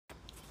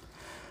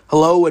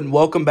Hello and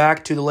welcome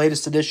back to the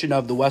latest edition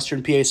of the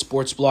Western PA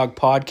Sports Blog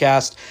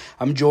podcast.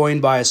 I'm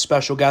joined by a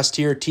special guest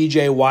here,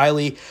 TJ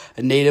Wiley,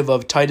 a native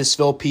of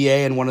Titusville, PA,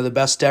 and one of the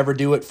best to ever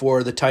do it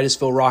for the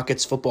Titusville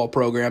Rockets football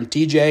program.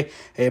 TJ,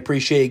 I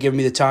appreciate you giving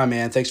me the time,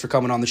 man. Thanks for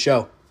coming on the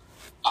show.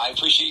 I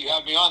appreciate you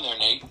having me on there,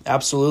 Nate.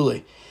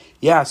 Absolutely.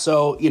 Yeah,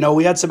 so,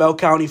 we had some Elk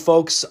County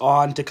folks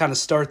on to kind of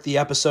start the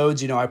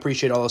episodes. I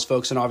appreciate all those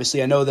folks, and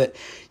obviously I know that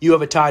you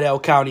have a tie to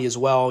Elk County as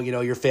well.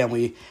 Your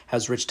family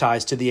has rich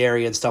ties to the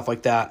area and stuff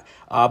like that.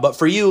 But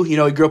for you,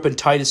 you grew up in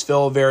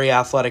Titusville, a very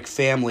athletic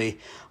family.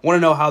 I want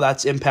to know how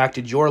that's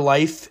impacted your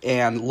life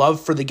and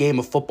love for the game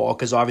of football,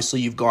 because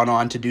obviously you've gone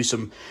on to do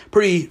some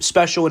pretty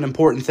special and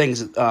important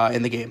things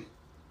in the game.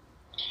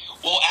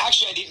 Well,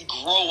 actually, I didn't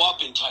grow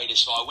up in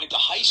Titusville. I went to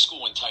high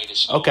school in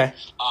Titusville. Okay.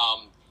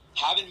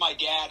 Having my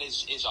dad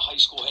as a high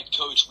school head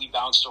coach, we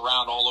bounced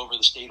around all over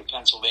the state of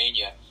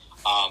Pennsylvania.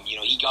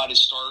 He got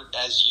his start,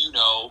 as you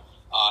know,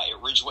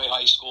 at Ridgeway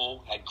High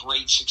School, had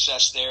great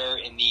success there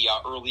in the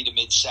early to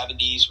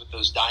mid-'70s with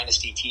those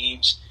dynasty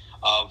teams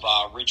of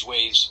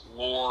Ridgeway's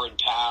lore and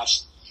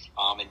past,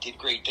 and did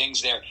great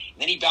things there. And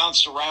then he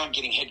bounced around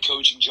getting head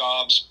coaching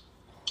jobs.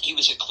 He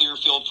was at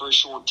Clearfield for a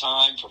short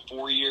time, for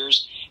 4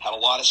 years, had a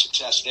lot of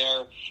success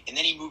there. And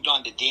then he moved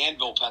on to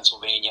Danville,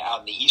 Pennsylvania, out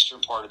in the eastern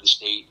part of the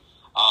state.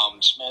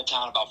 Small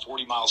town about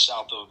 40 miles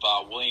south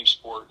of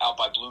Williamsport, out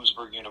by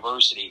Bloomsburg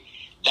University.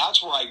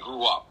 That's where I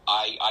grew up.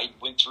 I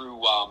went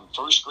through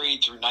first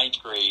grade through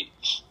ninth grade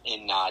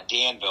in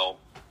Danville.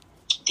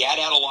 Dad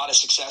had a lot of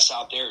success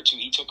out there, too.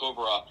 He took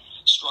over a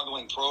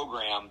struggling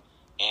program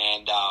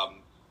and,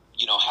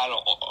 had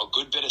a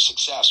good bit of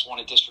success, won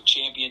a district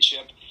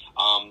championship,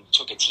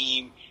 took a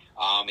team.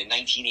 In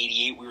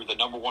 1988, we were the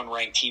number one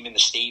ranked team in the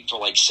state for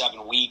like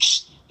 7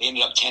 weeks. They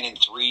ended up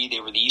 10-3.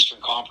 They were the Eastern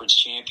Conference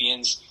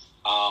champions.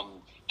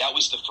 That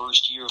was the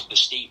first year of the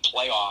state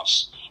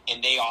playoffs,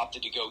 and they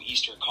opted to go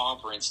Eastern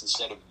Conference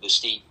instead of the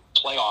state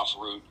playoff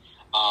route.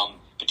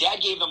 But Dad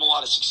gave them a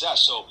lot of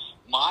success. So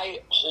my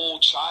whole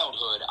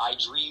childhood, I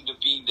dreamed of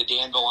being the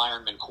Danville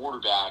Ironman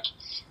quarterback.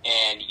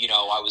 And,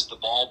 I was the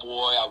ball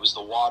boy, I was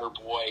the water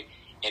boy,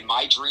 and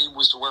my dream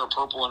was to wear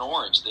purple and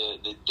orange,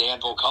 the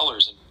Danville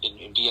colors,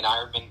 and be an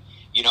Ironman,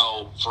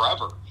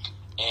 forever.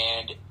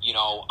 And,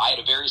 I had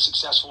a very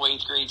successful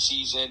 8th grade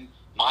season.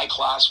 My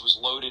class was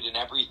loaded in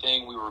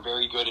everything. We were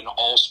very good in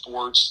all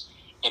sports.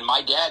 And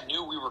my dad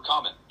knew we were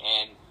coming.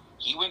 And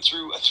he went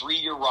through a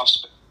 3-year rough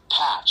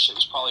patch. It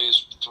was probably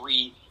his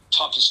 3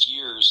 toughest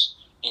years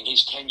in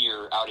his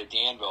tenure out at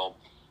Danville.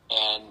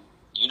 And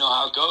you know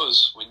how it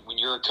goes when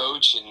you're a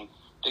coach and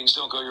things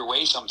don't go your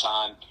way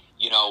sometime.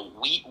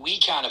 We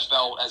kind of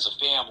felt as a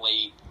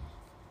family,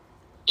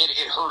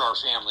 it hurt our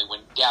family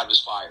when Dad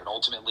was fired.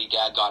 Ultimately,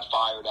 Dad got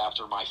fired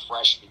after my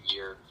freshman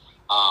year.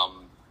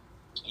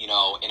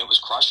 And it was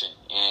crushing.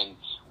 And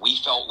we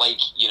felt like,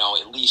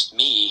 at least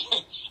me,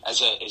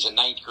 as a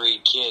ninth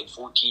grade kid,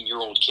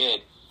 14-year-old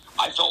kid,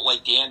 I felt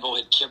like Danville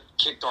had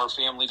kicked our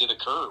family to the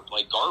curb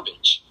like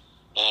garbage,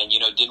 and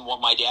didn't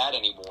want my dad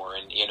anymore.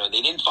 And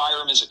they didn't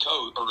fire him as a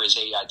coach or as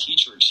a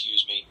teacher,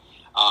 excuse me.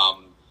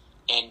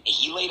 And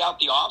he laid out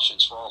the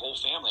options for our whole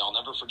family. I'll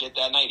never forget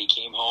that night. He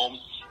came home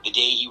the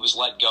day he was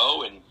let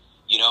go, and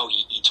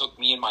he took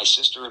me and my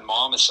sister and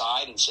mom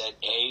aside and said,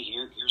 "Hey,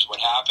 here's what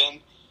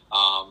happened.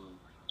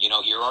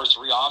 Here are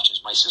 3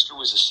 options." My sister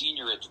was a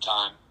senior at the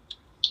time,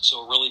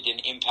 so it really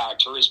didn't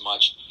impact her as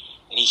much.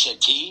 And he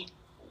said, "T,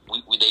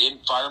 they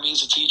didn't fire me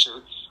as a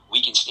teacher.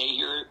 We can stay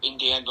here in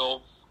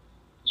Danville.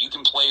 You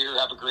can play here,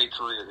 have a great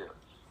career here.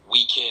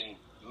 We can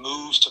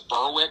move to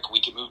Berwick.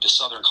 We can move to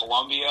Southern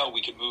Columbia.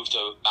 We could move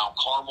to Mount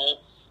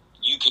Carmel.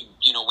 We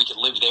could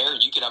live there,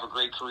 and you could have a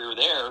great career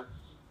there.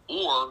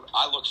 Or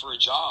I look for a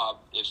job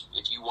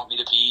if you want me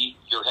to be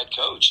your head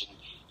coach." And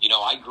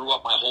I grew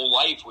up my whole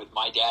life with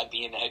my dad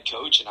being the head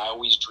coach, and I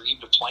always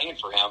dreamed of playing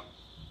for him.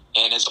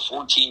 And as a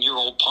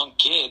 14-year-old punk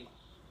kid,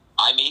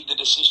 I made the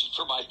decision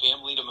for my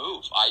family to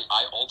move.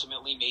 I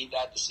ultimately made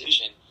that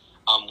decision.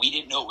 We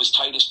didn't know it was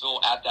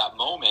Titusville at that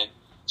moment,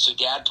 so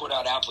Dad put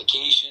out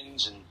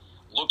applications and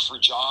looked for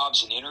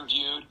jobs and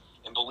interviewed.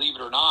 And believe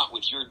it or not,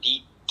 with your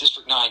deep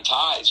District 9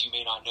 ties, you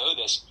may not know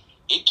this,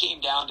 it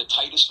came down to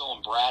Titusville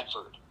and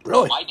Bradford.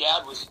 Really? My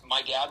dad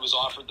was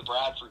offered the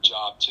Bradford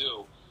job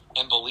too.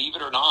 And believe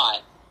it or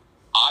not,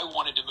 I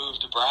wanted to move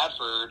to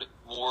Bradford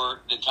more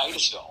than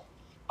Titusville.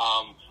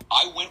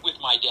 I went with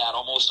my dad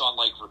almost on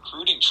like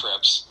recruiting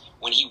trips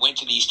when he went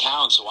to these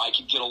towns so I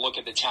could get a look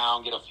at the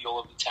town, get a feel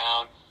of the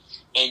town.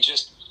 And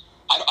just,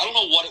 I don't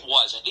know what it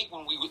was. I think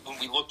when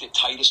we looked at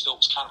Titusville, it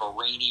was kind of a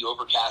rainy,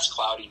 overcast,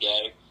 cloudy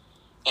day.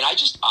 And I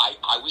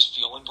was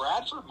feeling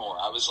Bradford more.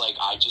 I was like,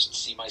 I just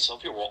see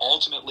myself here. Well,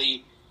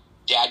 ultimately,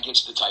 Dad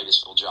gets the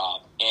Titusville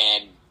job.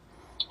 And,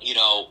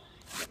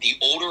 the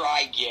older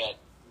I get,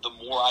 the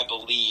more I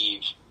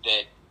believe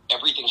that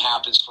everything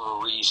happens for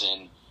a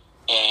reason.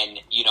 And,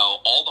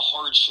 all the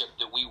hardship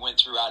that we went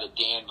through out at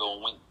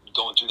Danville,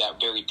 going through that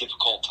very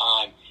difficult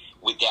time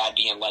with Dad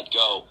being let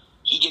go,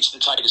 he gets the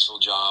Titusville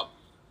job,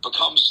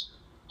 becomes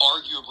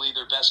arguably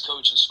their best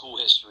coach in school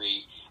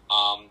history.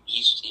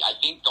 I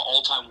think the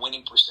all-time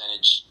winning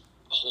percentage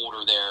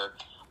holder there.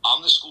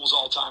 I'm the school's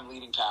all-time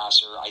leading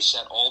passer. I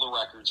set all the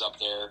records up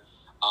there.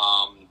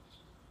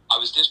 I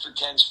was District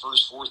 10's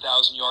first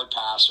 4,000-yard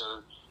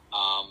passer.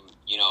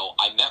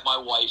 I met my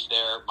wife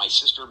there. My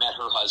sister met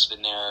her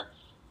husband there.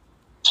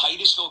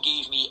 Titusville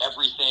gave me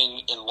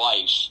everything in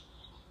life,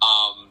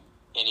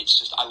 and it's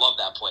just, I love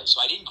that place.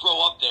 So I didn't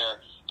grow up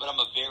there, but I'm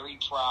a very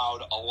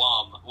proud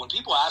alum. When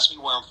people ask me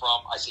where I'm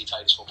from, I say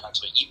Titusville,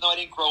 Pennsylvania. Even though I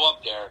didn't grow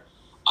up there,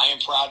 I am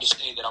proud to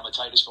say that I'm a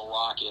Titusville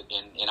Rocket,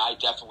 and I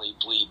definitely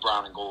bleed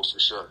brown and gold for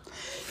sure.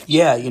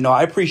 Yeah,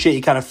 I appreciate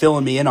you kind of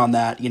filling me in on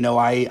that.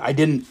 I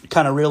didn't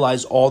kind of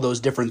realize all those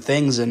different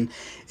things, and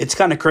it's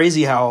kind of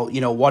crazy how,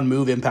 one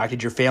move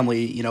impacted your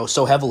family,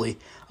 so heavily,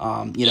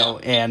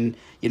 and,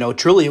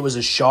 truly it was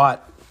a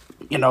shot.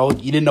 You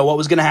didn't know what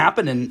was going to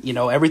happen, and,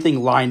 everything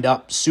lined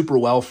up super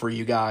well for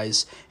you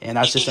guys, and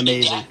that's just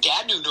amazing.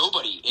 Dad knew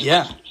nobody. And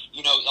yeah.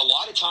 A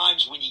lot of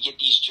times when you get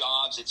these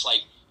jobs, it's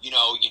like, you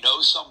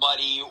know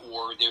somebody,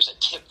 or there's a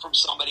tip from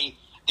somebody.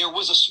 There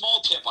was a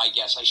small tip, I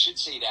guess. I should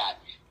say that.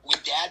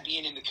 With Dad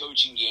being in the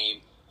coaching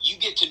game, you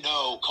get to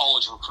know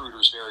college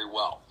recruiters very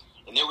well.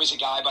 And there was a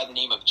guy by the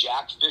name of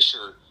Jack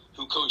Fisher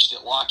who coached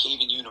at Lock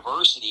Haven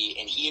University,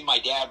 and he and my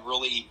dad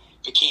really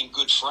became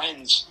good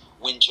friends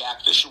when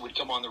Jack Fisher would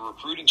come on the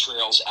recruiting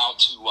trails out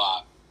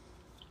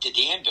to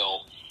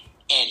Danville.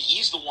 And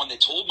he's the one that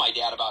told my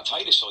dad about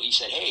Titusville. He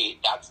said, hey,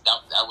 that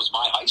was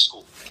my high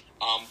school.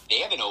 They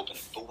have an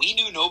opening. But we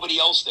knew nobody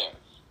else there.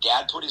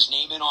 Dad put his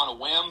name in on a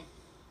whim,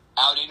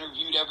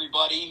 out-interviewed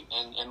everybody,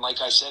 and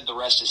like I said, the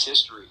rest is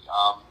history.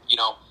 I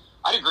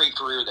had a great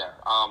career there.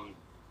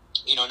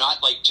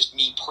 Not like just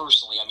me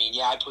personally. I mean,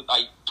 yeah,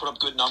 I put up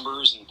good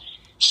numbers and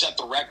set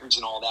the records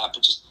and all that,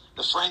 but just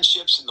the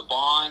friendships and the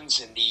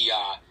bonds and the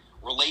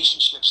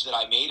relationships that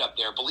I made up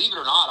there. Believe it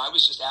or not, I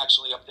was just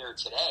actually up there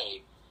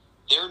today.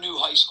 Their new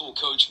high school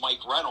coach, Mike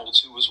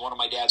Reynolds, who was one of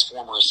my dad's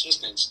former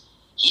assistants,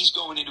 he's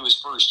going into his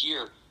first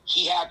year.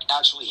 He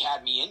actually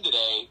had me in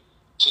today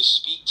to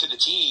speak to the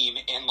team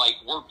and,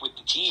 work with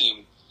the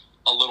team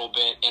a little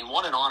bit. And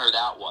what an honor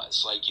that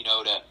was,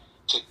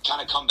 to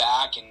kind of come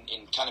back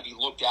and kind of be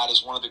looked at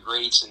as one of the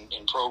greats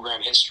in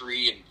program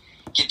history and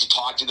get to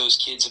talk to those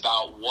kids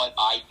about what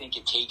I think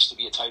it takes to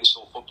be a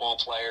Titusville football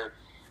player.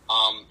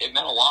 It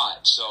meant a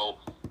lot. So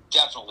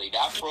definitely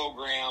that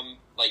program,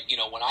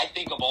 when I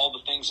think of all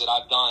the things that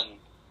I've done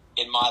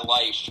in my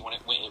life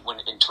when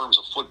in terms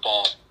of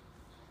football,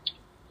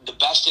 the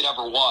best it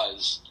ever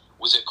was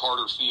at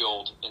Carter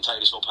Field in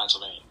Titusville,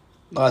 Pennsylvania.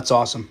 Oh, that's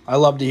awesome. I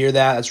love to hear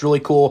that. It's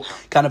really cool.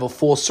 Kind of a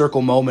full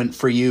circle moment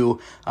for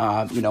you.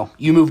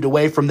 You moved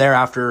away from there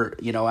after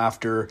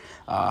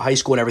high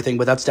school and everything,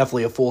 but that's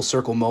definitely a full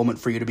circle moment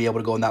for you to be able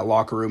to go in that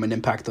locker room and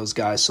impact those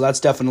guys. So that's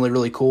definitely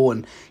really cool.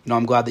 And,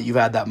 I'm glad that you've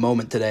had that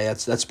moment today.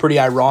 That's pretty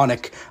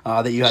ironic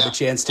that you had the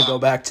chance to go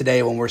back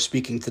today when we're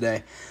speaking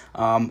today.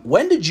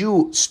 When did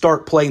you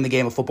start playing the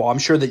game of football? I'm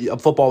sure that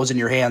football was in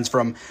your hands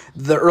from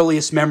the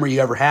earliest memory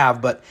you ever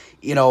have, but,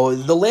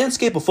 the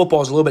landscape of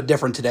football is a little bit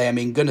different today. I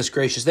mean, goodness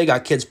gracious, they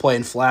got kids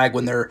playing flag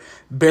when they're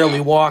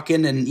barely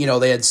walking, and,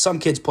 they had some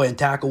kids playing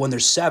tackle when they're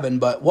 7,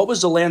 but what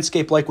was the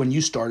landscape like when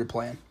you started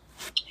playing?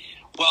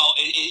 Well,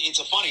 it's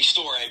a funny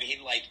story. I mean,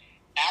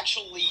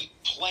 actually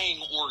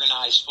playing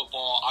organized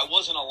football, I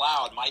wasn't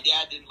allowed. My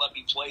dad didn't let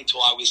me play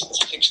till I was in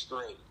 6th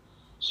grade.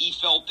 He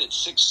felt that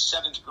 6th,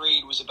 7th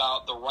grade was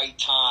about the right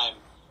time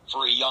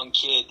for a young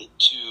kid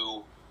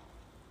to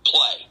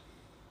play.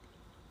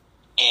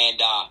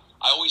 And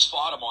I always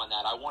fought him on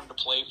that. I wanted to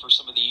play for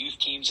some of the youth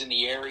teams in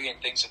the area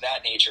and things of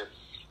that nature.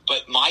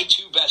 But my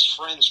 2 best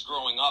friends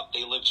growing up,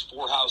 they lived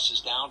 4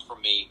 houses down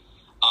from me.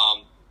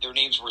 Their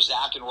names were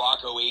Zach and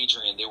Rocco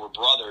Adrian. They were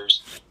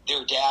brothers.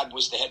 Their dad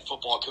was the head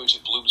football coach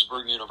at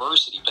Bloomsburg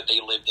University, but they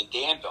lived in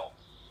Danville.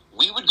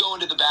 We would go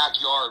into the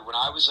backyard when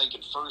I was in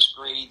 1st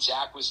grade,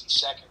 Zach was in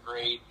 2nd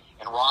grade,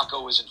 and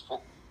Rocco was in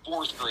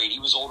 4th grade. He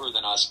was older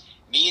than us.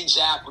 Me and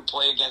Zach would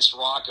play against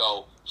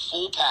Rocco,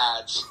 full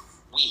pads.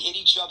 We hit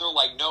each other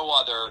like no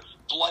other,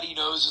 bloody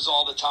noses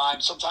all the time.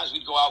 Sometimes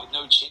we'd go out with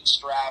no chin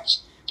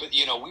straps, but,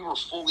 we were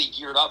fully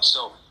geared up.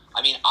 So,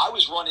 I mean, I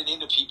was running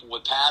into people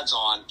with pads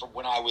on from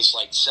when I was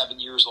 7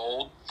 years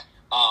old.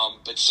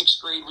 But 6th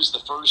grade was the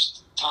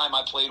first time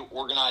I played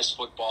organized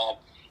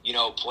football,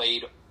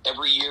 played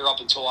every year up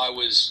until I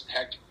was,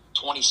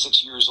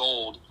 26 years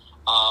old.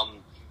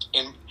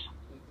 And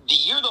the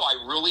year, though,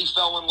 I really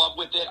fell in love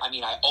with it. I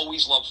mean, I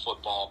always loved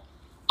football.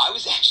 I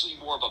was actually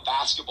more of a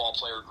basketball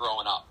player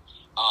growing up.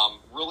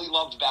 Really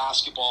loved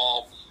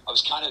basketball. I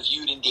was kind of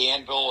viewed in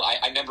Danville.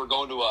 I remember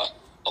going to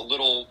a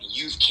little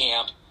youth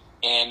camp,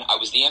 and I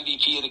was the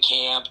MVP of the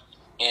camp.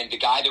 And the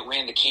guy that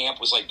ran the camp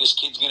was like, this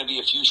kid's going to be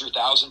a future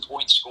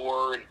 1,000-point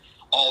scorer and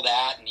all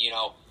that. And,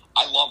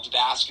 I loved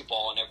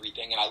basketball and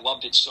everything, and I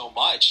loved it so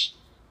much.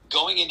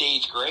 Going into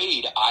 8th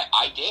grade,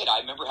 I did. I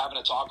remember having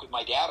a talk with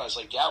my dad. I was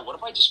like, Dad, what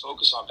if I just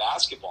focus on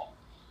basketball?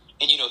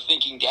 And,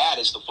 thinking Dad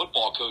as the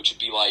football coach would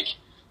be like,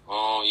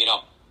 oh,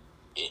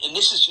 and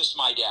this is just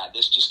my dad.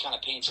 This just kind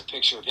of paints a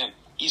picture of him.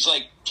 He's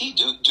like, T,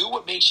 do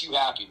what makes you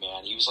happy,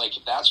 man. He was like,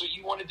 if that's what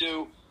you want to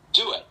do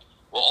it.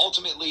 Well,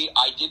 ultimately,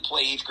 I did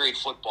play 8th grade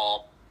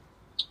football.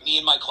 Me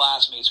and my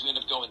classmates, we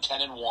ended up going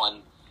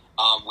 10-1.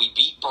 We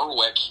beat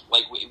Berwick.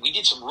 Like, we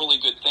did some really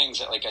good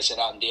things, like I said,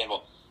 out in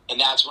Danville. And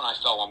that's when I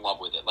fell in love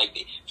with it.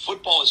 Like,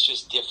 football is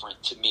just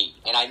different to me.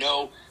 And I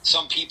know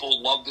some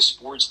people love the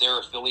sports they're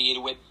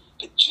affiliated with,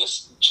 but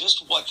just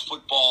what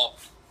football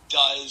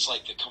does,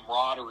 like the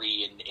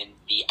camaraderie and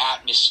the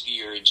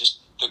atmosphere and just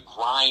the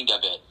grind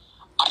of it.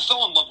 I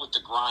fell in love with the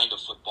grind of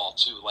football,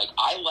 too. Like,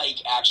 I like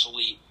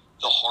actually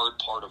the hard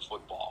part of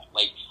football.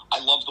 Like,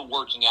 I love the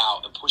working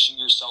out and pushing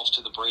yourself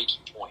to the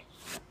breaking point.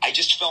 I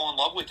just fell in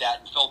love with that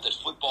and felt that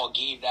football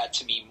gave that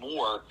to me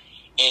more.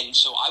 And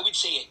so I would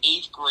say at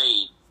 8th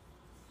grade,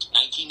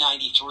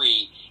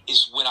 1993,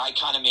 is when I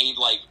kind of made,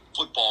 like,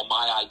 football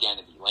my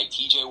identity. Like,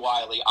 TJ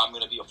Wiley, I'm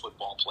going to be a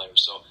football player.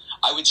 So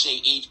I would say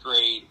 8th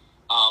grade,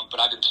 but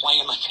I've been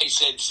playing, like I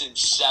said,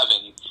 since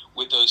 7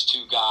 with those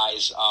two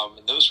guys.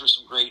 And those were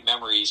some great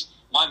memories.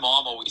 My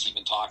mom always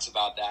even talks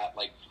about that,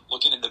 like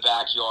looking in the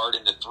backyard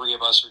and the three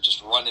of us are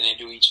just running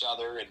into each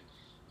other and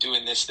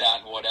doing this,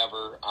 that, and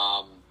whatever.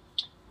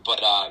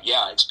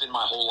 Yeah, it's been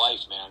my whole life,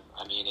 man.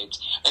 I mean, and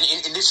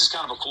this is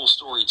kind of a cool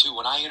story, too.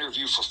 When I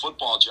interview for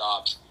football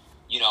jobs,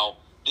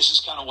 this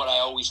is kind of what I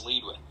always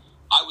lead with.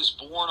 I was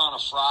born on a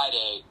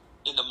Friday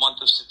in the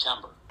month of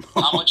September.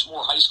 How much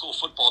more high school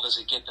football does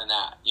it get than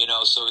that?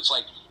 So it's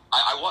like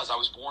I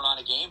was born on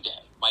a game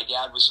day. My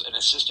dad was an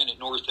assistant at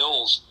North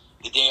Hills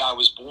the day I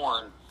was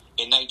born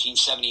in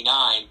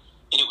 1979,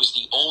 and it was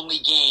the only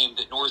game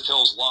that North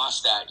Hills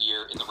lost that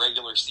year in the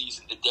regular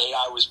season, the day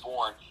I was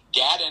born.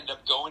 Dad ended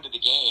up going to the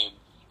game,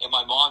 and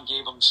my mom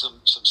gave him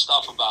some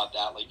stuff about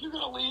that, like, you're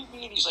going to leave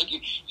me? And he's like,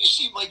 you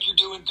seem like you're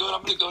doing good.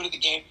 I'm going to go to the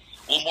game.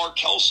 Well, Mark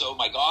Kelso,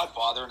 my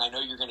godfather, and I know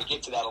you're going to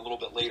get to that a little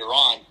bit later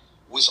on,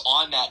 was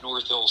on that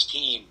North Hills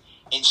team.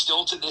 And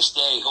still to this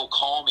day, he'll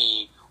call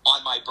me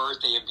on my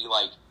birthday and be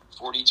like,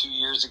 42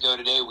 years ago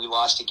today, we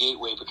lost to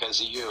Gateway because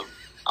of you.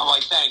 I'm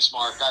like, thanks,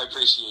 Mark. I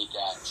appreciate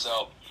that.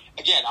 So,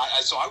 again,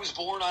 I was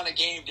born on a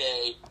game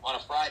day on a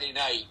Friday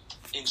night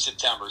in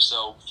September.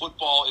 So,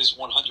 football is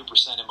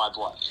 100% in my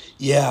blood.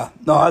 Yeah.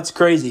 No, that's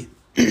crazy.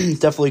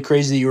 Definitely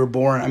crazy that you were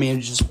born. I mean,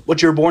 it's just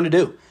what you were born to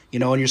do.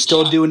 And you're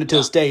still doing it to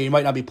this day. You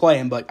might not be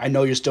playing, but I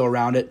know you're still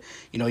around it.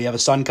 You have a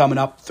son coming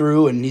up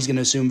through, and he's going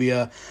to soon be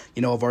a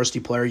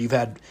varsity player. You've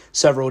had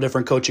several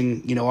different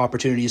coaching,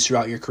 opportunities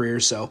throughout your career.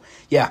 So,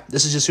 yeah,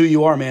 this is just who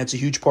you are, man. It's a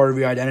huge part of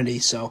your identity,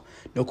 so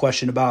no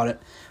question about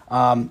it.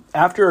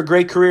 After a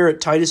great career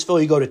at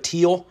Titusville, you go to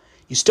Thiel.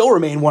 You still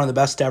remain one of the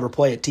best to ever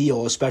play at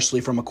Thiel,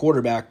 especially from a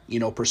quarterback,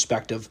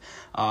 perspective.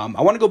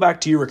 I want to go back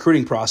to your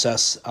recruiting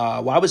process.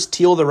 Why was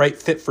Thiel the right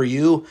fit for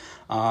you?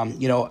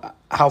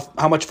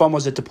 How much fun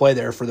was it to play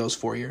there for those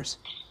 4 years?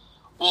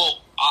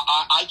 Well,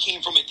 I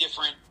came from a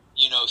different,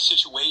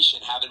 situation,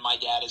 having my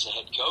dad as a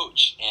head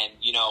coach. And,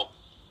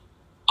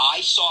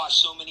 I saw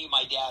so many of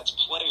my dad's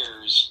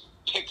players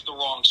pick the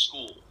wrong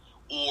school,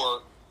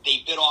 or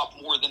they bit off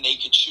more than they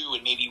could chew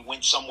and maybe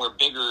went somewhere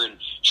bigger and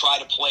try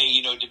to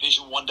play,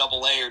 Division I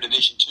AA or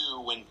Division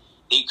II when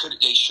they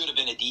should have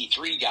been a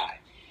D3 guy.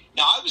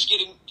 Now, I was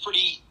getting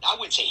I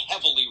wouldn't say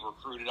heavily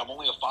recruited. I'm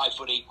only a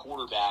 5'8"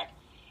 quarterback,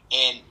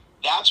 and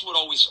that's what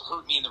always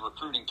hurt me in the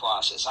recruiting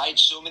process. I had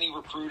so many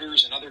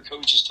recruiters and other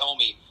coaches tell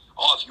me,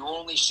 oh, if you're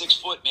only 6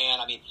 foot, man.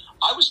 I mean,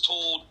 I was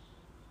told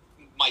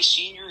my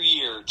senior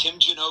year, Tim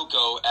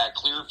Janocco at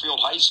Clearfield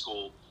High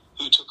School,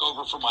 who took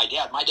over for my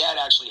dad. My dad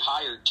actually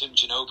hired Tim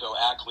Janocco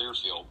at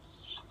Clearfield,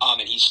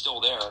 and he's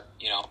still there,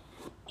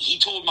 He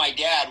told my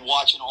dad,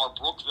 watching our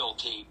Brookville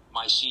tape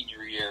my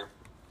senior year,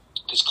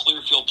 because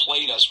Clearfield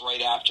played us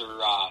right after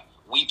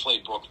we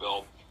played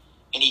Brookville,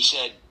 and he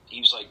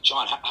was like,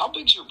 John, how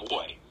big's your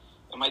boy?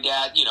 And my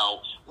dad,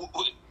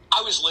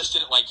 I was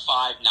listed at like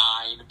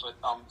 5'9", but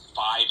I'm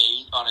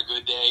 5'8" on a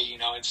good day,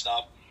 and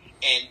stuff.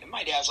 And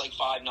my dad's like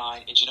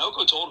 5'9", and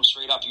Janocco told him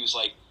straight up, he was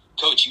like,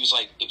 Coach, he was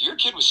like, if your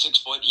kid was 6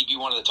 foot, he'd be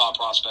one of the top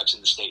prospects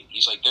in the state.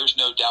 He's like, there's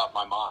no doubt in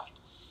my mind.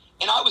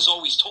 And I was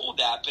always told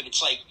that, but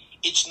it's like,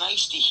 it's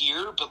nice to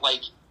hear, but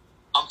like,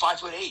 I'm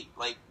 5'8".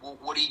 Like,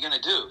 what are you going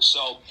to do?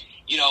 So,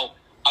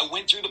 I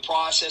went through the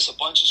process. A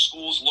bunch of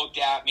schools looked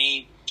at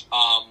me.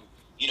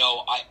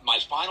 My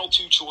final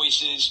 2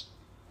 choices.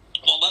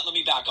 Well, let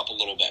me back up a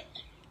little bit.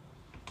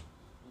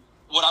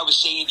 What I was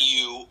saying to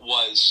you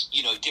was,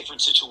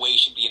 different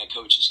situation being a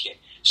coach's kid.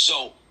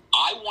 So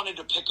I wanted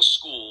to pick a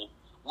school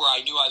where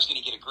I knew I was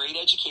going to get a great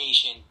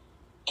education,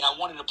 and I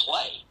wanted to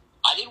play.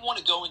 I didn't want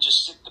to go and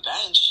just sit the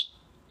bench.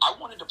 I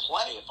wanted to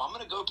play. If I'm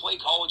going to go play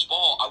college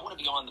ball, I want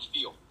to be on the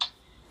field.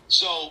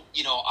 So,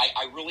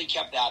 I really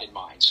kept that in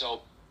mind.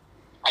 So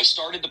I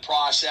started the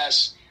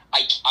process.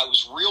 I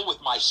was real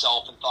with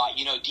myself and thought,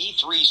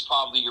 D3 is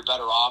probably your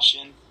better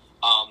option.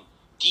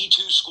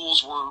 D2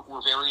 schools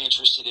were very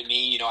interested in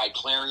me. I had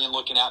Clarion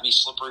looking at me,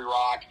 Slippery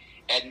Rock,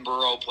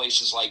 Edinburgh,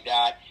 places like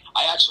that.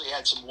 I actually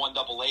had some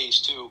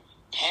 1AAs too.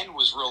 Penn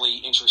was really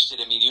interested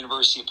in me, the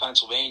University of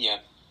Pennsylvania.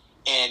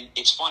 And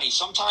it's funny,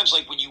 sometimes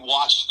like when you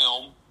watch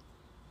film,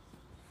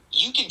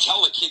 you can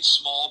tell a kid's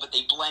small, but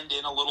they blend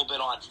in a little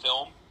bit on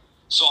film.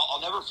 So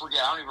I'll never forget.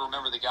 I don't even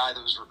remember the guy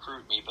that was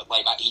recruiting me, but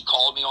like he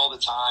called me all the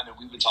time, and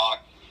we would talk.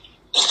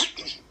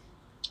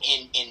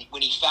 And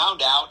when he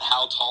found out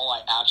how tall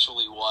I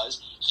actually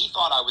was, he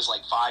thought I was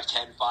like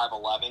 5'10",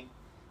 5'11".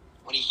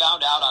 When he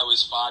found out I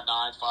was 5'9",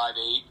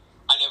 5'8",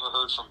 I never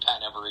heard from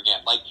Penn ever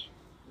again. Like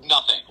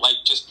nothing. Like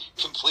just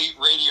complete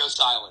radio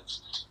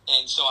silence.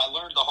 And so I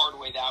learned the hard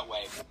way that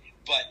way.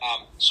 But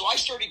so I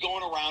started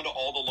going around to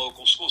all the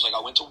local schools. Like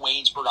I went to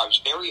Waynesburg. I was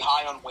very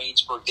high on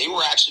Waynesburg. They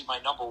were actually my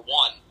number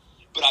one.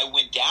 But I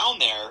went down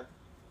there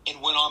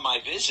and went on my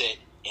visit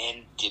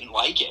and didn't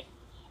like it.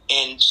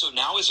 And so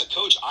now as a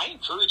coach, I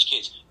encourage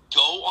kids,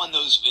 go on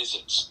those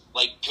visits.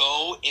 Like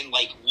go and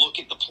like look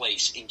at the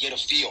place and get a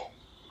feel.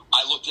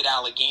 I looked at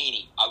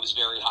Allegheny. I was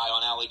very high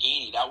on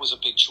Allegheny. That was a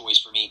big choice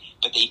for me,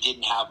 but they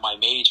didn't have my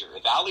major.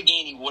 If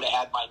Allegheny would have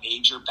had my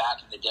major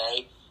back in the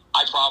day,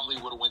 I probably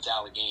would have went to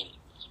Allegheny.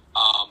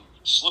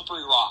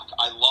 Slippery Rock.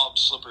 I loved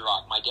Slippery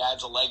Rock. My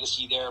dad's a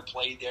legacy there,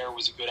 played there,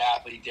 was a good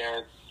athlete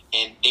there,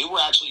 and they were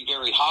actually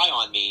very high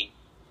on me.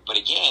 But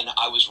again,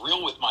 I was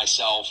real with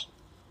myself.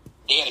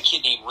 They had a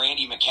kid named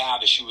Randy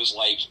McCavish who was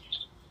like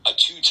a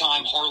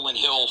two-time Harlan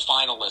Hill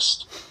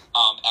finalist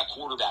at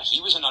quarterback.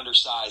 He was an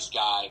undersized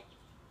guy,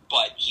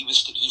 but he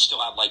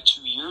still had like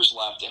 2 years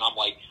left. And I'm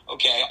like,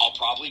 okay, I'll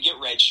probably get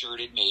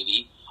redshirted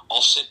maybe.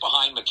 I'll sit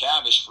behind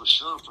McCavish for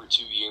sure for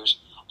 2 years.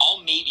 I'll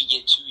maybe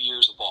get 2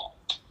 years of ball.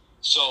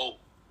 So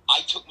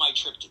I took my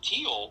trip to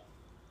Thiel,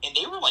 and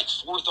they were like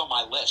fourth on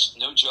my list,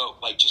 no joke,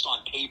 like just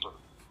on paper.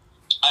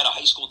 I had a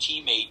high school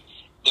teammate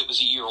that was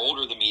a year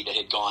older than me that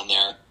had gone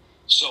there.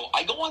 So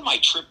I go on my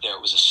trip there.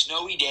 It was a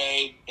snowy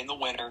day in the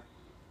winter,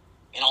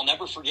 and I'll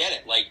never forget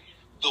it. Like,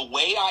 the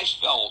way I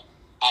felt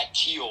at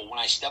Thiel when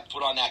I stepped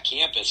foot on that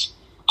campus,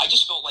 I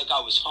just felt like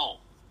I was home.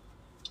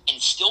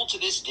 And still to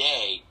this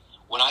day,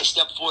 when I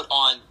step foot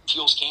on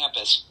Thiel's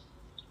campus,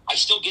 I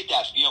still get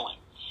that feeling.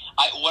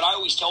 What I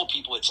always tell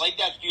people, it's like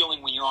that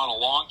feeling when you're on a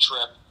long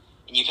trip,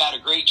 and you've had a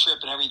great trip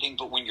and everything,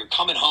 but when you're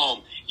coming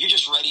home, you're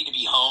just ready to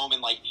be home.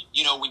 And like,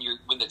 you know,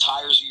 when the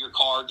tires of your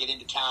car get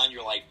into town,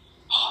 you're like,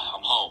 oh,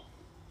 I'm home.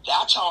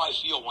 That's how I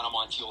feel when I'm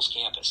on Thiel's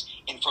campus.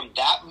 And from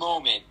that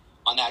moment,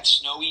 on that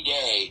snowy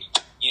day,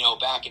 you know,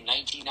 back in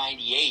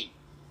 1998,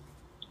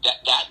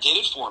 that did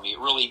it for me. It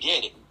really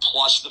did.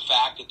 Plus the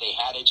fact that they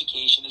had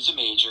education as a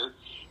major,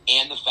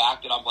 and the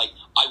fact that I'm like,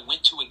 I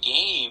went to a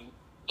game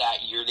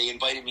that year. They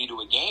invited me to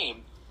a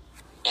game,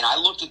 and I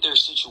looked at their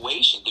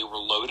situation. They were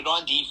loaded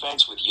on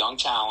defense with young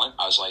talent.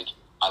 I was like,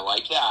 I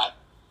like that.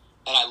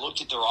 And I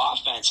looked at their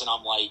offense, and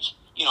I'm like,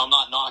 you know, I'm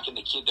not knocking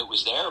the kid that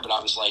was there, but I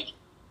was like,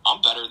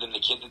 I'm better than the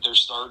kid that they're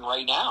starting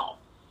right now.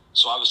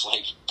 So I was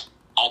like,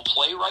 I'll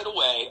play right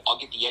away. I'll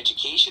get the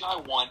education I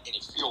want, and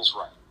it feels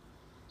right.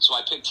 So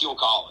I picked Thiel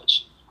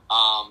College.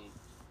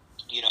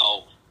 You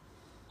know,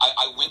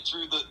 I went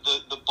through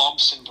the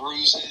bumps and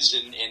bruises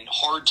and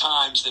hard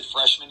times that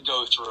freshmen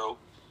go through.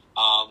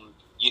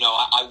 You know,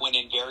 I went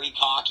in very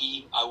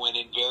cocky. I went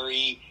in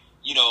very,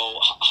 you know,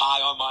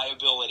 high on my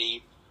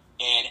ability.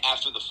 And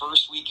after the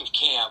first week of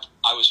camp,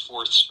 I was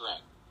fourth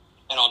string.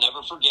 And I'll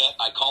never forget,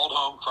 I called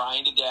home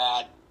crying to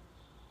Dad.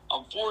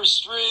 I'm fourth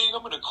string.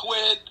 I'm going to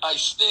quit. I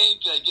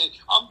stink.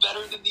 I'm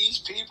better than these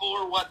people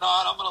or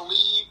whatnot. I'm going to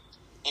leave.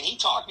 And he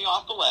talked me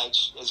off the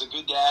ledge, as a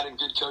good dad and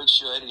good coach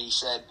should. And he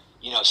said,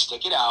 you know,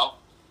 stick it out.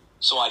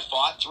 So I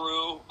fought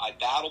through. I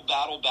battled.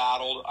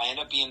 I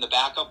ended up being the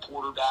backup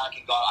quarterback,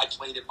 and I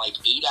played in like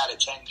 8 out of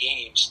 10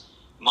 games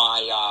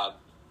my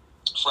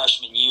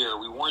freshman year.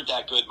 We weren't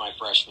that good my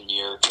freshman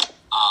year.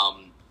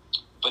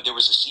 But there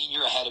was a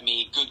senior ahead of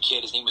me, good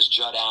kid. His name was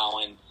Judd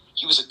Allen.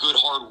 He was a good,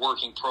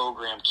 hard-working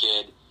program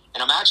kid.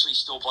 And I'm actually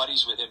still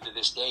buddies with him to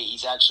this day.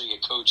 He's actually an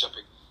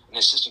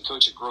assistant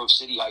coach at Grove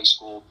City High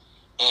School.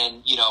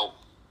 And, you know,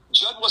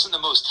 Judd wasn't the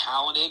most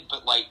talented,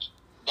 but, like,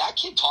 that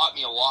kid taught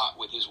me a lot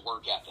with his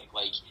work ethic.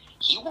 Like,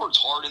 he worked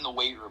hard in the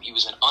weight room. He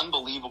was an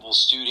unbelievable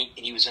student,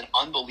 and he was an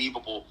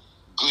unbelievable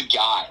good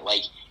guy.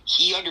 Like,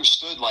 he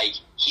understood, like,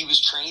 he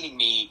was training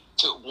me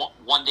to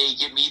one day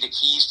give me the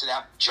keys to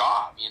that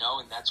job, you know,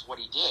 and that's what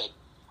he did.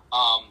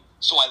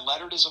 So I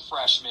lettered as a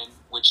freshman,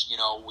 which, you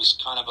know, was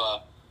kind of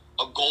a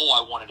goal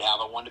I wanted to have.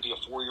 I wanted to be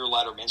a 4-year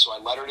letterman, so I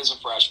lettered as a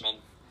freshman.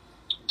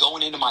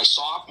 Going into my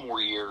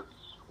sophomore year,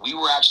 we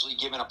were actually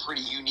given a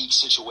pretty unique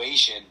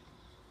situation.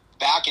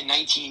 Back in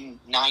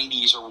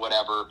 1990s or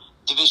whatever,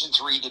 Division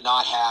III did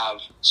not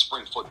have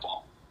spring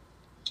football.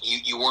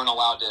 You weren't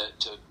allowed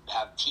to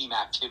have team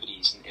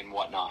activities and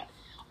whatnot,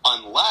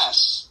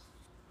 unless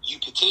you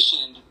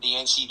petitioned the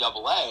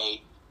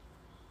NCAA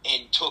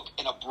and took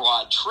an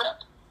abroad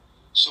trip.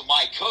 So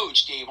my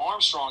coach, Dave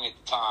Armstrong at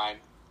the time,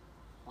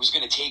 was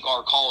going to take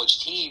our college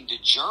team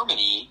to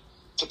Germany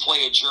to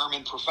play a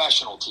German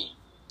professional team.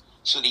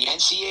 So the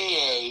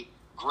NCAA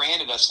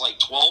granted us like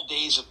 12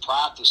 days of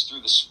practice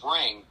through the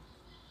spring,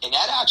 and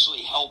that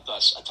actually helped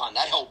us a ton.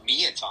 That helped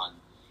me a ton.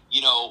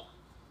 You know,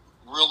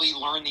 really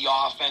learn the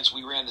offense.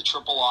 We ran the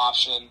triple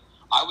option.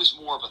 I was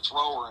more of a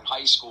thrower in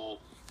high school,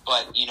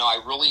 but, you know,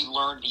 I really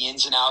learned the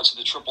ins and outs of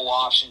the triple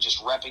option,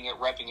 just repping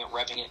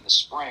it in the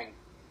spring.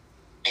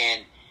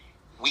 And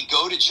we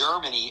go to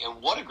Germany,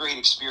 and what a great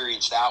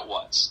experience that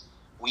was.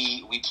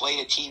 We played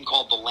a team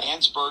called the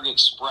Landsberg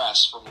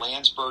Express from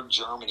Landsberg,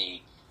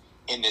 Germany,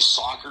 in this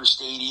soccer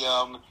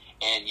stadium,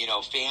 and,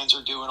 fans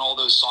are doing all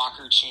those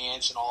soccer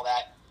chants and all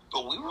that.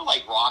 But we were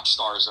like rock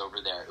stars over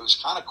there. It was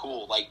kind of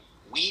cool. Like,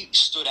 we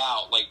stood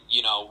out, like,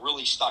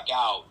 really stuck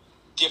out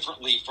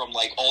differently from,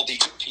 like, all the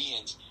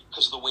Europeans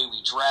because of the way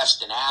we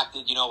dressed and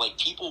acted. Like,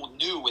 people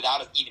knew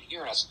without even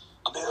hearing us,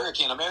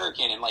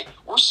 American, and, like,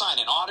 we're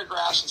signing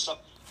autographs and stuff.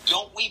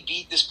 Don't we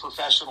beat this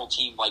professional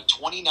team, like,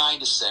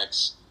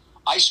 29-6?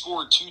 I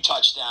scored 2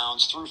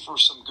 touchdowns, threw for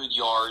some good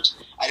yards.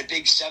 I had a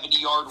big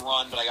 70-yard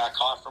run, but I got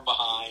caught from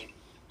behind.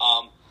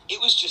 It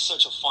was just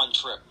such a fun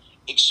trip,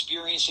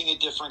 experiencing a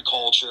different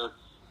culture.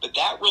 But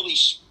that really,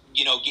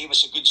 gave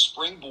us a good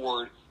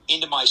springboard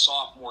into my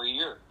sophomore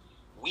year.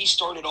 We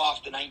started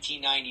off the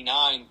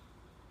 1999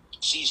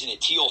 season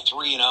at Thiel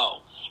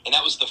 3-0, and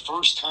that was the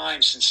first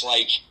time since,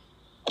 like,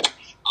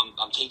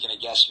 I'm taking a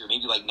guess here,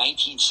 maybe like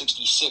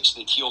 1966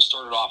 that Thiel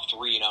started off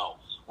 3-0.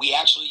 We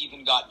actually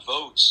even got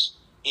votes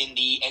in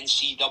the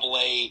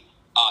NCAA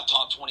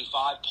top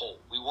 25 poll.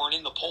 We weren't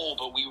in the poll,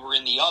 but we were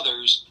in the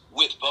others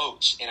with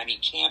votes. And, I mean,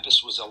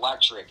 campus was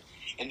electric.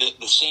 And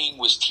the saying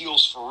was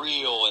Thiel's for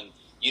real. And,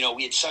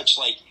 we had such,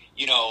 like,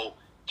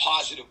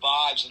 positive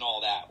vibes and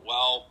all that.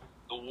 Well,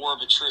 the war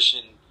of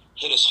attrition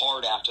hit us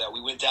hard after that.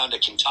 We went down to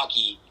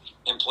Kentucky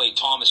and played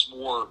Thomas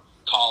More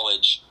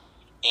College.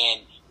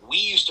 And we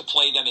used to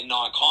play them in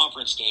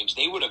non-conference games.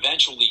 They would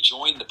eventually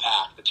join the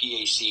PAC, the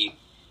PAC.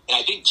 And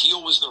I think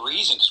Thiel was the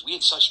reason because we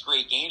had such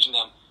great games with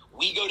them.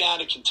 We go down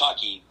to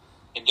Kentucky,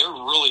 and they're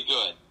really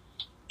good.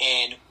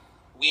 And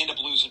we end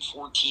up losing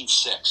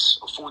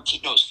 14-6 or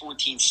it was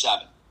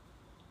 14-7.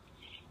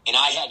 And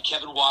I had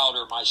Kevin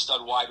Wilder, my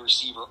stud wide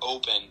receiver,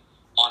 open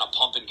on a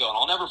pump and go. And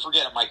I'll never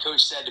forget it. My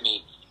coach said to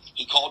me,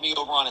 he called me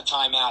over on a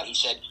timeout. He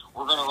said,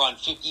 we're going to run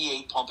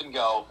 58 pump and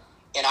go.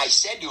 And I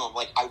said to him,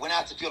 like, I went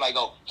out to the field. I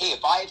go, hey,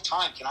 if I have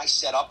time, can I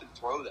set up and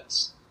throw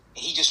this?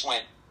 And he just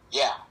went,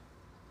 yeah.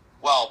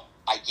 Well,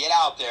 I get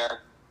out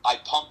there. I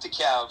pump to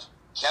Kev.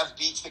 Kev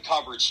beats the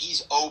coverage.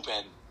 He's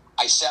open.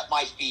 I set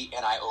my feet,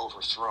 and I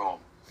overthrew him.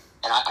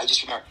 And I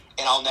just remember,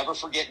 and I'll never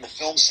forget in the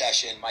film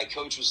session, my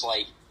coach was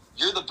like,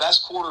 you're the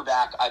best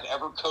quarterback I've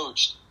ever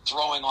coached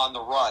throwing on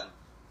the run.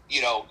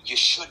 You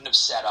shouldn't have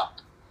set up.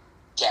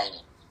 Dang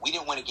it. We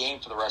didn't win a game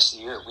for the rest of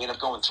the year. We ended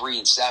up going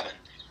 3-7.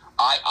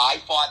 I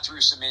fought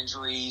through some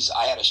injuries.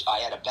 I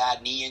had a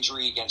bad knee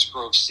injury against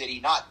Grove City.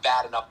 Not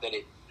bad enough that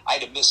I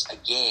had to miss a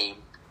game.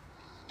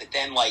 But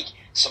then, like,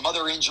 some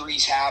other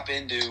injuries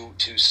happened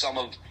to some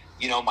of,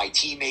 my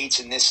teammates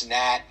and this and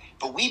that.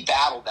 But we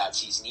battled that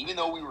season. Even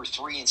though we were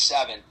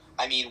 3-7,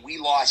 I mean, we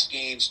lost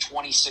games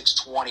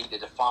 26-20 to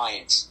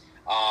Defiance.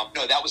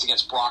 No, that was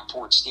against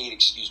Brockport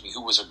State,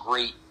 who was a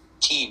great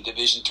team,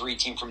 Division III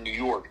team from New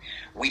York.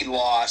 We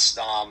lost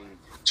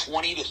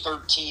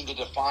 20-13 to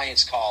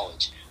Defiance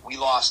College. We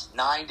lost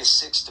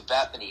 9-6 to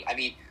Bethany. I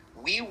mean,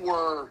 we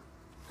were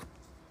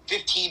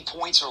 15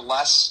 points or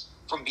less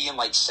from being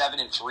like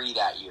 7-3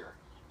 that year.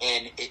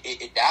 And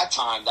at that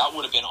time, that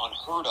would have been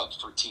unheard of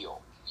for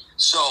Thiel.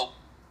 So,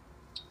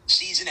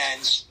 season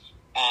ends.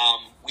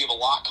 We have a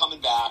lot coming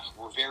back.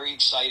 We're very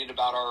excited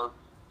about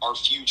our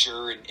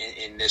future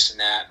and this and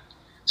that.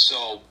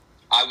 So,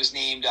 I was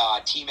named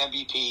team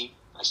MVP.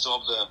 I still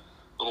have the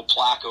little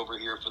plaque over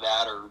here for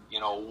that, or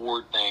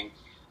award thing.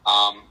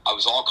 I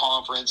was all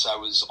conference. I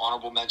was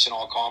honorable mention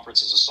all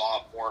conference as a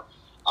sophomore.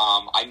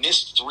 I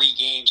missed 3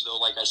 games though,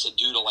 like I said,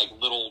 due to like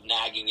little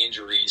nagging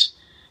injuries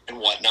and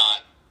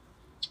whatnot.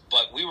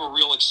 But we were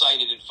real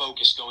excited and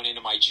focused going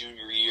into my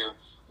junior year.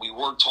 We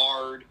worked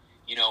hard.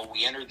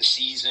 We entered the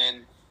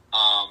season.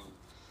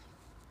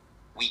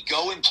 We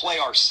go and play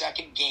our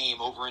second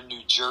game over in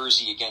New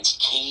Jersey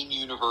against Kane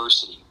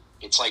University.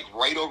 It's like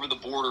right over the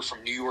border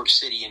from New York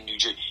City and New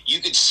Jersey.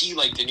 You could see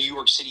like the New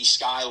York City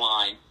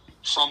skyline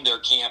from their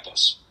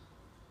campus.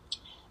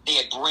 They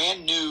had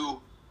brand new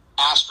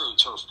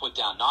AstroTurf put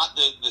down, not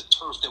the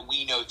turf that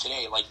we know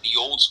today, like the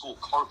old school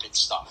carpet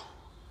stuff.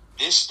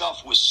 This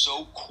stuff was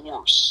so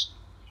coarse,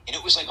 and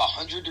it was like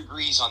 100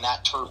 degrees on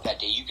that turf that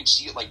day. You could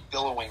see it like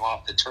billowing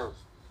off the turf.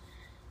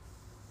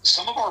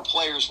 Some of our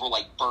players were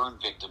like burn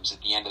victims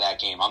at the end of that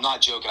game. I'm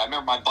not joking. I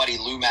remember my buddy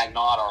Lou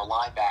Magnotta, our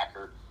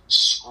linebacker,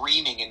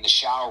 screaming in the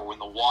shower when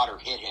the water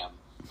hit him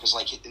because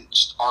like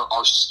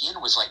our skin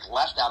was like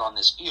left out on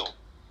this field.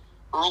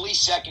 Early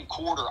second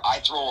quarter, I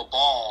throw a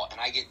ball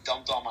and I get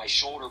dumped on my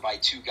shoulder by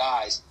 2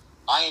 guys.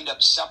 I end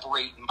up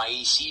separating my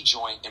AC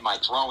joint in my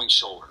throwing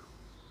shoulder.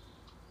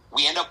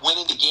 We end up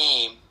winning the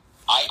game.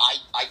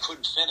 I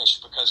couldn't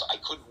finish because I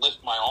couldn't lift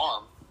my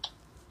arm.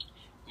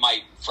 My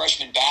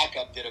freshman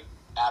backup did an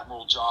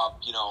admirable job,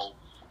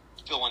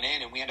 filling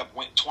in, and we ended up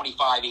winning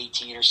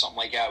 25-18 or something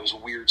like that. It was a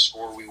weird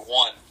score. We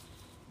won,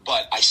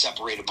 but I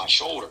separated my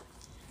shoulder.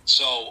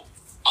 So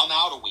I'm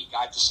out a week.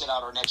 I have to sit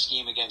out our next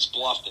game against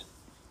Bluffton.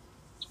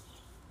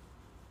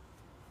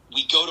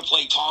 We go to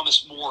play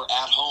Thomas More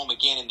at home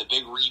again in the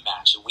big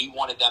rematch, and we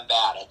wanted them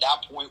bad. At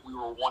that point, we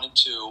were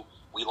 1-2.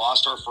 We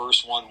lost our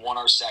first one, won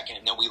our second,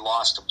 and then we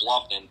lost to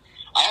Bluffton.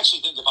 I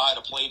actually think if I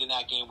had played in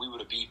that game, we would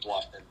have beat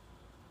Bluffton.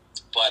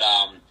 But,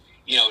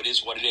 it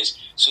is what it is.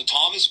 So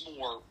Thomas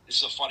More, this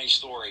is a funny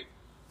story.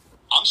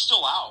 I'm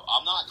still out.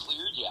 I'm not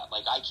cleared yet.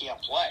 Like, I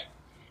can't play.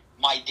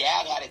 My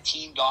dad had a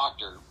team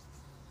doctor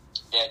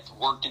that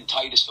worked in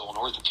Titusville, an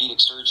orthopedic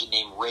surgeon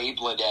named Ray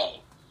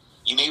Blade.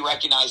 You may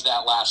recognize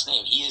that last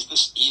name. He is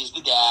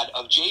the dad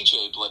of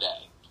JJ Blade.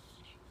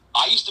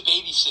 I used to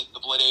babysit the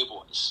Blade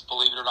boys,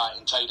 believe it or not,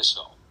 in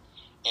Titusville.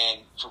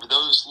 And for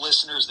those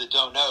listeners that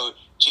don't know,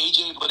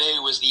 JJ Blade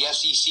was the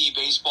SEC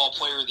Baseball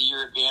Player of the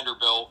Year at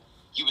Vanderbilt.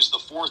 He was the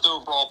 4th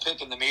overall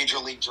pick in the Major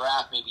League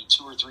Draft maybe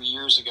 2 or 3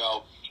 years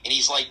ago. And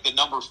he's like the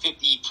number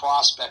 50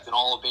 prospect in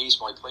all of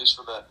baseball. He plays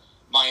for the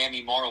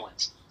Miami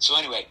Marlins. So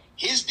anyway,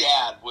 his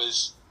dad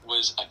was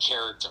a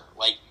character.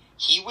 Like,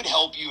 he would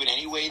help you in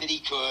any way that he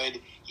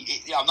could.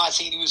 I'm not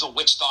saying he was a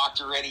witch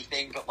doctor or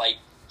anything, but, like,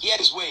 he had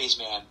his ways,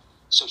 man.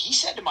 So he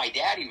said to my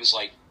dad, he was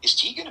like, is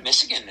T going to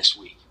miss again this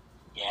week?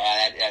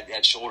 Yeah,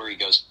 that shoulder. He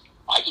goes,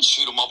 I can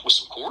shoot him up with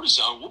some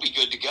cortisone. We'll be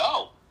good to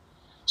go.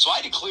 So I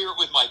had to clear it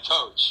with my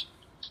coach.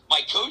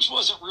 My coach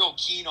wasn't real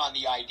keen on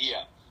the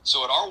idea.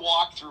 So at our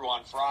walkthrough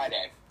on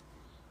Friday,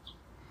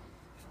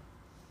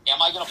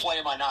 am I going to play?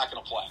 Am I not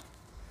going to play?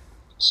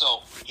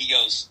 So he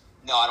goes,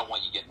 no, I don't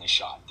want you getting this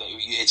shot.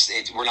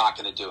 We're not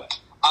going to do it.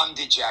 I'm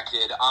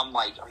dejected. I'm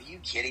like, are you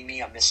kidding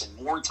me? I'm missing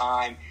more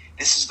time.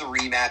 This is the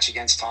rematch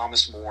against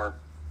Thomas More.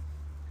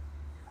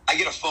 I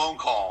get a phone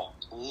call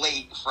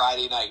late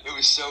Friday night. It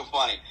was so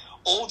funny.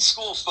 Old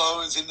school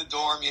phones in the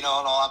dorm, and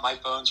all that. My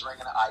phone's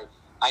ringing.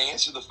 I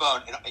answer the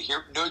phone, and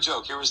here, no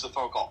joke, here was the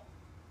phone call.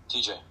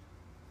 TJ,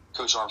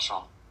 Coach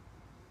Armstrong,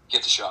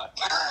 get the shot.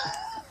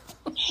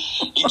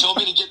 He told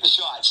me to get the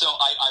shot. So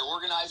I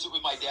organized it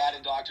with my dad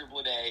and Dr.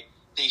 Blade.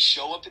 They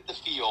show up at the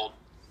field.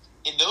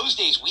 In those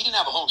days, we didn't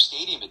have a home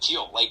stadium at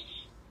Thiel. Like,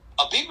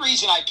 a big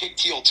reason I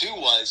picked Thiel, too,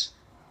 was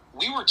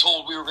we were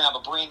told we were going to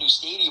have a brand new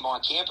stadium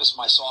on campus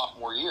my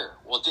sophomore year.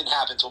 Well, it didn't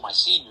happen until my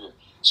senior year.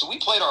 So we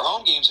played our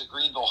home games at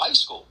Greenville High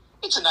School.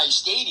 It's a nice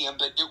stadium,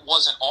 but it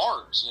wasn't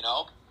ours,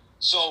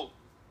 So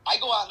I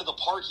go out into the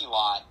parking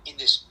lot in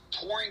this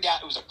pouring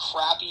down. It was a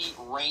crappy,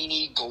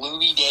 rainy,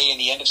 gloomy day in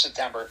the end of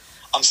September.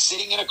 I'm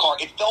sitting in a car.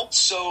 It felt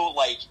so,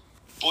 like,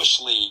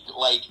 Bush League,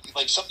 like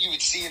something you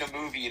would see in a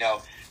movie,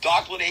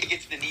 Doc Blade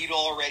gets the needle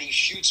already,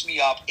 shoots me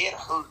up. It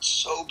hurts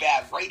so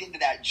bad, right into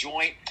that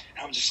joint.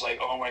 And I'm just like,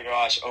 oh, my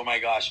gosh.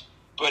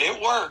 But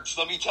it works,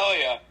 let me tell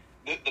you.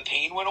 The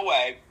pain went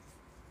away.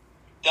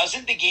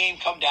 Doesn't the game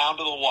come down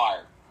to the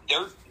wire?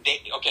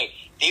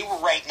 They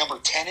were ranked number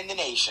 10 in the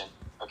nation.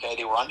 Okay,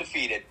 they were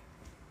undefeated.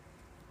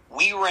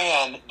 We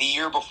ran the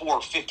year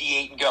before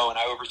 58 and go, and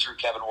I overthrew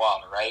Kevin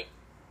Wilder, right?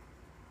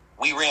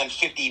 We ran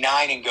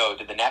 59 and go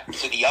to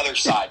the other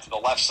side, to the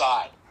left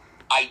side.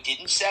 I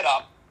didn't set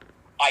up.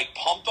 I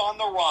pumped on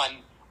the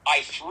run.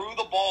 I threw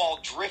the ball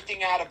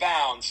drifting out of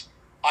bounds.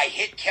 I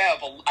hit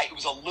Kev. It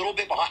was a little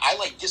bit behind.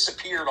 I,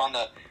 disappeared on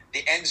the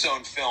end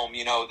zone film,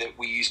 that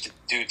we used to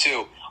do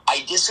too.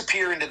 I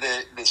disappear into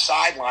the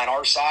sideline,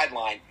 our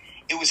sideline.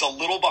 It was a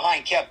little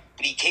behind Kev,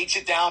 but he takes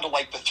it down to,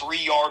 the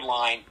 3-yard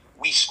line.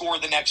 We score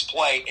the next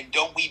play, and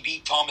don't we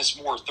beat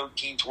Thomas More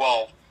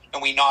 13-12,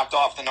 and we knocked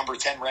off the number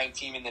 10 ranked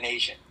team in the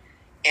nation.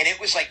 And it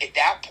was at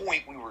that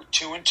point, we were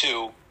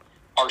 2-2.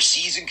 Our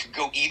season could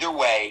go either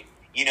way.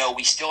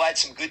 We still had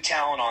some good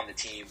talent on the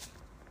team.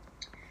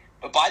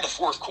 But by the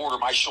fourth quarter,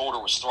 my shoulder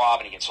was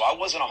throbbing again, so I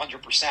wasn't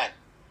 100%.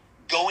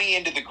 Going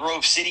into the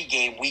Grove City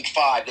game, week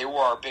 5, they were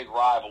our big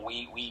rival.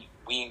 We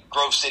in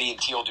Grove City and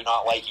Thiel do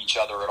not like each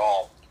other at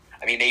all.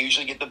 I mean, they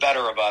usually get the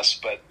better of us,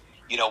 but,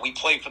 we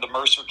played for the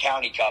Mercer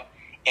County Cup,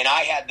 and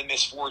I had the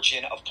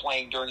misfortune of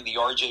playing during the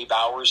R.J.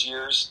 Bowers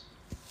years.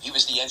 He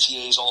was the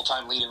NCAA's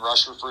all-time leading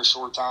rusher for a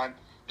short time.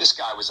 This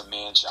guy was a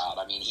man-child.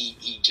 I mean,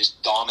 he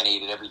just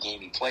dominated every game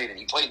he played, and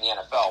he played in the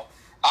NFL.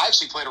 I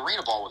actually played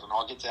arena ball with him.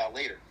 I'll get to that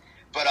later.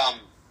 But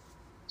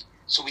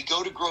so we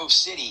go to Grove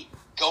City.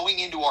 Going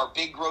into our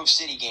big Grove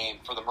City game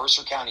for the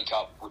Mercer County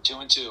Cup, we're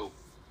 2-2.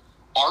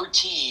 Our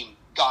team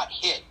got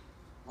hit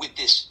with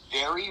this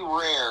very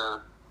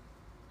rare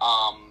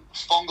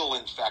fungal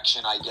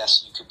infection, I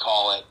guess you could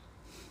call it.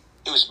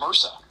 It was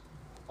MRSA.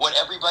 What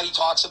everybody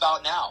talks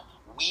about now.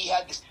 We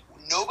had this.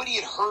 Nobody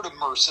had heard of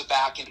MRSA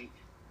back in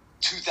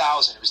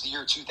 2000. It was the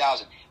year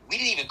 2000. We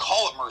didn't even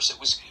call it MRSA. It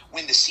was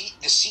when the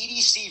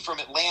CDC from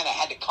Atlanta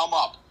had to come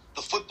up.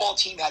 The football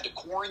team had to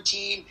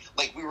quarantine.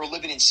 We were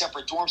living in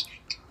separate dorms.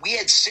 We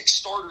had 6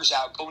 starters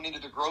out going into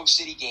the Grove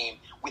City game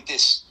with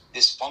this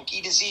funky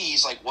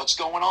disease. What's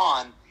going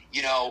on?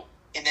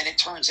 And then it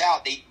turns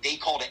out they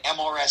called it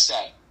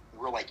MRSA.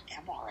 We're like,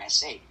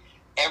 MRSA?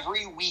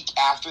 Every week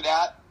after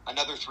that,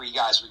 another 3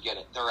 guys would get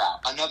it. They're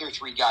out. Another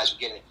 3 guys would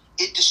get it.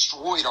 It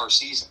destroyed our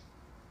season.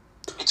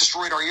 It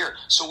destroyed our year.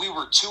 So we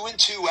were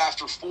 2-2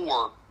 after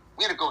 4.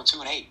 We had to go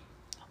 2-8.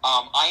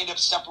 I ended up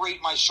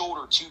separating my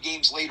shoulder 2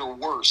 games later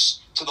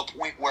worse, to the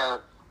point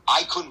where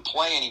I couldn't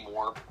play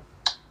anymore.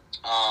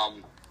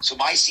 So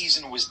my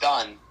season was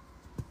done,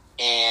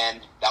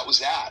 and that was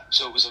that.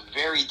 So it was a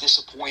very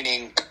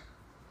disappointing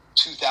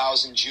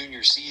 2000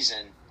 junior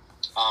season,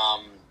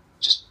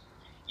 just,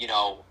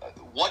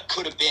 what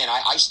could have been.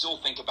 I still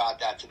think about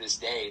that to this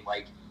day.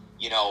 Like,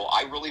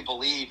 I really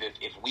believe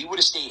if we would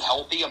have stayed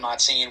healthy, I'm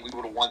not saying we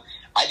would have won.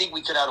 I think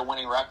we could have had a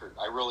winning record.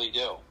 I really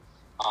do.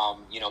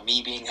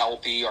 Me being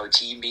healthy, our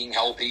team being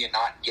healthy and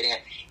not getting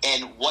it.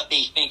 And what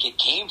they think it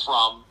came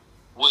from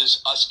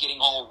was us getting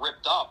all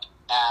ripped up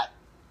at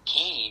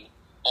Kane,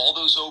 all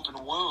those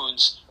open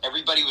wounds.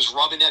 Everybody was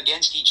rubbing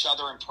against each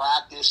other in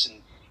practice,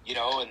 and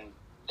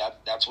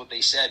that's what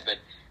they said. But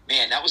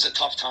man, that was a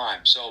tough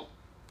time. So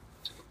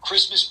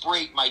Christmas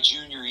break my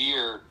junior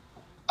year,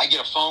 I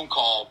get a phone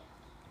call.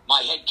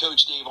 My head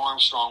coach Dave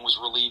Armstrong was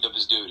relieved of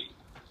his duty,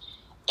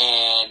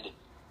 and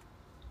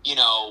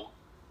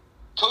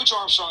Coach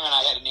Armstrong and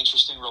I had an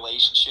interesting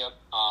relationship.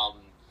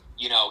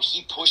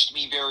 He pushed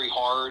me very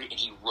hard and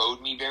he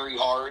rode me very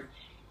hard.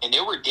 And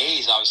there were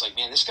days I was like,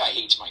 man, this guy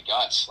hates my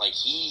guts. Like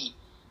he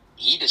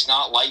does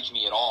not like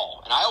me at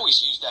all. And I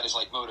always used that as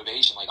like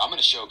motivation. Like, I'm going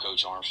to show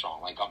Coach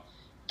Armstrong.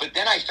 But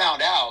then I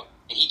found out,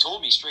 and he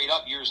told me straight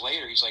up years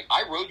later, he's like,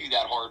 I rode you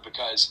that hard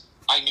because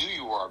I knew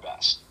you were our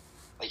best.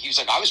 Like, he was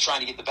like, I was trying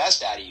to get the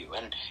best out of you.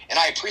 And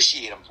I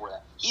appreciate him for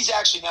that. He's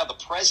actually now the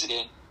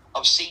president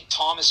of St.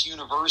 Thomas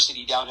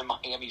University down in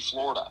Miami,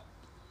 Florida.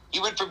 He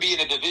went from being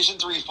a Division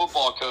III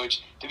football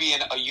coach to being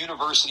a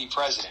university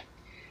president.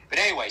 But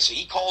anyway, so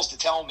he calls to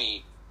tell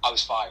me I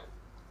was fired.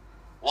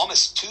 Well, I'm a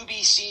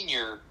 2B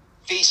senior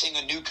facing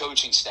a new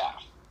coaching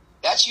staff.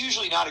 That's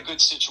usually not a good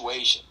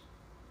situation.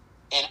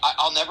 And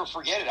I'll never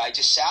forget it. I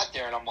just sat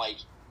there and I'm like,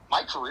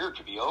 my career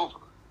could be over.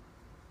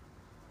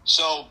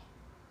 So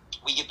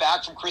we get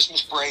back from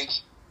Christmas break.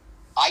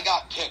 I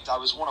got picked. I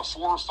was one of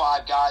 4 or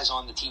 5 guys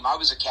on the team. I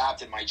was a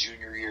captain my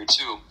junior year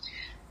too.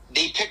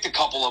 They picked a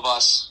couple of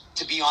us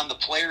to be on the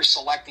player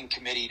selecting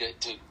committee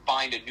to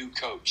find a new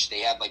coach. They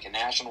had like a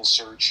national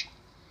search.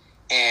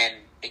 And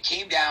it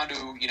came down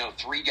to,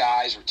 3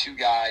 guys or 2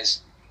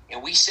 guys.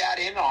 And we sat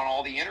in on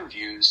all the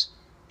interviews.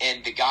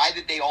 And the guy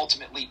that they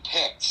ultimately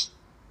picked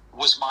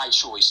was my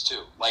choice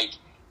too. Like,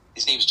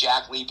 his name's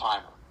Jack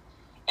Leipheimer.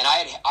 And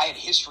I had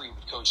history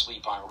with Coach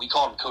Leipheimer. We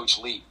called him Coach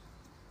Leip.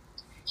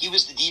 He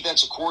was the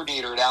defensive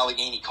coordinator at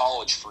Allegheny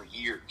College for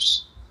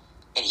years.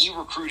 And he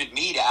recruited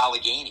me to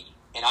Allegheny.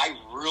 And I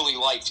really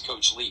liked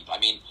Coach Leip. I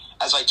mean,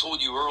 as I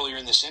told you earlier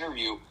in this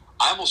interview,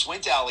 I almost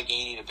went to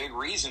Allegheny, and a big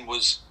reason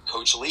was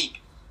Coach Leip.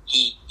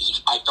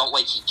 I felt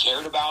like he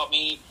cared about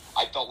me.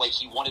 I felt like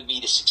he wanted me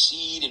to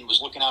succeed and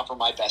was looking out for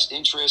my best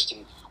interest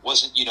and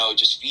wasn't,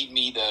 just feeding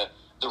me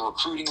the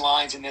recruiting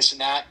lines and this and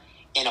that.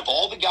 And of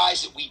all the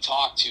guys that we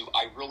talked to,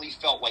 I really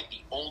felt like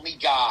the only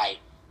guy,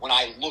 when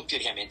I looked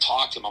at him and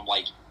talked to him,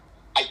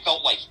 I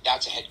felt like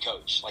that's a head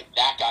coach. Like,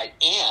 that guy,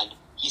 and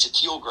he's a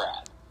Thiel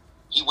grad.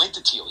 He went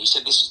to Thiel. He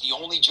said, this is the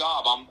only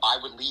job I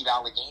would leave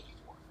Allegheny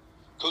for.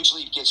 Coach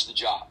Leip gets the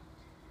job.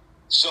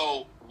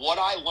 So what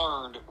I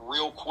learned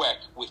real quick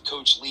with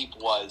Coach Leip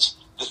was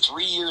the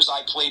 3 years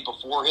I played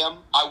before him,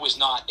 I was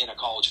not in a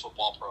college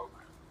football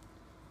program.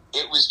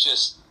 It was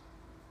just,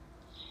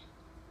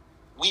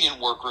 we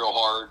didn't work real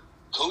hard.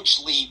 Coach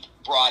Leip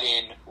brought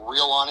in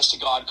real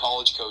honest-to-God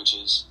college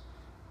coaches.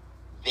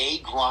 They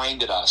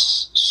grinded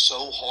us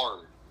so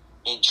hard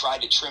and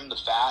tried to trim the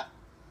fat,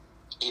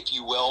 if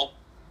you will.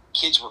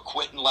 Kids were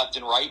quitting left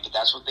and right, but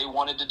that's what they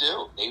wanted to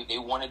do. They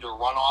wanted to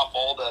run off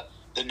all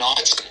the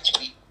nonsense.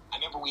 I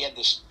remember we had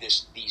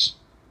these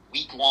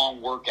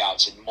week-long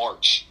workouts in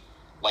March,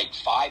 like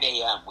 5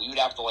 a.m. We would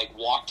have to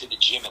walk to the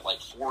gym at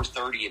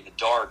 4:30 in the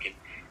dark, and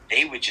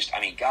they would just,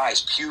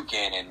 guys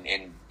puking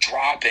and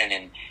dropping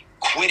and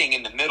quitting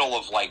in the middle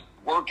of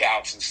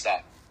workouts and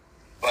stuff.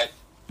 But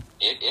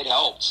it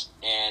helped.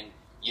 And,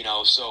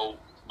 so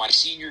my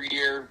senior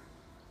year,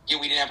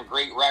 we didn't have a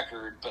great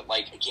record, but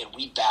again,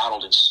 we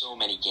battled in so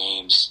many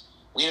games.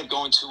 We ended up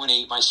going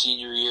 2-8 my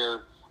senior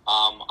year.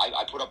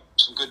 I put up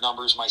some good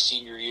numbers my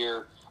senior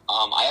year.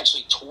 I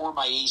actually tore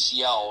my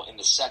ACL in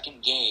the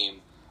second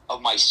game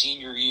of my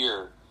senior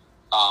year.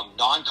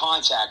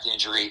 Non-contact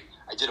injury.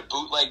 I did a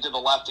bootleg to the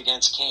left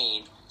against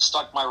Kane,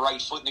 stuck my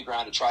right foot in the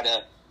ground to try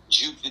to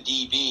juke the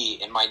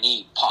DB, and my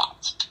knee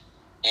popped.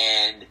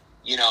 And,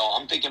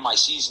 I'm thinking my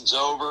season's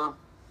over.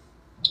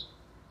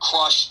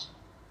 Crushed.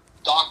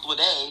 Doc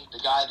Blade, the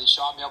guy that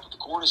shot me up with the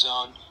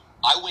cortisone,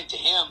 I went to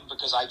him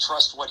because I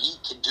trust what he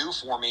can do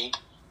for me.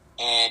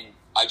 And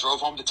I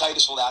drove home to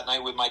Titusville that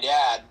night with my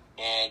dad,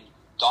 and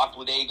Doc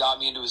Blade got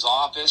me into his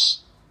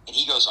office, and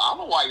he goes, I don't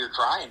know why you're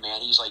crying,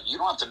 man. He's like, you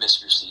don't have to miss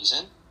your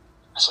season.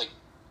 I was like,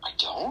 I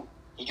don't?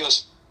 He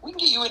goes, we can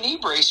get you a knee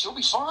brace. You'll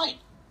be fine.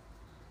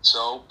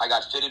 So I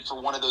got fitted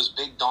for one of those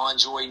big Don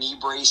Joy knee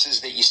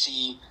braces that you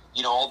see,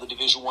 all the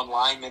Division I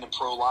linemen and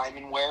pro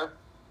linemen wear.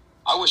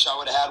 I wish I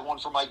would have had one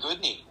for my good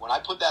knee. When I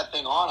put that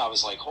thing on, I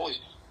was like, holy,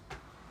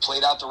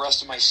 played out the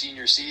rest of my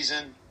senior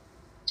season.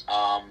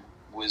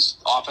 Was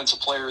offensive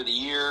player of the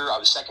year. I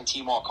was second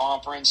team all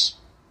conference.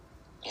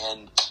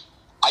 And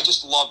I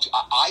just loved,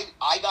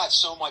 I got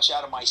so much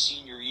out of my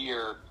senior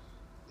year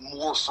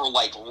more for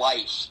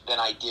life than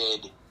I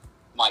did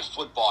my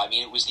football. I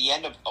mean, it was the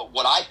end of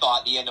what I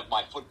thought the end of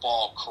my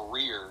football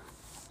career.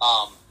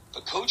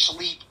 But Coach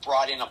Leap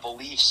brought in a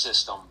belief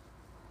system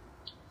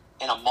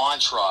and a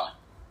mantra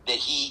that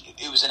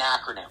it was an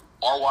acronym,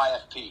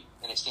 RYFP,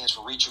 and it stands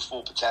for Reach Your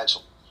Full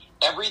Potential.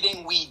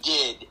 Everything we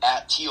did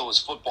at Thiel as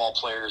football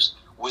players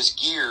was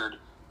geared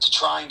to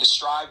trying to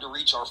strive to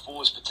reach our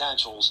fullest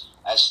potentials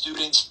as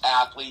students,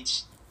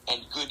 athletes,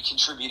 and good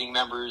contributing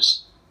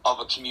members of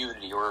a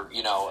community or,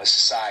 a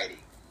society.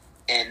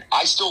 And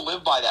I still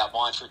live by that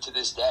mantra to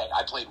this day.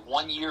 I played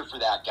 1 year for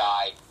that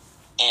guy,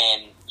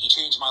 and he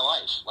changed my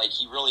life. Like,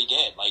 he really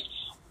did. Like,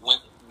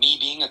 me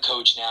being a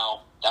coach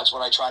now, that's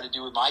what I try to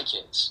do with my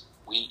kids.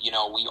 We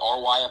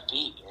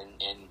RYFP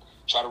and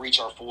try to reach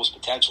our fullest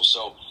potential.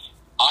 So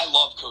I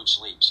love Coach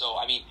Leap. So,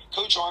 I mean,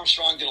 Coach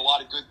Armstrong did a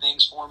lot of good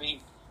things for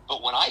me.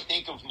 But when I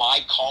think of my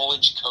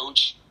college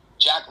coach,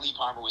 Jack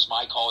Leipheimer was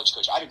my college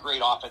coach. I had a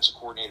great offensive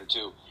coordinator,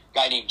 too, a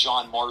guy named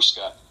John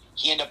Marska.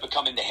 He ended up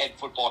becoming the head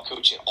football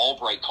coach at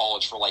Albright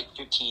College for like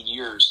 15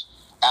 years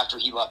after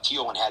he left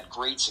Thiel and had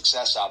great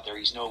success out there.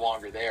 He's no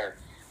longer there.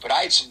 But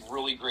I had some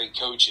really great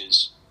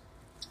coaches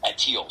at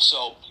Thiel.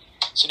 So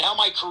now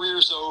my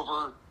career's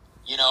over.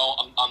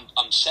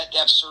 I'm set to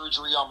have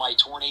surgery on my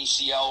torn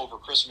ACL over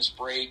Christmas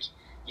break.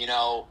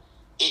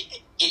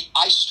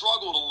 I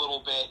struggled a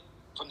little bit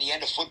from the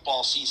end of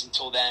football season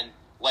till then.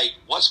 Like,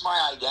 what's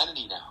my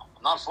identity now?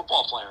 I'm not a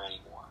football player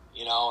anymore.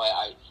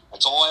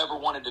 That's all I ever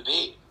wanted to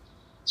be.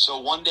 So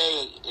one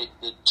day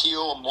at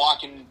Thiel, I'm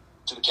walking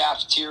to the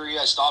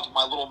cafeteria. I stopped at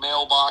my little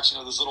mailbox,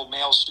 those little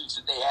mail chutes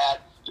that they had.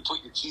 You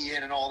put your key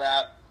in and all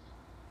that.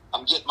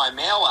 I'm getting my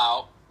mail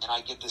out, and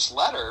I get this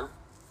letter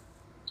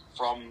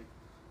from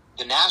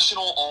the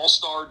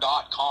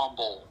NationalAllStar.com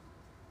Bowl.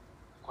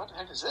 What the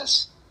heck is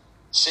this?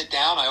 Sit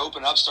down, I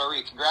open it up, start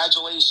reading.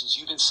 Congratulations,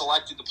 you've been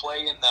selected to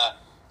play in the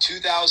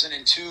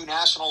 2002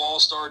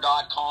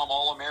 NationalAllStar.com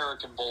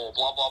All-American Bowl,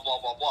 blah, blah,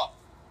 blah, blah, blah.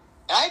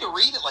 And I had to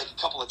read it like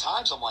a couple of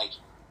times. I'm like,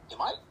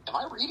 am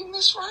I reading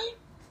this right?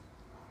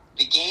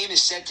 The game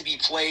is set to be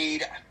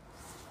played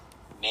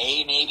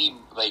May, maybe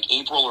like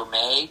April or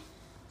May.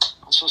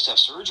 I'm supposed to have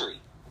surgery.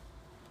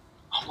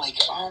 I'm like,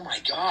 oh my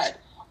God.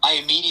 I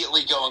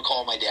immediately go and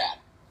call my dad.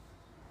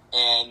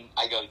 And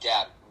I go,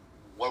 Dad,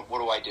 what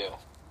do I do?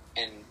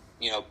 And,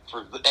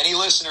 for any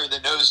listener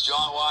that knows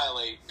John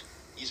Wiley,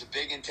 he's a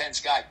big, intense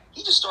guy.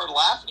 He just started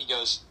laughing. He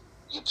goes,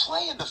 you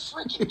play in the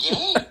freaking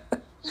game.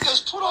 He goes,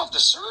 put off the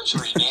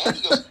surgery, man.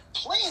 He goes,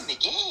 play in the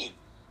game.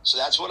 So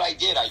that's what I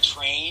did. I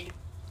trained.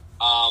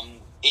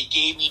 It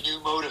gave me new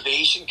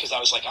motivation because I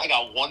was like, I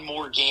got one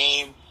more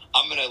game.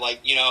 I'm going to,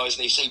 as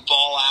they say,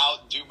 ball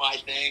out and do my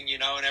thing,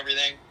 and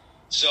everything.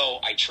 So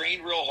I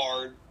trained real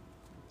hard.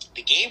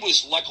 The game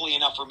was, luckily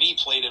enough for me,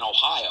 played in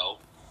Ohio.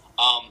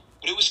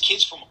 But it was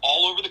kids from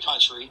all over the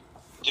country,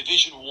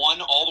 Division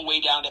I all the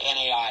way down to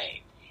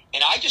NAIA.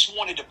 And I just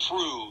wanted to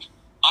prove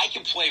I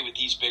can play with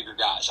these bigger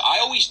guys. I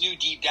always knew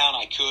deep down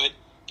I could,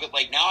 but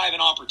now I have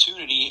an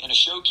opportunity and a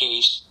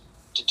showcase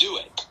to do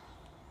it.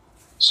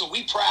 So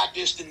we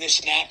practiced and this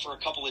and that for a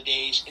couple of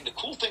days. And the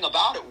cool thing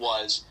about it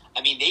was,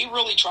 they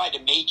really tried to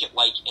make it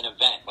like an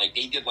event. Like,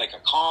 they did like a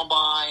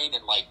combine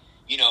and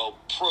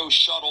pro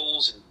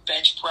shuttles and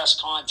bench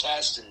press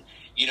contests and,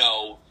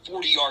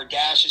 40-yard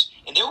dashes.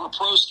 And there were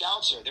pro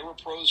scouts there. There were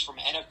pros from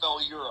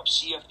NFL Europe,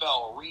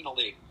 CFL, Arena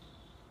League.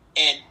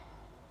 And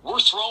we're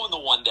throwing the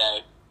one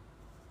day,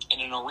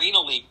 and an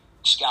Arena League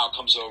scout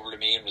comes over to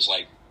me and was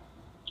like,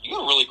 you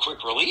got a really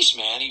quick release,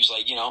 man. He was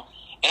like,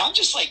 and I'm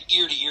just like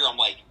ear to ear. I'm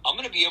like, I'm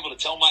going to be able to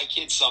tell my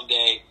kids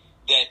someday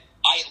that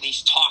I at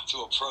least talked to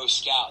a pro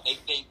scout. They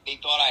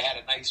thought I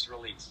had a nice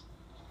release.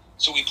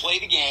 So we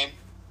played the game.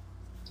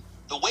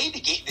 The way the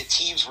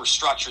teams were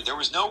structured, there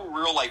was no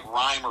real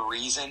rhyme or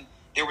reason.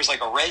 There was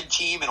a red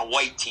team and a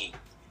white team.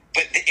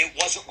 But it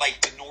wasn't like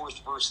the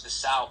North versus the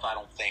South, I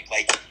don't think.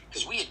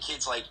 Because we had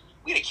kids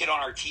we had a kid on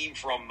our team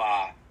from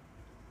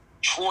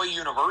Troy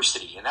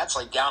University, and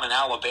that's down in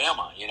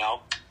Alabama,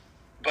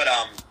 But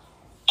I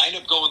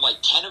ended up going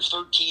 10 of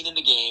 13 in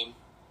the game,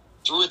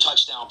 threw a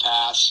touchdown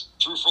pass,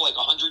 threw for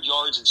 100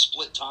 yards in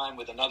split time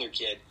with another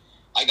kid.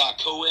 I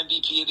got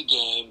co-MVP of the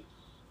game.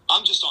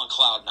 I'm just on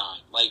cloud nine.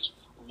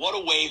 What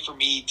a way for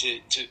me to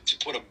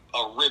put a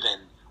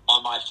ribbon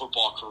on my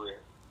football career.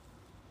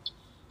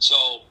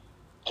 So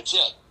that's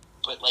it.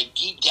 But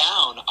deep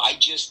down, I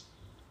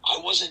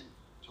wasn't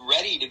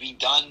ready to be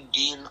done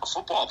being a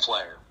football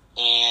player.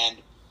 And,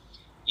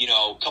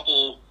 a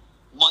couple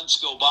months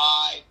go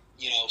by,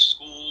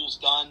 school's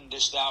done,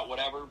 this, that,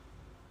 whatever.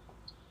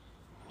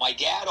 My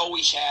dad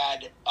always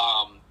had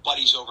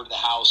buddies over to the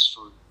house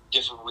for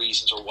different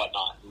reasons or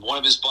whatnot. And one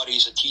of his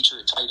buddies, a teacher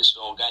at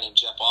Titusville, a guy named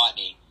Jeff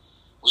Otney,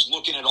 was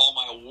looking at all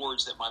my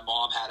awards that my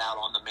mom had out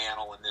on the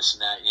mantle and this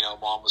and that.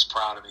 Mom was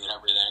proud of me and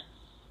everything.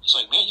 He's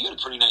like, man, you had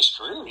a pretty nice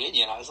career, didn't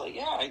you? And I was like,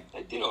 yeah, I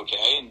did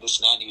okay, and this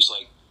and that. And he was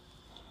like,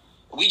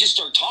 we just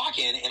started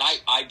talking, and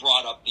I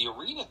brought up the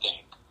arena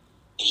thing.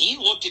 And he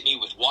looked at me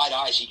with wide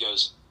eyes. He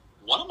goes,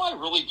 one of my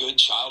really good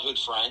childhood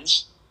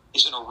friends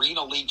is an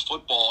Arena League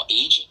football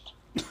agent.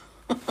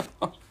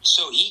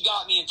 So he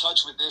got me in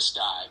touch with this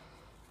guy.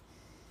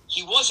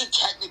 He wasn't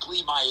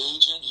technically my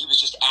agent. He was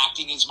just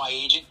acting as my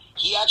agent.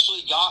 He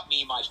actually got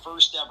me my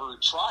first ever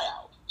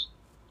tryout.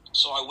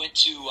 So I went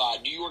to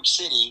New York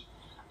City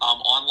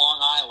on Long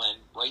Island,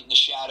 right in the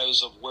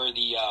shadows of where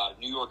the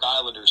New York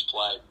Islanders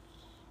play.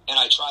 And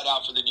I tried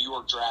out for the New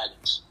York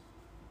Dragons.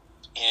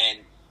 And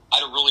I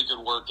had a really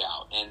good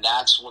workout. And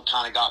that's what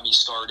kind of got me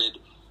started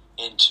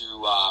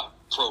into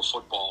pro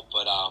football.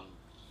 But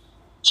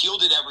Thiel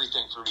did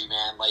everything for me,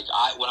 man. Like,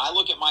 when I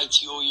look at my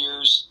Thiel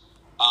years,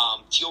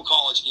 Thiel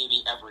College gave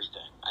me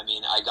everything. I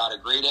mean, I got a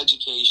great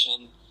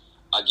education,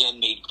 again,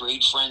 made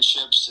great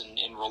friendships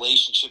and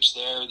relationships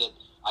there that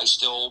I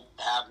still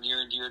have near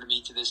and dear to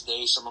me to this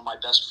day. Some of my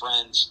best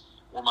friends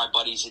were my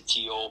buddies at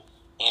Thiel.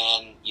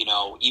 And, you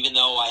know, even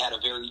though I had a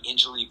very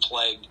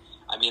injury-plagued,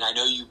 I mean, I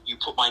know you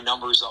put my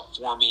numbers up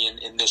for me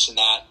and this and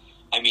that.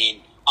 I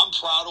mean, I'm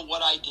proud of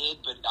what I did,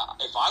 but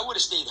if I would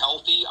have stayed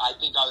healthy, I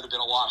think I would have been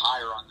a lot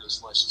higher on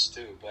those lists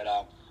too. But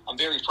I'm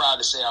very proud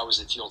to say I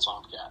was a Thiel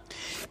Tomcat.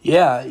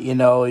 Yeah, you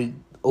know, a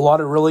lot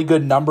of really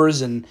good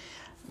numbers, and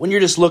when you're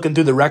just looking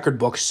through the record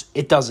books,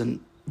 it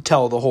doesn't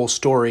tell the whole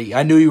story.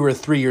 I knew you were a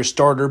 3-year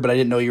starter, but I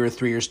didn't know you were a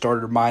 3-year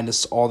starter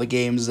minus all the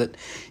games that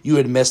you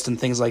had missed and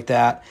things like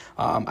that.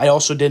 I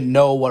also didn't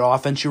know what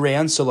offense you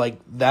ran, so like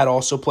that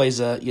also plays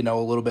a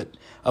little bit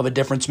of a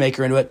difference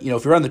maker into it. You know,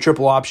 if you're on the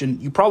triple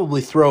option, you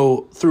probably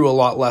through a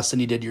lot less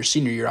than you did your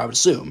senior year, I would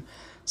assume.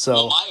 So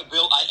well,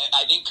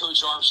 I think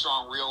Coach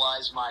Armstrong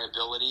realized my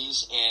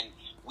abilities, and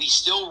we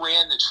still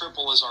ran the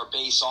triple as our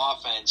base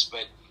offense,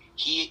 but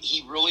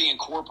he really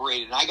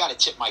incorporated, and I got to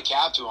tip my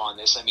cap to him on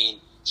this. I mean,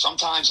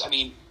 sometimes,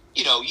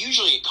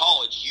 usually at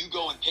college, you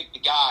go and pick the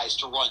guys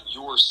to run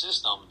your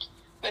system.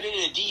 But in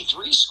a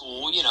D3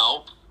 school,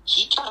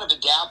 he kind of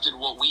adapted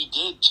what we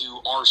did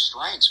to our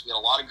strengths. We had a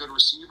lot of good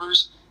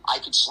receivers. I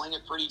could sling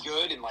it pretty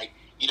good. And,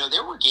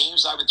 there were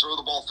games I would throw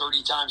the ball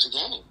 30 times a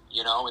game,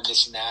 and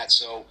this and that.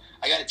 So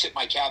I got to tip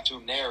my cap to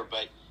him there.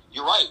 But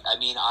you're right. I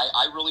mean,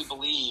 I really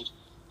believe,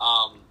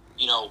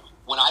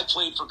 when I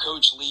played for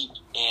Coach Leap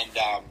and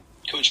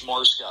Coach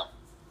Marska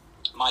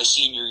my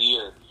senior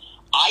year,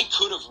 I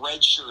could have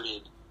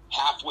redshirted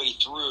halfway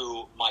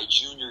through my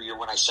junior year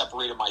when I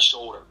separated my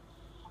shoulder.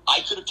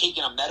 I could have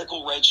taken a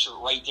medical redshirt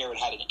right there and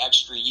had an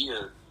extra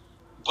year,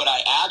 but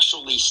I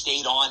actually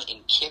stayed on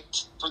and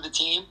kicked for the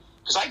team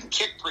because I can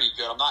kick pretty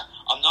good.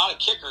 I'm not a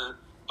kicker,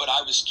 but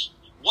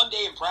one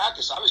day in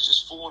practice, I was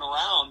just fooling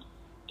around.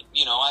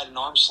 I had an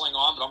arm sling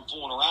on, but I'm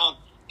fooling around,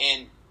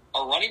 and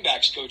our running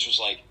backs coach was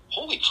like,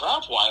 "Holy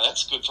crap, Wiley,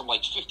 that's good from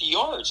 50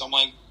 yards." I'm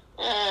like,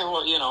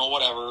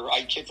 whatever.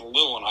 I kicked a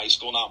little in high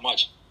school, not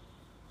much.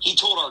 He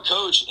told our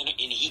coach, and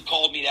he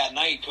called me that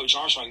night, Coach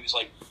Armstrong. He was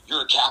like,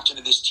 "You're a captain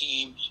of this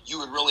team. You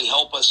would really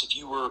help us if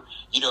you were,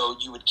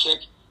 you would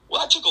kick."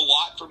 Well, that took a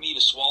lot for me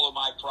to swallow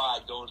my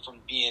pride, going from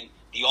being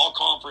the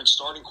all-conference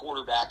starting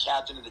quarterback,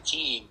 captain of the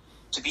team,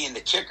 to being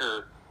the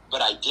kicker,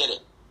 but I did it.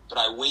 But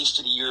I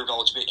wasted a year of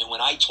eligibility. And when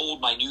I told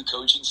my new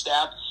coaching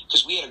staff,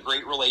 because we had a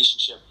great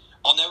relationship,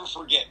 I'll never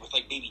forget, with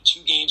maybe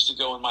 2 games to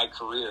go in my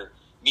career,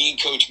 me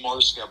and Coach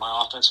Marska,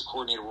 my offensive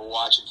coordinator, were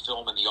watching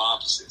film in the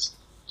offices.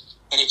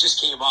 And it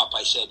just came up.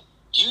 I said,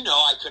 "Do you know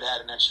I could have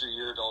had an extra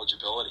year of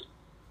eligibility?"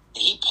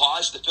 And he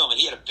paused the film, and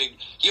he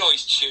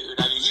always chewed.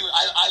 I mean,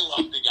 I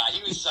loved the guy.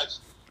 He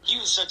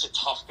was such a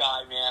tough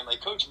guy, man.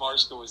 Coach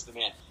Marska was the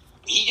man.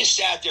 But he just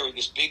sat there with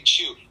this big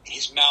chew, and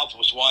his mouth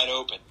was wide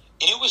open.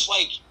 And it was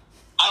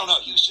I don't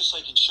know, he was just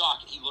in shock.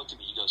 And he looked at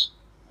me, he goes,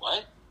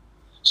 "What?"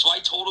 So I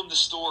told him the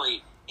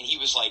story, and he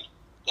was like,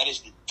 "That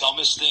is the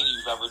dumbest thing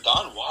you've ever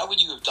done. Why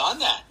would you have done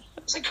that?"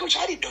 I was like, "Coach,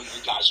 I didn't know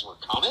you guys were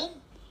coming."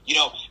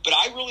 But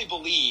I really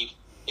believe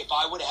if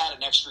I would have had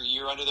an extra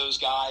year under those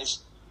guys,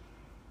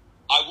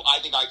 I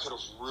think I could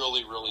have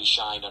really, really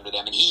shined under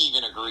them. And he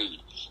even agreed.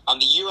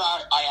 The year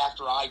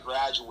after I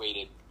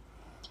graduated,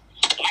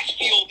 I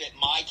feel that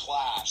my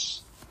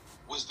class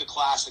was the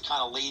class that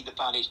kind of laid the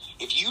foundation.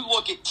 If you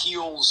look at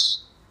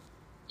Thiel's,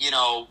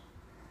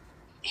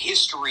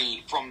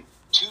 history from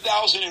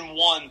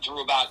 2001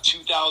 through about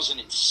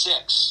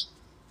 2006,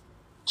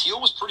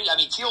 Thiel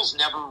Thiel's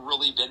never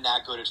really been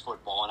that good at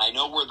football, and I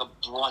know we're the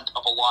brunt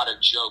of a lot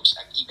of jokes,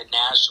 even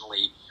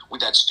nationally,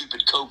 with that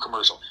stupid Coke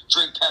commercial.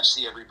 Drink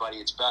Pepsi, everybody,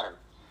 it's better.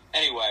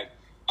 Anyway,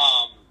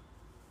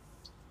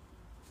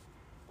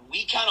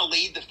 we kind of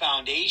laid the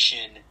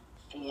foundation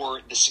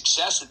for the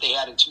success that they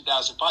had in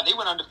 2005. They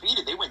went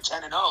undefeated. They went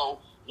 10-0,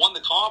 won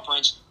the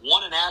conference,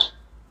 won a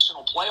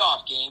national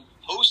playoff game,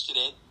 hosted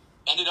it,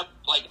 ended up,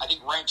 I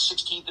think, ranked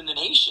 16th in the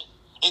nation.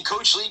 And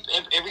Coach Leap,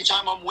 every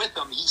time I'm with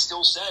him, he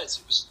still says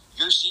it was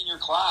your senior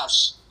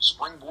class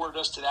springboarded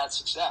us to that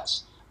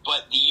success.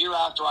 But the year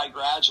after I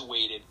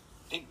graduated,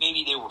 I think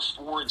maybe they were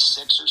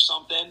 4-6 or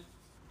something,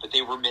 but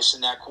they were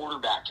missing that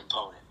quarterback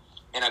component.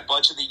 And a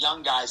bunch of the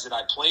young guys that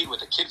I played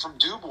with, a kid from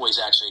Du Bois,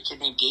 actually, a kid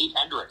named Gabe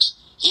Hendricks,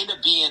 he ended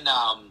up being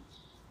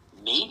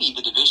maybe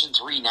the Division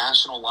III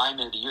National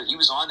Lineman of the Year. He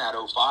was on that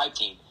 05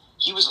 team.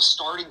 He was a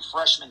starting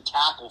freshman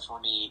tackle for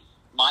me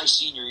my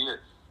senior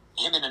year.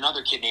 Him and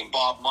another kid named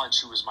Bob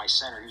Munch, who was my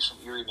center. He was from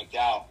Erie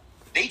McDowell.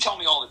 they tell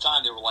me all the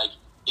time, they were like,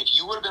 if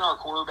you would have been our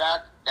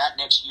quarterback that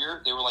next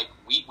year, they were like,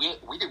 we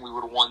think we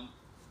would have won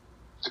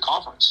the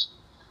conference.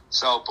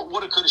 So, but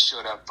woulda, coulda,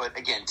 shoulda. But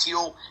again,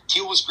 Thiel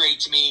was great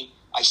to me.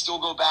 I still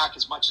go back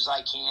as much as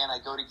I can. I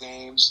go to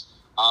games.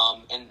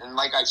 And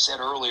like I said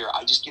earlier,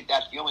 I just get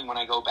that feeling when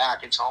I go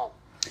back. It's home.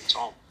 It's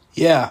home.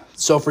 Yeah.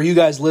 So for you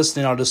guys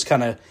listening, I'll just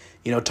kind of,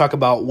 talk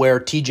about where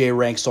TJ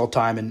ranks all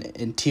time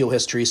in Thiel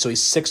history. So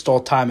he's 6th all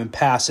time in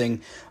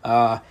passing.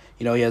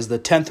 He has the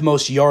 10th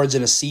most yards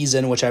in a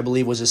season, which I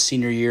believe was his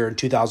senior year in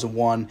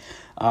 2001.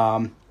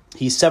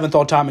 He's 7th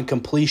all time in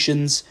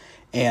completions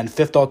and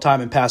 5th all time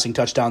in passing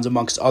touchdowns,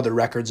 amongst other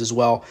records as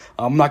well.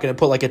 I'm not going to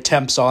put like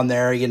attempts on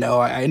there.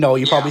 I know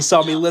you probably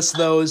saw me list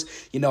those.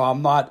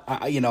 I'm not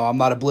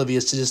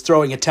oblivious to just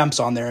throwing attempts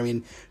on there. I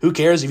mean, who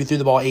cares if you threw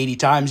the ball 80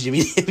 times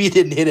if you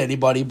didn't hit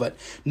anybody? But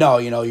no,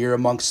 you're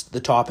amongst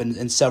the top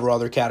in several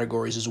other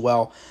categories as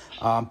well.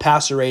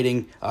 Passer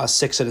rating,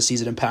 6th in a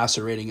season in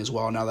passer rating as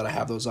well, now that I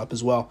have those up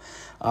as well.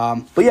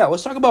 But yeah,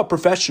 let's talk about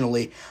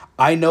professionally.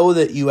 I know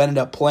that you ended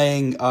up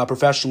playing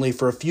professionally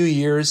for a few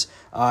years.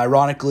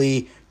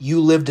 Ironically, you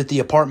lived at the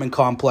apartment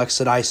complex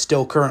that I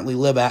still currently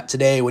live at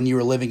today when you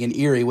were living in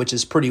Erie, which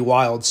is pretty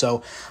wild.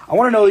 So I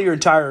want to know your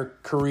entire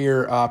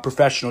career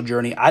professional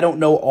journey. I don't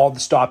know all the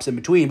stops in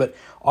between, but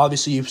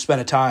obviously you've spent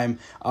a time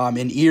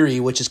in Erie,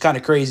 which is kind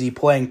of crazy,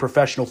 playing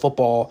professional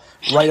football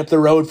right up the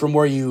road from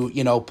where you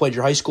played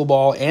your high school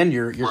ball and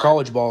your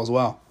college ball as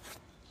well.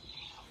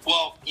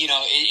 Well,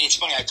 it's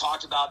funny. I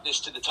talked about this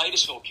to the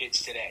Titusville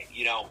kids today.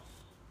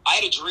 I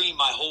had a dream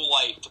my whole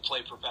life to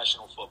play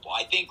professional football.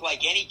 I think like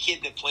any kid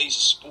that plays a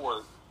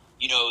sport,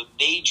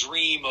 they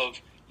dream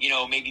of,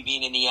 maybe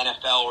being in the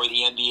NFL or the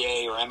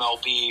NBA or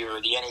MLB or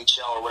the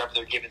NHL or whatever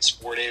their given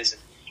sport is.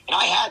 And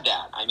I had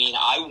that. I mean,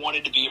 I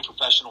wanted to be a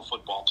professional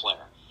football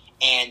player.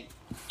 And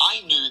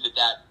I knew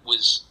that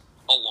was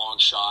a long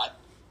shot.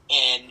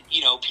 And,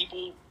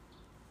 people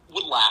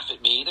would laugh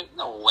at me.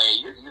 No way.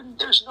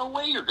 There's no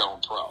way you're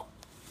going pro.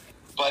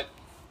 But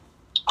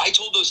I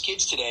told those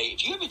kids today,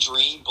 if you have a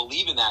dream,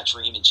 believe in that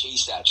dream and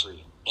chase that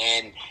dream.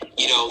 And,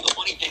 the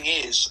funny thing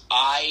is,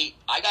 I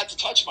got to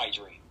touch my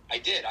dream. I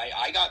did.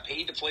 I got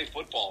paid to play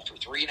football for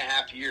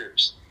 3.5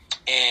 years.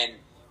 And,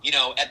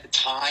 at the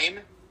time,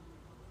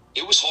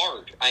 it was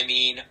hard. I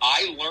mean,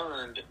 I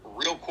learned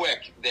real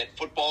quick that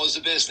football is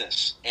a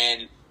business.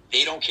 And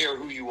they don't care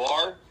who you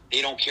are.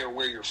 They don't care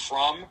where you're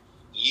from.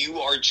 You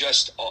are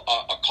just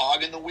a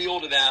cog in the wheel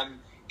to them.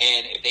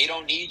 And if they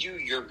don't need you,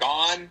 you're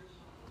gone.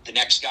 The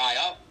next guy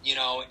up,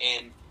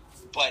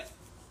 but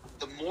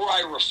the more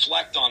I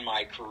reflect on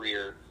my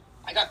career,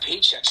 I got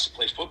paychecks to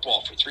play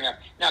football for 3.5.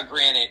 Now,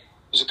 granted,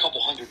 it was a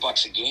couple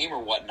 $100 a game or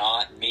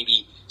whatnot, and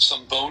maybe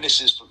some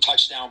bonuses for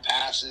touchdown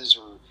passes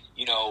or,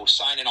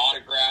 signing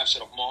autographs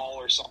at a mall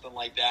or something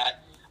like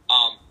that.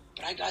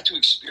 But I got to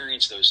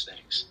experience those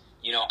things.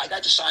 I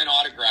got to sign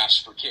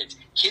autographs for kids.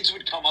 Kids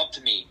would come up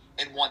to me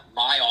and want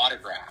my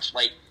autograph.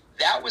 Like,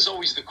 that was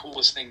always the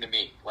coolest thing to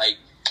me. Like,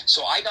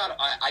 so I got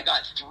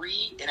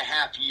 3.5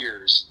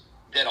 years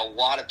that a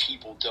lot of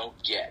people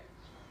don't get.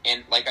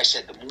 And like I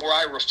said, the more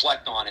I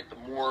reflect on it,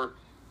 the more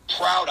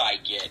proud I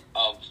get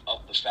of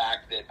the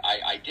fact that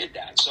I did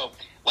that. So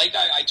like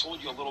I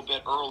told you a little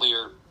bit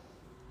earlier,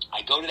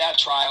 I go to that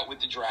tryout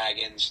with the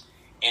Dragons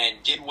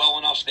and did well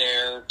enough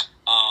there.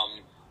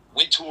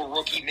 Went to a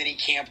rookie mini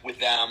camp with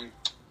them,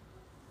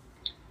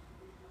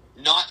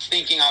 not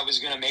thinking I was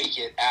going to make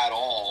it at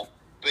all,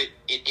 but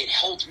it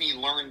helped me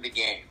learn the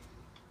game.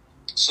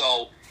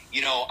 So,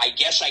 I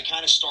guess I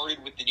kind of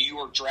started with the New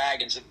York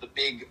Dragons of the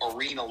big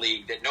arena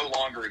league that no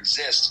longer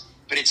exists,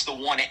 but it's the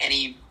one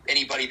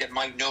anybody that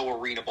might know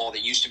arena ball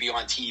that used to be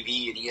on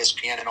TV and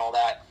ESPN and all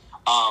that.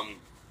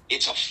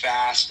 It's a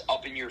fast,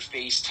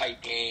 up-in-your-face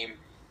type game.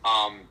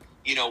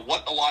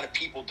 What a lot of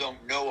people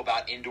don't know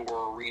about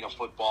indoor arena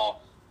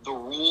football, the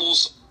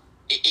rules,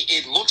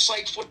 it looks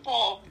like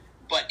football,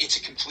 but it's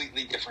a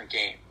completely different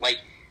game. Like,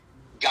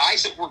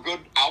 guys that were good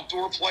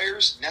outdoor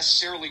players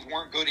necessarily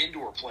weren't good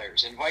indoor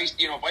players, and vice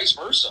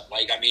versa.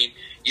 Like, I mean,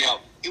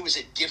 it was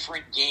a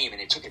different game,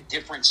 and it took a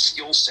different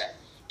skill set.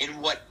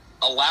 And what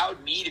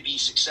allowed me to be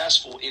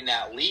successful in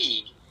that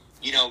league,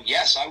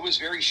 yes, I was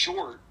very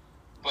short,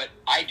 but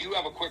I do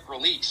have a quick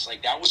release.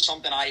 Like, that was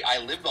something I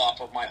lived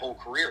off of my whole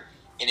career.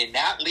 And in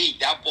that league,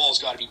 that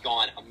ball's got to be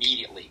gone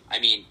immediately. I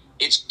mean,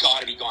 it's got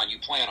to be gone. You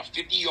play on a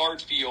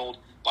 50-yard field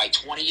by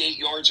 28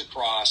 yards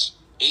across,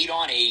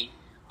 8-on-8.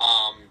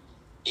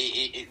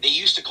 They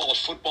used to call it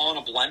football in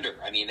a blender.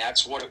 I mean,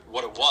 that's what it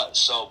was.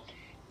 So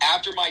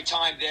after my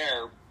time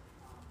there,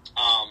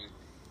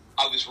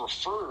 I was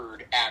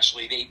referred,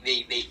 actually.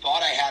 They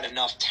thought I had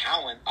enough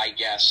talent, I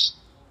guess.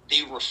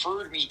 They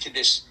referred me to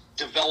this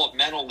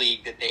developmental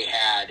league that they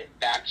had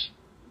back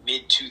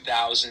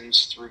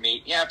mid-2000s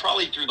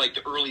probably through like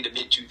the early to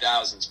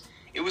mid-2000s.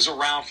 It was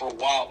around for a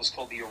while. It was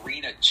called the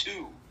Arena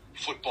 2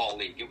 Football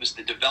League. It was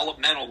the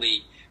developmental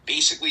league,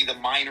 basically the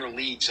minor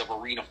leagues of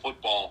arena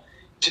football,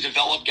 to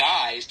develop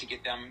guys to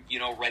get them,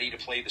 ready to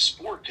play the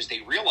sport, because they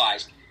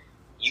realized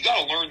you got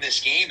to learn this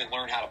game and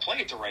learn how to play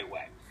it the right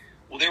way.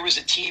 Well, there was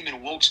a team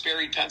in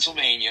Wilkes-Barre,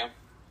 Pennsylvania,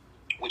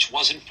 which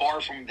wasn't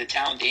far from the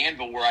town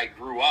Danville where I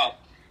grew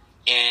up,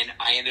 and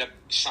I ended up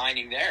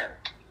signing there.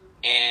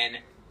 And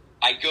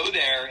I go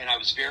there, and I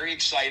was very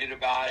excited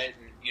about it,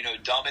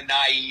 and, dumb and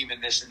naive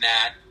and this and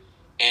that.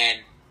 And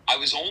I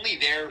was only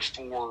there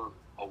for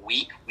a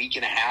week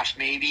and a half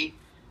maybe.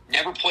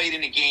 Never played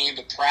in a game,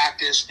 but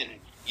practiced and,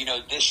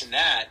 this and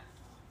that.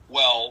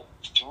 Well,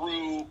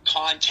 through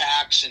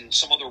contacts and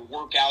some other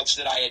workouts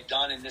that I had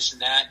done and this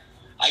and that,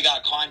 I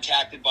got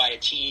contacted by a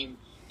team,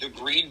 the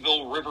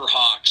Greenville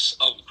Riverhawks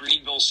of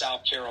Greenville,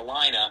 South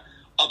Carolina,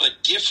 of a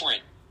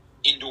different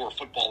indoor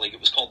football league. It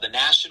was called the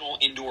National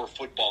Indoor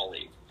Football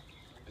League.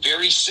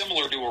 Very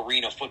similar to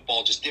arena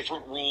football, just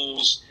different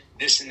rules,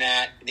 this and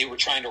that. They were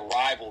trying to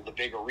rival the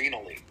big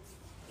arena league.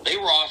 They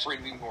were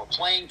offering me more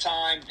playing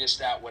time, this,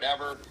 that,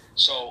 whatever.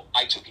 So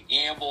I took a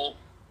gamble,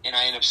 and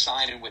I ended up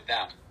signing with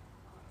them.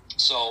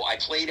 So I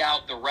played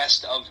out the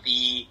rest of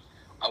the,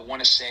 I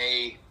want to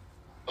say,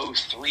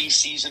 03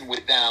 season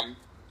with them.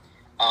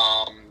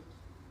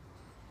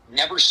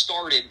 Never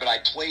started, but I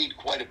played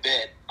quite a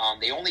bit.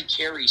 They only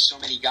carry so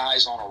many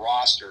guys on a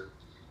roster.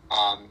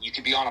 You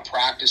could be on a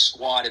practice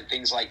squad and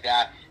things like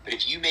that. But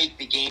if you make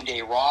the game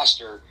day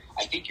roster,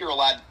 I think they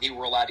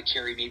were allowed to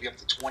carry maybe up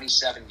to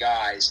 27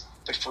 guys.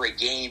 But for a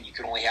game, you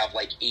could only have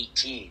like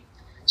 18.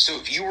 So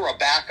if you were a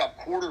backup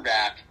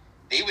quarterback,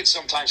 they would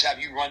sometimes have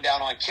you run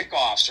down on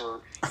kickoffs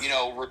or,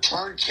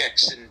 return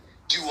kicks and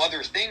do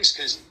other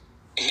things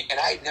and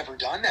I had never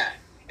done that.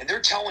 And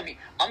they're telling me,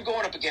 I'm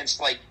going up against,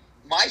 like,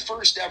 my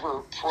first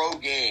ever pro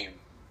game.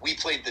 We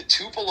played the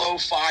Tupelo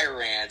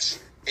Fire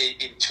Ants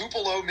in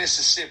Tupelo,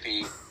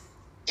 Mississippi,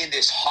 in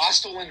this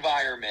hostile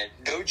environment,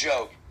 no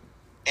joke.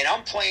 And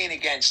I'm playing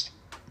against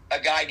a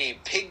guy named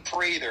Pig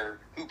Prather,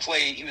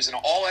 he was an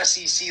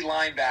all-SEC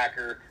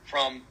linebacker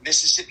from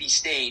Mississippi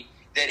State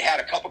that had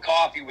a cup of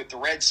coffee with the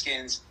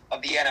Redskins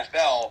of the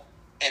NFL,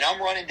 and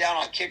I'm running down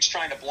on kicks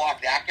trying to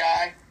block that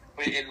guy.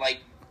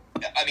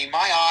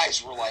 My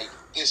eyes were like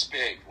this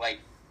big, and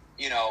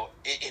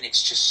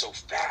it's just so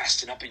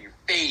fast and up in your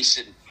face,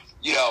 and,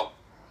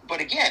 but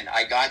again,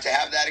 I got to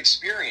have that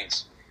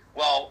experience.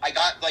 Well, I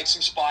got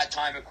some spot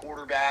time at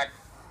quarterback,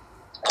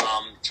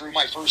 threw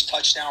my first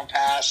touchdown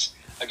pass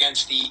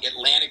against the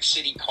Atlantic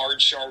City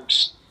Card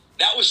Sharks.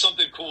 That was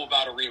something cool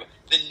about Arena.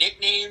 The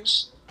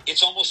nicknames,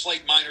 it's almost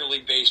like minor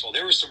league baseball.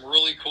 There were some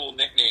really cool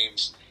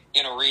nicknames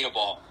in Arena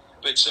Ball.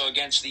 But so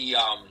against the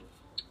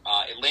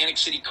Atlantic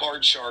City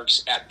Card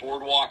Sharks at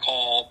Boardwalk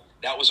Hall,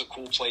 that was a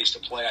cool place to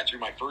play. I threw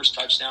my first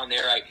touchdown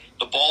there.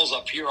 The ball's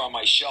up here on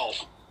my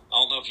shelf.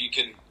 I don't know if you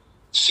can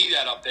see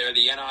that up there,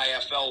 the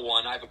NIFL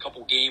one. I have a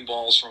couple game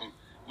balls from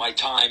my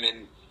time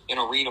in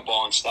Arena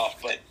Ball and stuff.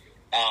 But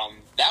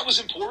that was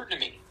important to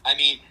me.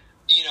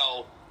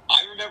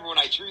 I remember when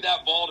I threw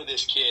that ball to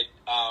this kid,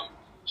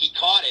 he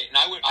caught it, and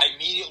I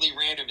immediately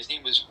ran to him. His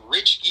name was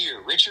Richard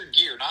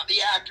Gere, not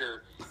the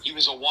actor. He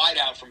was a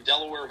wideout from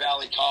Delaware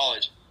Valley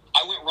College.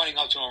 I went running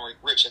up to him, like,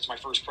 Rich, that's my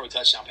first pro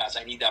touchdown pass.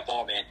 I need that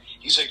ball, man.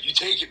 He's like, you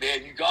take it,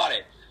 man. You got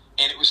it.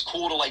 And it was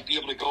cool to, be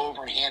able to go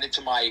over and hand it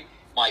to my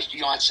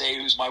fiance,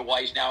 who's my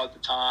wife now at the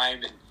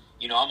time, and,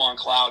 I'm on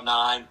cloud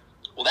nine.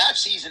 Well, that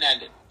season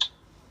ended,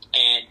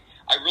 and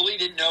I really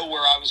didn't know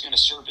where I was going to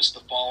surface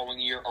the following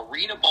year.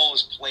 Arena ball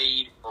was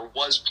played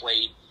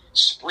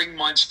spring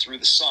months through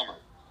the summer.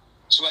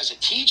 So as a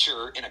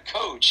teacher and a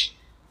coach,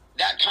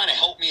 that kind of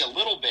helped me a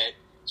little bit.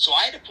 So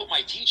I had to put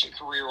my teaching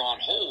career on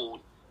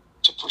hold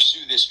to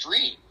pursue this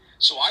dream.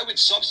 So I would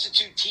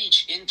substitute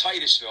teach in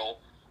Titusville.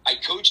 I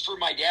coached for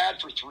my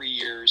dad for 3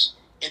 years.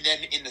 And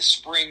then in the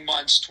spring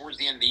months towards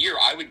the end of the year,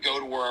 I would go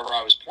to wherever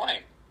I was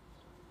playing.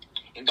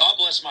 And God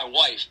bless my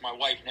wife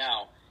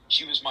now.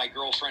 She was my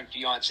girlfriend,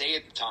 fiance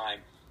at the time.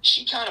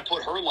 She kind of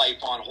put her life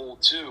on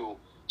hold, too,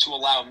 to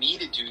allow me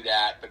to do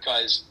that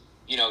because,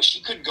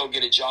 she couldn't go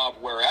get a job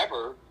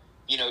wherever.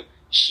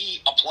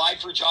 She applied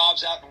for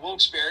jobs out in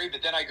Wilkes-Barre,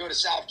 but then I go to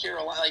South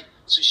Carolina.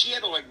 So she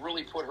had to,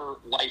 really put her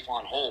life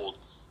on hold.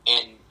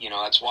 And,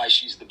 that's why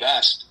she's the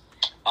best.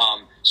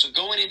 So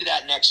going into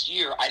that next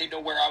year, I didn't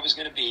know where I was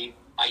going to be.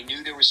 I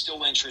knew there was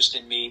still interest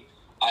in me.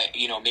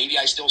 Maybe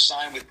I still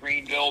sign with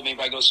Greenville.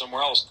 Maybe I go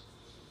somewhere else.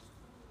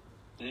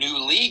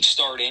 New league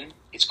starting.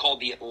 It's called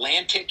the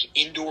Atlantic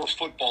Indoor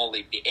Football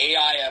League, the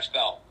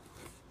AIFL.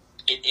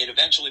 It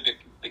eventually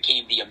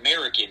became the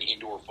American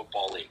Indoor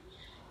Football League.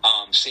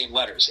 Same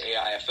letters,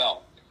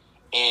 AIFL.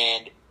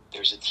 And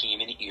there's a team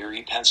in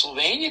Erie,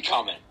 Pennsylvania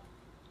coming.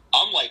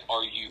 I'm like,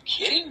 are you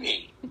kidding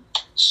me?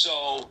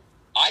 So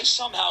I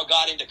somehow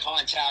got into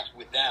contact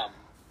with them.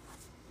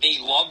 They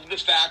loved the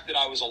fact that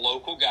I was a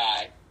local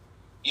guy.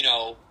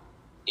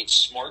 It's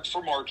smart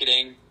for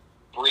marketing.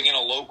 Bring in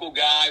a local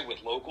guy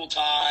with local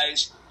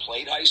ties,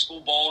 played high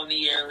school ball in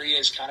the area,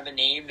 is kind of a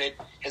name that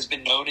has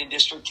been known in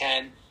District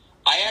 10.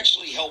 I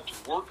actually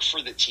helped work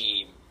for the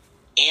team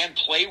and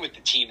play with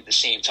the team at the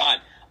same time.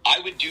 I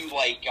would do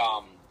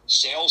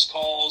sales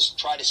calls,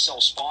 try to sell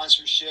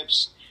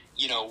sponsorships,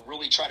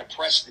 really try to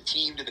press the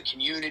team to the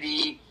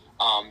community,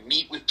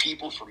 meet with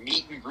people for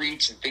meet and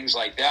greets and things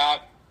like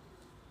that.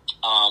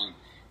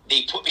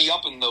 they put me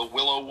up in the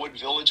Willowwood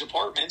Village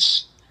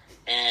apartments,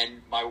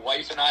 and my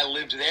wife and I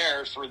lived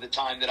there for the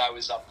time that I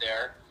was up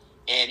there.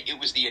 And it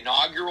was the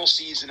inaugural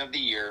season of the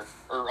year,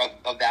 or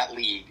of that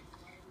league.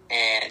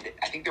 And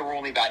I think there were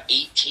only about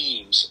 8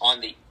 teams on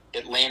the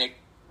Atlantic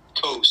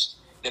coast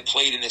that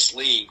played in this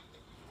league.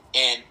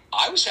 And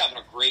I was having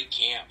a great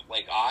camp.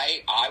 Like,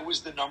 I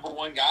was the number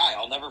one guy.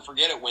 I'll never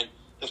forget it. When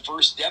the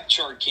first depth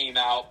chart came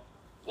out,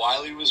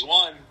 Wiley was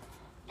 1.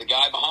 The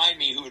guy behind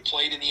me who had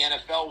played in the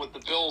NFL with the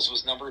Bills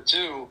was number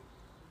 2.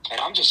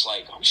 And I'm just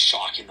like, I'm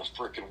shocking the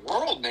freaking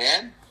world,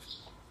 man.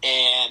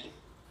 And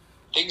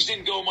things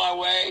didn't go my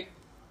way.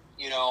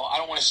 You know, I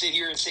don't want to sit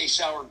here and say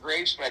sour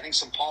grapes, but I think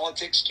some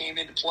politics came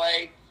into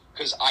play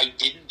because I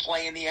didn't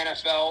play in the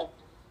NFL.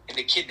 And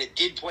the kid that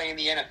did play in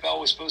the NFL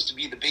was supposed to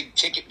be the big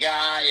ticket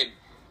guy. And,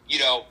 you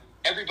know,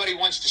 everybody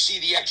wants to see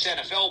the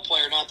ex-NFL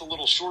player, not the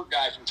little short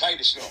guy from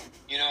Titusville.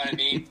 You know what I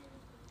mean?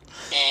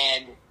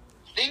 And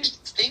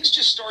things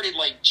just started,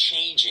 like,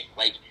 changing.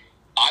 Like,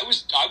 I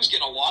was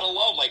getting a lot of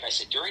love. Like I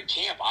said, during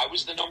camp, I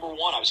was the number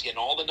 1. I was getting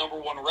all the number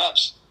 1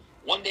 reps.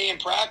 One day in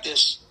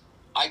practice,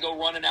 I go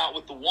running out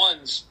with the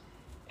ones,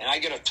 and I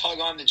get a tug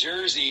on the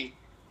jersey,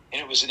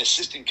 and it was an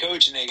assistant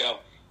coach, and they go,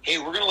 hey,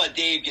 we're going to let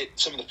Dave get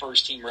some of the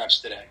first-team reps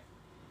today.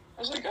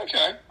 I was like,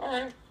 okay, all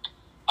right.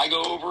 I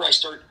go over,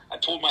 I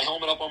pulled my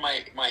helmet up on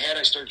my head,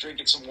 I start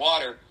drinking some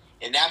water,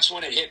 and that's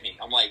when it hit me.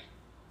 I'm like,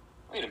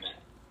 wait a minute.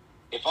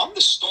 If I'm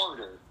the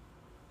starter,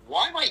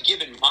 why am I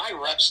giving my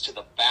reps to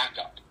the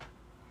backup?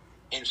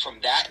 And from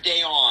that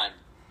day on,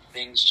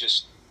 things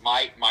just,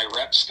 my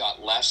reps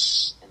got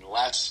less and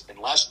less and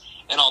less.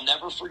 And I'll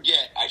never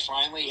forget, I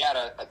finally had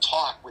a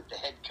talk with the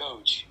head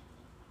coach,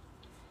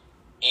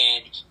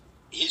 and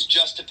his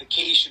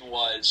justification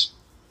was,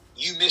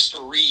 you missed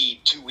a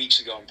read 2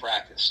 weeks ago in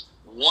practice.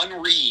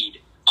 One read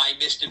I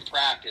missed in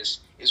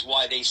practice is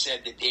why they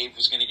said that Dave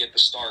was going to get the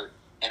start,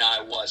 and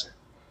I wasn't.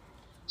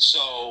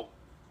 So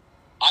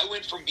I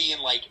went from being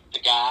like the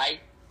guy,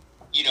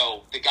 you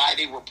know, the guy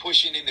they were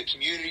pushing in the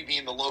community,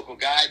 being the local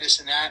guy, this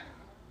and that.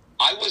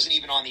 I wasn't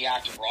even on the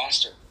active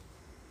roster.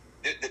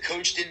 The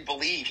coach didn't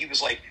believe. He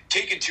was like,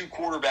 taking 2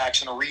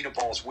 quarterbacks in arena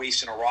balls,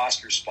 wasting a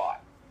roster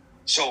spot.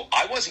 So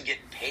I wasn't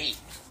getting paid.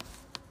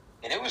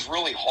 And it was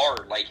really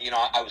hard. Like, you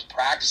know, I was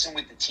practicing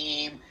with the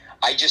team.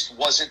 I just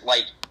wasn't,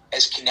 like,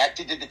 as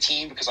connected to the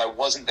team because I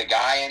wasn't the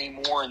guy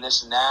anymore and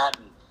this and that.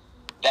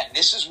 And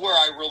this is where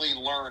I really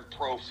learned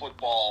pro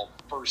football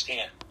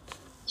firsthand.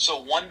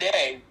 So one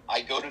day,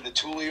 I go to the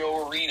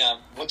Tullio Arena.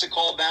 What's it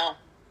called now?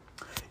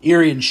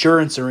 Erie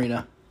Insurance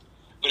Arena.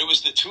 But it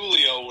was the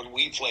Tullio when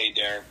we played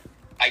there.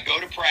 I go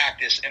to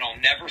practice, and I'll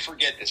never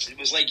forget this. It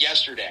was like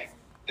yesterday.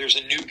 There's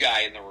a new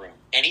guy in the room.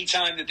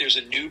 Anytime that there's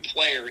a new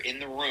player in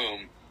the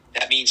room,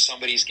 that means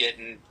somebody's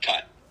getting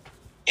cut.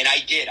 And I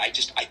did. I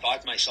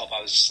thought to myself,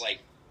 I was just like,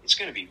 it's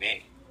going to be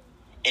me.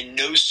 And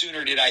no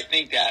sooner did I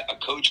think that, a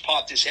coach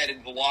popped his head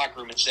into the locker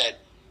room and said,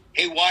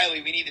 hey,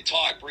 Wiley, we need to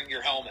talk. Bring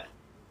your helmet.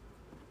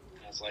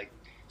 And I was like,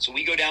 so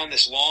we go down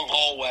this long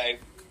hallway,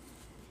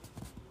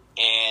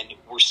 and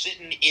we're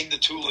sitting in the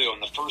Tullio in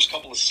the first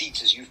couple of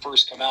seats as you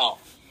first come out.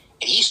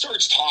 And he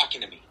starts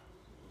talking to me.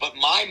 But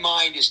my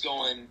mind is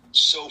going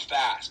so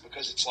fast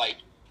because it's like,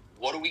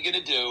 what are we going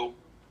to do?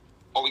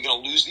 Are we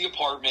going to lose the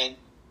apartment?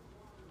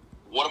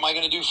 What am I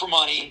going to do for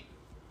money?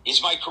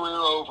 Is my career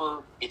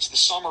over? It's the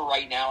summer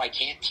right now. I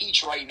can't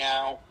teach right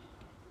now.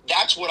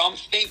 That's what I'm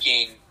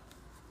thinking.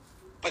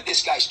 But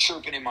this guy's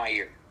chirping in my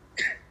ear.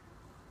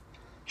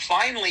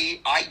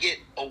 Finally, I get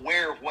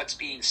aware of what's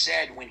being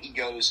said when he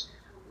goes,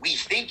 we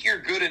think you're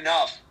good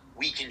enough.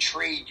 We can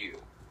trade you.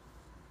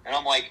 And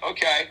I'm like,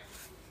 okay.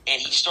 And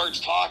he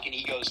starts talking.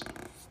 He goes,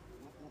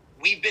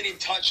 we've been in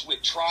touch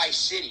with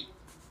Tri-City.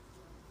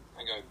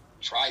 I go,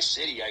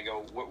 Tri-City? I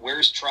go,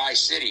 where's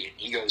Tri-City? And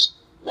he goes,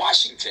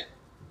 Washington.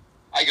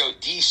 I go,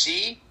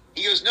 D.C.?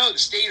 He goes, no, the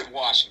state of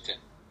Washington.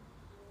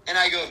 And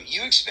I go,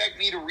 you expect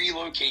me to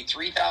relocate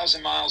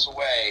 3,000 miles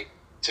away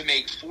to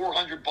make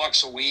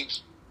 $400 a week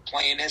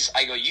playing this?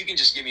 I go, you can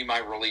just give me my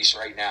release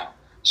right now.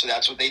 So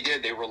that's what they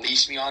did. They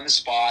released me on the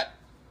spot.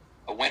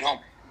 I went home.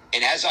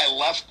 And as I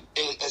left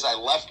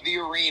the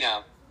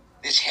arena,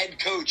 this head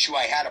coach who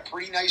I had a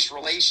pretty nice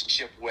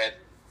relationship with,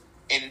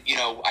 and, you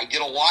know, I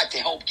did a lot to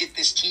help get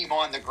this team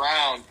on the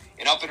ground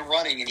and up and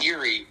running in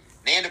Erie.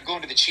 They end up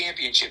going to the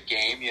championship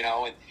game, you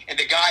know, and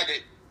the guy that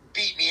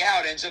beat me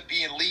out ends up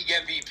being league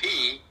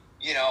MVP,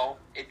 you know.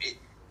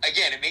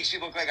 Again, it makes me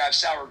look like I have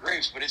sour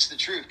grapes, but it's the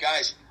truth.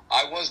 Guys,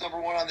 I was number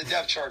 1 on the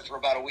depth chart for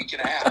about a week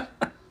and a half.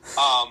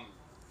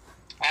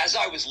 As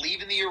I was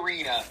leaving the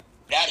arena,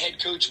 that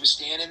head coach was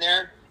standing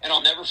there, and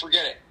I'll never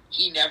forget it.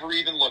 He never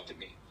even looked at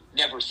me,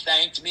 never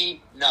thanked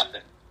me,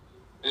 nothing.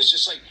 It was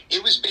just like,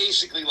 it was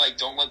basically like,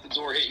 don't let the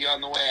door hit you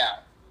on the way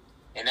out.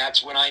 And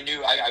that's when I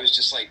knew, I was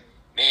just like,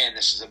 man,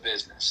 this is a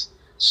business.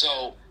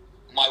 So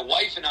my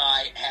wife and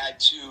I had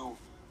to,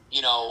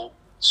 you know,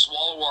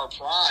 swallow our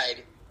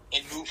pride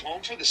and move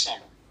home for the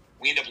summer.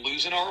 We ended up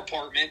losing our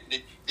apartment.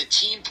 The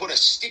team put a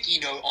sticky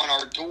note on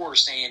our door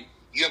saying,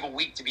 you have a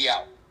week to be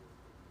out.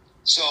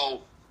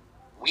 So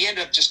We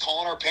ended up just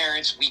calling our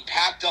parents. We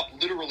packed up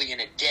literally in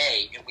a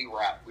day, and we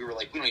were out. We were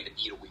like, we don't even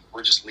need a week.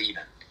 We're just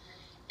leaving.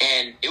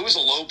 And it was a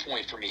low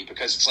point for me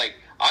because it's like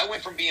I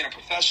went from being a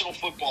professional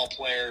football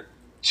player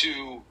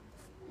to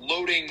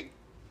loading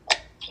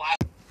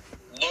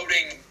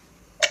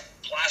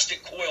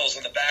plastic coils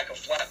in the back of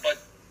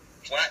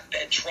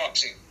flatbed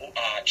trucks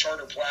and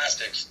Charter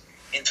Plastics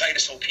in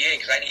Titusville, PA,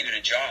 because I needed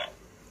a job,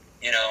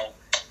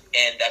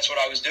 and that's what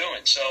I was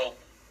doing. So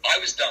I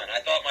was done.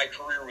 I thought my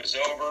career was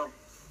over.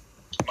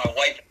 My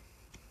wife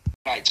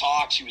and I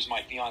talked. She was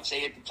my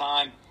fiance at the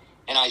time,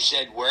 and I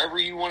said, wherever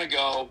you want to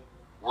go,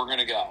 we're going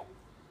to go.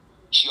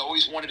 She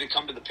always wanted to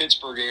come to the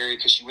Pittsburgh area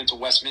because she went to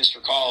Westminster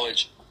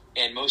College,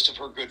 and most of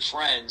her good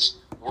friends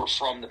were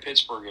from the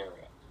Pittsburgh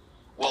area.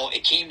 Well,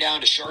 it came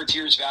down to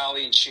Chartiers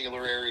Valley and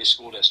Shaler Area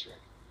School District.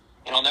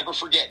 And I'll never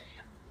forget,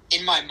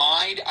 in my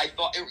mind, I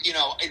thought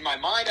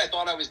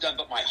I was done,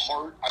 but my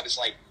heart, I was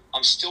like,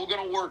 I'm still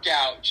going to work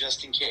out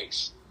just in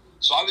case.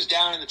 So I was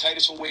down in the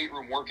Titusville weight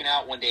room working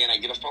out one day, and I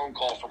get a phone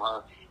call from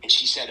her, and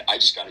she said, I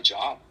just got a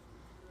job.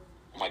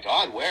 Oh, my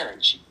God, where?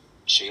 And she,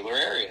 Shaler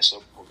area,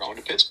 so we're going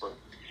to Pittsburgh.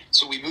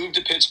 So we moved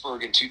to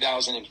Pittsburgh in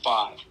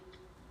 2005.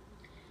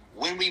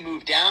 When we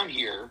moved down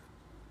here,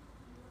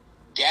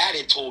 Dad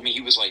had told me,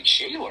 he was like,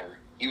 Shaler,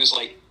 he was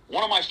like,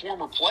 one of my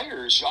former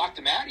players, Jacques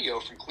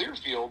DiMatteo from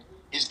Clearfield,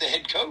 is the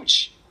head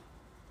coach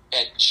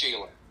at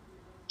Shaler.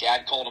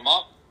 Dad called him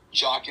up.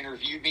 Jacques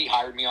interviewed me,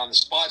 hired me on the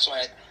spot, so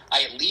I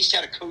at least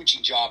had a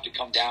coaching job to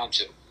come down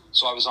to.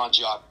 So I was on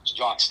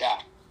Jacques'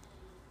 staff.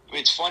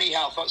 It's funny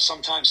how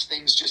sometimes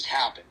things just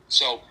happen.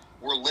 So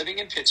we're living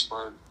in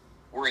Pittsburgh.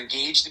 We're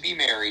engaged to be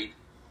married.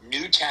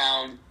 New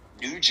town,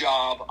 new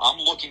job. I'm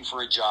looking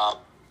for a job.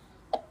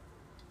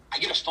 I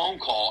get a phone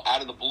call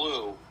out of the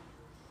blue.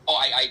 Oh,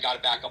 I got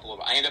to back up a little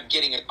bit. I ended up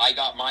getting it. I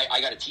got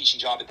a teaching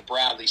job at the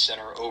Bradley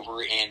Center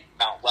over in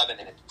Mount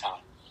Lebanon at the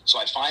time. So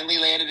I finally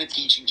landed a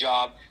teaching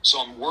job. So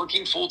I'm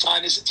working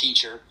full-time as a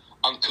teacher.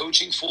 I'm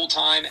coaching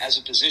full-time as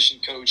a position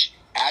coach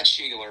at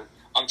Shaler.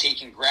 I'm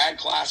taking grad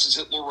classes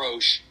at La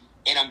Roche,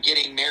 and I'm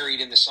getting married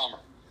in the summer.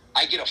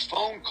 I get a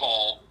phone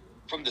call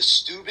from the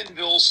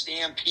Steubenville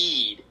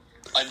Stampede,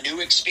 a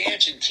new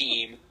expansion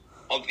team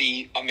of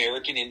the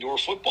American Indoor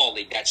Football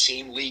League, that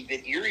same league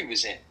that Erie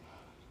was in.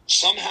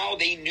 Somehow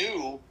they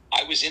knew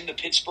I was in the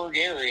Pittsburgh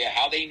area.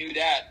 How they knew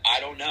that, I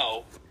don't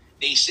know.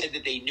 They said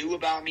that they knew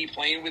about me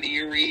playing with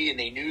Erie, and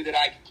they knew that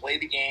I could play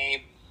the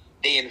game.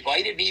 They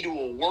invited me to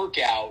a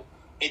workout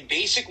and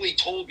basically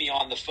told me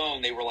on the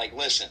phone, they were like,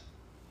 listen,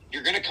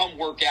 you're going to come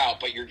work out,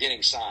 but you're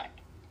getting signed.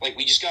 Like,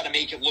 we just got to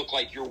make it look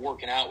like you're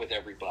working out with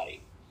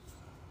everybody.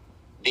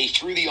 They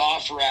threw the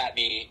offer at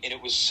me, and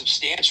it was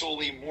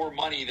substantially more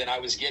money than I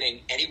was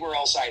getting anywhere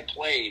else I had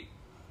played.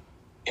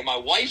 And my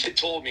wife had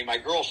told me, my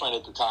girlfriend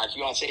at the time,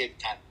 fiance at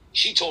the time,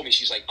 she told me,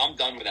 she's like, I'm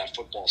done with that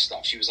football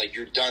stuff. She was like,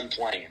 you're done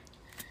playing.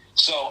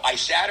 So I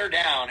sat her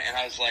down, and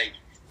I was like,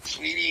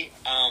 sweetie,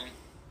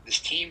 this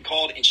team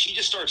called, and she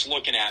just starts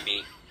looking at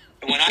me.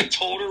 And when I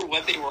told her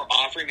what they were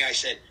offering me, I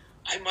said,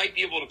 I might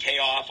be able to pay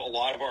off a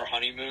lot of our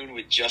honeymoon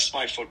with just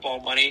my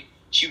football money.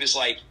 She was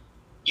like,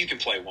 you can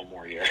play one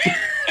more year.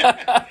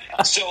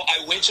 So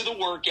I went to the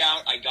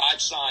workout. I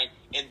got signed.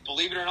 And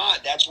believe it or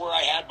not, that's where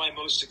I had my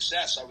most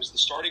success. I was the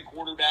starting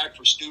quarterback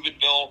for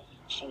Steubenville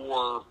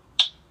for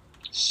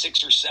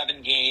 6 or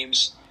 7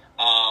 games.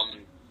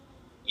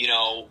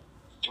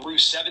 Threw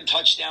 7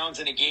 touchdowns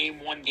in a game.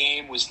 One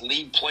game was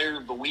league player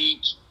of the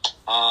week.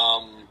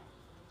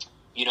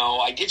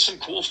 I did some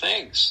cool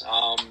things,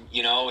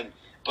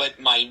 but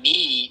my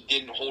knee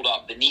didn't hold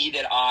up. The knee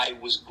that I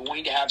was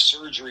going to have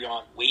surgery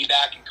on way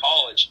back in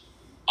college,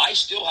 I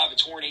still have a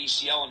torn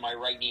ACL in my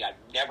right knee. I've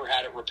never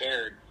had it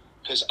repaired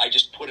because I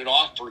just put it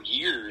off for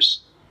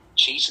years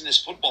chasing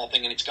this football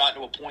thing, and it's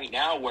gotten to a point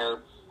now where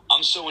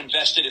I'm so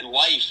invested in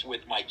life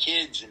with my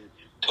kids and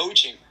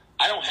coaching,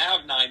 I don't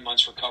have 9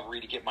 months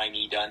recovery to get my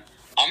knee done.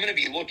 I'm going to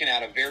be looking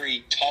at a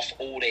very tough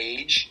old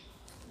age,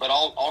 but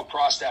I'll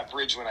cross that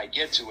bridge when I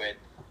get to it.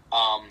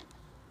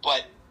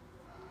 But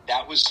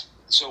that was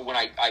 – so when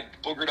I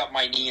boogered up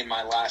my knee in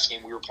my last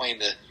game, we were playing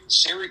the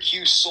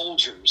Syracuse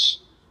Soldiers.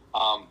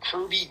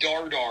 Kirby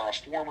Dardar, a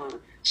former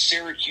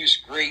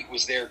Syracuse great,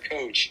 was their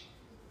coach.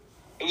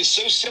 It was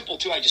so simple,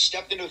 too. I just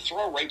stepped into a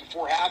throw right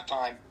before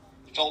halftime,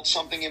 felt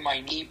something in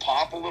my knee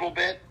pop a little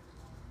bit.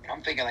 And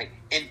I'm thinking,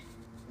 and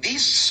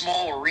these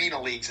small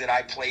arena leagues that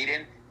I played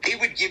in, they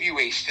would give you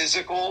a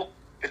physical,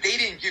 but they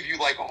didn't give you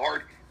a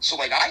hard. So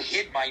I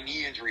hid my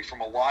knee injury from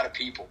a lot of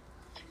people.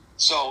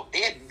 So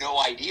they had no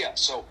idea.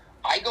 So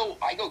I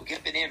go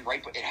gipping in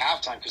right at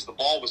halftime because the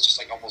ball was just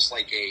almost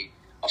like a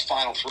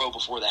final throw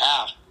before the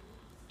half.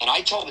 And I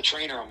tell the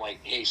trainer, I'm like,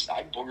 hey,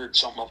 I boogered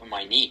something up in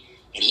my knee.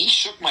 And he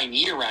shook my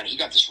knee around. He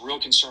got this real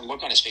concerned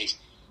look on his face.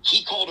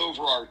 He called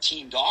over our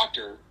team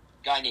doctor,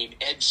 a guy named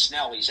Ed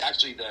Snell. He's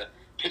actually the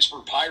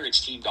Pittsburgh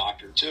Pirates team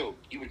doctor, too.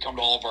 He would come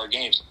to all of our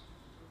games.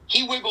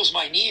 He wiggles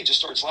my knee and just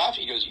starts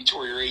laughing. He goes, you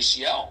tore your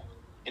ACL.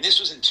 And this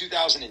was in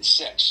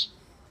 2006.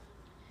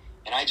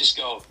 And I just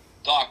go,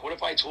 Doc, what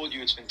if I told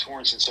you it's been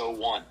torn since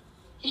 2001?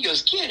 He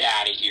goes, get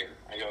out of here.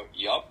 I go,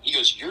 yup. He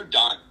goes, you're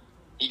done.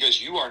 He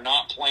goes, you are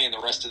not playing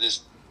the rest of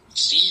this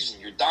season.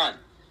 You're done.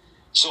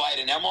 So I had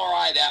an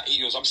MRI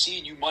he goes, I'm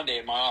seeing you Monday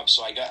in my office.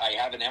 So I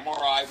have an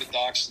MRI with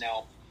Doc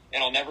Snell,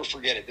 and I'll never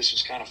forget it. This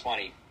was kind of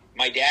funny.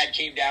 My dad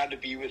came down to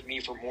be with me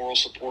for moral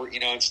support,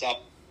 and stuff.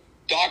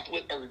 Doc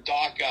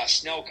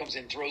Snell comes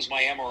in, throws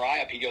my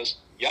MRI up. He goes,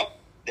 yep,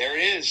 there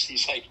it is.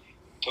 He's like,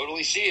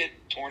 totally see it,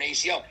 torn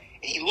ACL.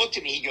 And he looked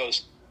at me, he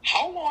goes,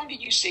 how long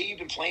did you say you've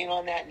been playing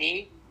on that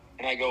knee?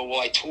 And I go,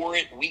 well, I tore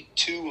it week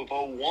 2 of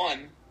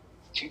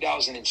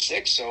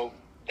 2006. So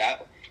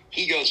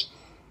he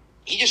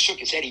just shook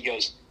his head. He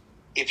goes,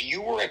 if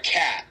you were a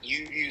cat,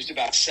 you used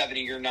about 7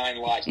 of your 9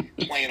 lives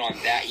playing on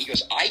that. He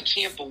goes, I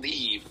can't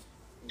believe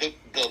the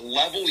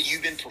level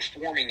you've been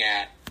performing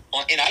at.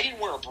 And I didn't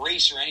wear a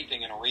brace or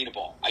anything in arena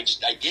ball. I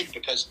did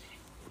because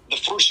the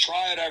first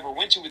tryout I ever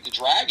went to with the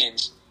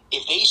Dragons,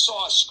 if they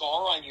saw a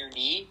scar on your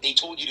knee, they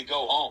told you to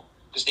go home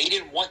because they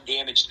didn't want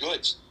damaged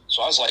goods.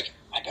 So I was like,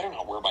 I better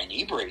not wear my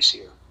knee brace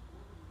here.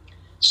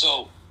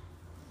 So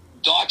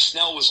Doc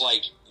Snell was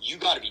like, you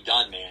got to be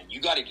done, man. He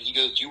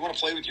goes, do you want to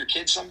play with your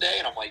kids someday?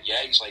 And I'm like,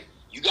 yeah. He's like,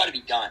 you got to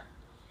be done.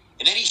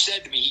 And then he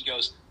said to me, he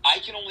goes, I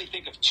can only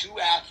think of 2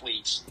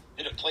 athletes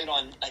that have played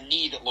on a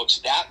knee that looks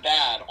that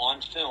bad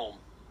on film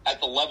at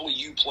the level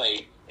you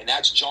played, and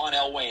that's John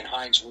Elway and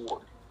Hines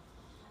Ward.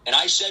 And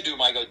I said to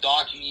him, I go,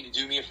 Doc, you need to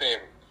do me a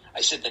favor.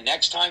 I said, the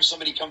next time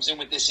somebody comes in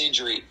with this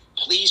injury,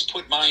 please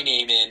put my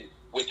name in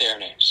with their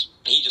names.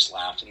 And he just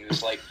laughed, and he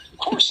was like, of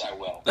course I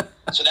will.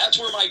 So that's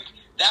where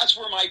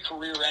my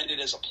career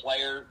ended as a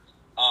player.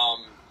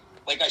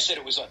 Like I said,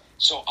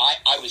 so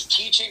I was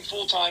teaching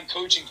full-time,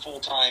 coaching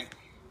full-time,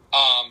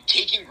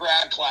 taking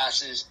grad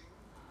classes,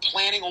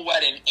 planning a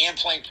wedding, and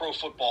playing pro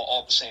football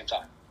all at the same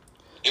time.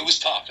 It was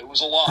tough. It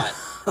was a lot.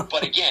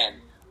 But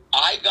again,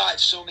 I got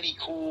so many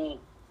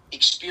cool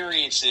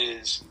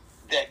experiences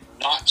that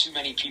not too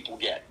many people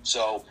get.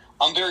 So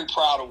I'm very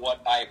proud of what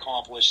I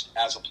accomplished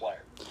as a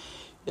player.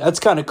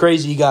 That's kind of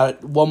crazy. You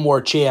got one more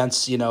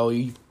chance. You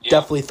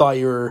definitely thought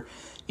your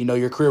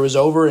career was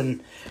over.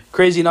 And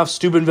crazy enough,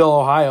 Steubenville,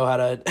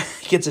 Ohio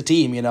gets a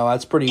team.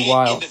 That's pretty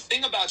wild. And the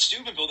thing about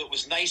Steubenville that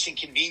was nice and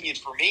convenient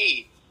for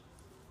me,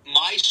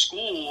 my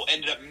school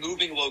ended up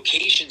moving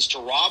locations to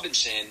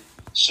Robinson.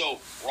 So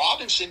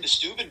Robinson to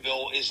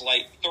Steubenville is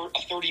like a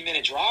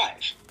 30-minute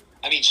drive.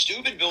 I mean,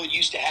 Steubenville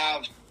used to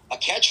have a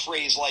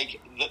catchphrase like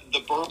the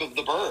burb of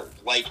the burb.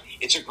 Like,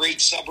 it's a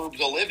great suburb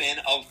to live in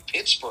of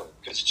Pittsburgh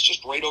because it's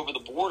just right over the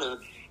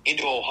border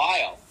into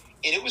Ohio.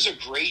 And it was a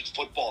great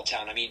football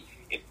town. I mean,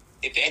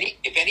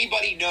 if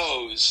anybody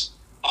knows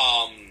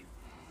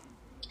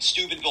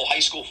Steubenville high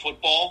school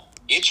football,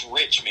 it's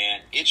rich,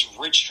 man. It's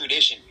rich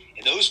tradition.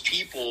 And those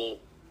people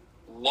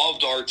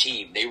loved our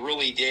team. They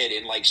really did,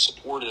 and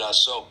supported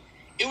us. So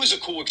it was a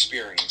cool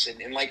experience.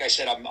 And like I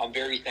said, I'm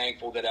very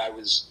thankful that I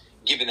was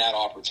given that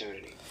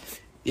opportunity.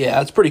 Yeah,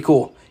 that's pretty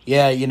cool.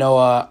 Yeah, I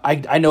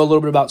know a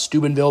little bit about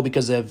Steubenville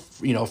because of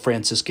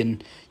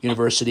Franciscan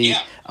University.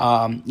 Yeah.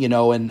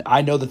 And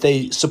I know that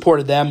they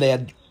supported them. They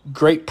had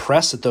great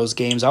press at those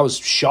games. I was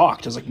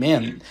shocked. I was like,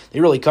 man,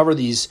 they really cover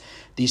these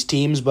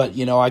teams. But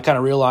I kind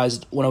of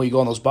realized when we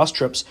go on those bus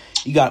trips,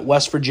 you got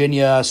West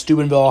Virginia,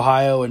 Steubenville,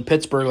 Ohio, and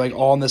Pittsburgh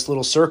all in this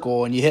little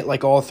circle, and you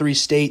hit all 3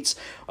 states.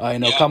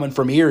 Coming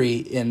from Erie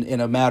in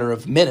a matter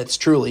of minutes,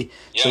 truly.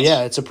 Yes. So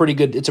yeah, it's a pretty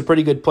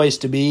good place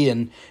to be.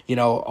 And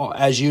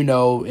as you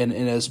know, and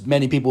as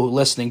many people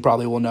listening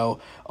probably will know,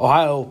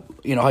 Ohio,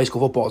 high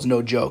school football is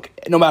no joke.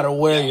 No matter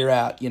where you're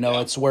at,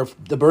 it's where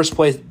the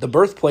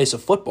birthplace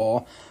of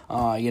football.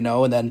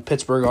 And then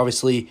Pittsburgh,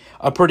 obviously,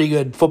 a pretty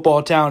good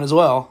football town as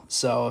well.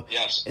 So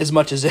yes. As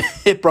much as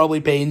it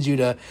probably pains you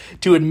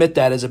to admit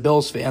that as a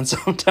Bills fan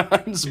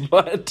sometimes,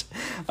 but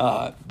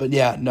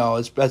yeah, no,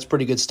 that's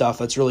pretty good stuff.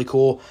 That's really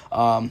cool.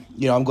 I'm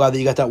glad that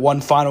you got that one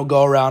final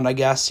go around, I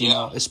guess,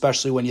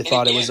 especially when you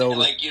thought it was over.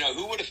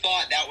 Who would have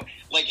thought that?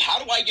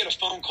 How do I get a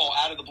phone call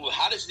out of the blue?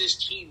 How does this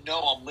team know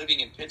I'm living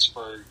in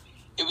Pittsburgh?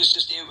 It was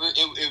just,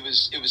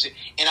 it was,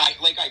 and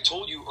I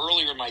told you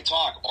earlier in my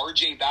talk,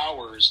 R.J.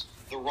 Bowers,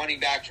 the running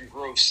back from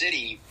Grove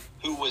City,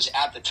 who was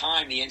at the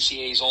time the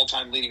NCAA's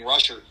all-time leading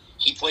rusher,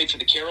 he played for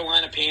the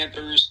Carolina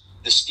Panthers,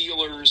 the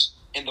Steelers,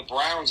 and the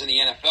Browns in the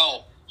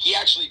NFL. He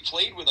actually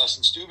played with us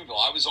in Steubenville.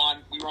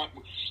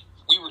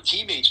 We were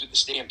teammates with the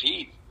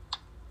Stampede.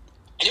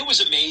 And it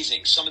was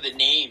amazing, some of the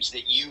names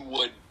that you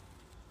would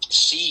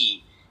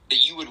see,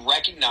 that you would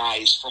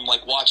recognize from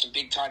watching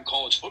big-time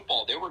college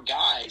football. There were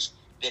guys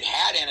that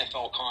had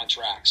NFL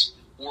contracts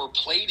or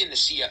played in the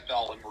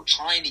CFL and were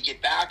trying to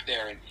get back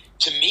there. And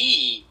to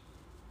me,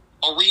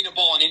 arena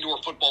ball and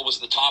indoor football was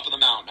the top of the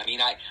mountain. I mean,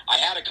 I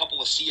had a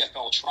couple of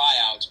CFL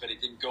tryouts, but it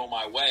didn't go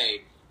my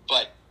way.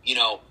 But,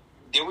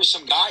 there were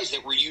some guys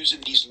that were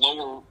using these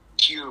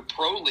lower-tier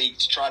pro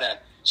leagues to try to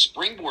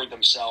springboard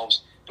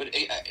themselves. But,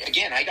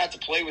 again, I got to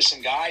play with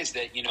some guys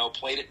that,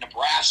 played at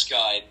Nebraska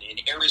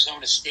and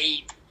Arizona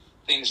State,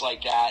 things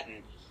like that.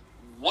 And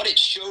what it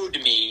showed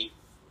to me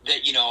that,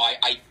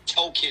 I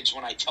tell kids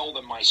when I tell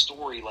them my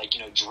story,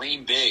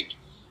 dream big.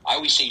 I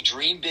always say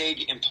dream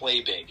big and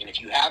play big. And if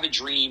you have a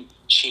dream,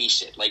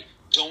 chase it. Like,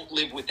 don't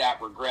live with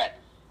that regret.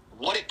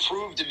 What it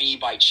proved to me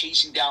by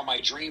chasing down my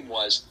dream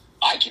was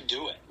I can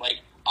do it.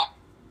 Like,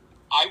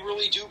 I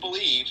really do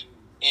believe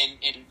in,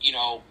 you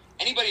know,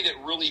 anybody that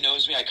really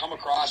knows me, I come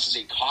across as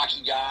a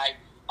cocky guy.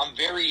 I'm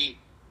very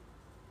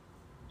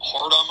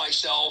hard on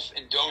myself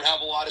and don't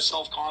have a lot of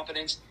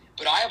self-confidence,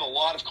 but I have a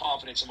lot of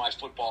confidence in my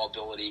football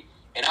ability.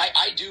 And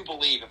I do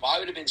believe if I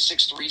would have been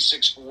 6'3",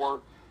 6'4",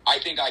 I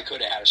think I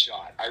could have had a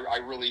shot. I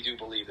really do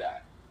believe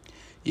that.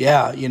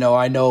 Yeah, you know,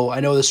 I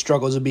know the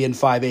struggles of being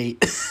 5'8".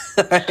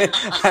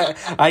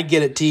 I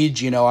get it,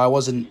 Tej. You know, I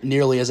wasn't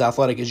nearly as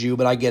athletic as you,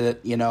 but I get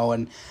it, you know,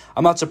 and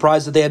I'm not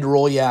surprised that they had to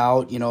roll you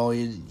out. You know,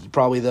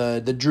 probably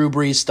the Drew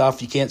Brees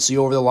stuff. You can't see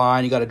over the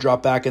line. You got to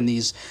drop back in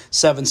these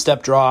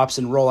 7-step drops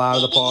and roll out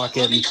of the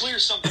pocket. Let me clear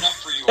something up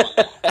for you on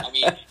that. I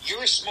mean,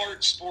 you're a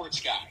smart sports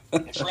guy.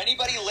 And for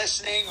anybody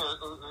listening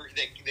or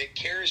that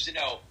cares to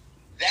know,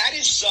 that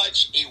is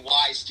such a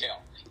wise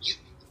tale.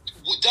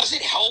 Does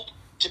it help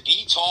to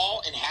be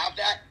tall and have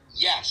that?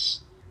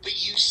 Yes. But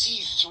you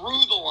see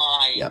through the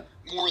line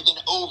more than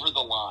over the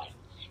line.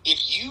 If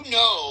you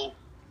know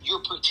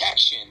your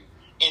protection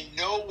and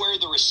know where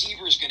the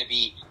receiver is going to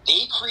be,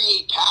 they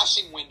create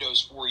passing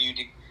windows for you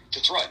to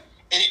throw it.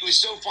 And it was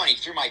so funny.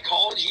 Through my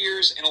college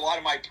years and a lot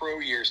of my pro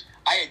years,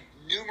 I had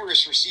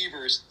numerous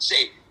receivers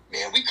say,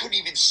 man, we couldn't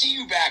even see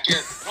you back here.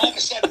 And all of a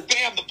sudden,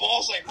 bam, the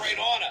ball's like right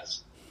on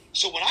us.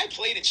 So when I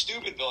played in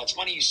Steubenville, it's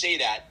funny you say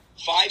that,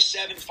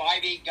 5'7",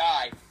 5'8"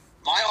 guy,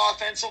 my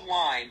offensive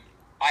line,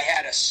 I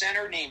had a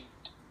center named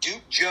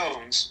Duke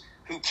Jones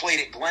who played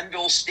at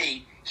Glenville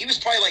State. He was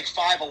probably like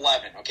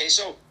 5'11", okay?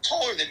 So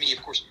taller than me,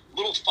 of course.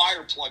 Little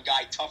fire plug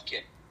guy, tough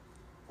kid.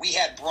 We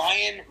had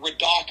Brian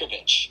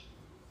Radakovich,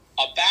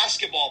 a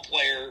basketball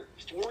player,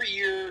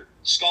 4-year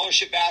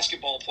scholarship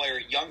basketball player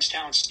at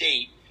Youngstown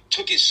State,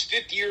 took his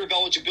 5th year of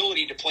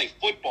eligibility to play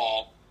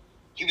football.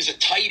 He was a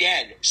tight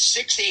end,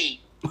 6'8",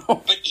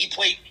 but he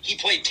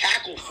played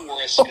tackle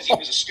for us because he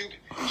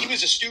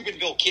was a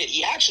Steubenville kid.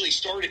 He actually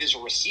started as a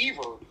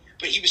receiver,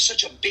 but he was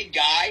such a big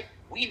guy.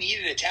 We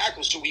needed a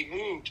tackle, so we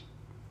moved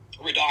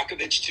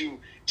Radakovich to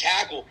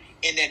tackle.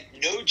 And then,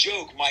 no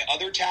joke, my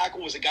other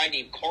tackle was a guy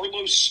named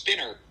Carlos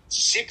Spinner,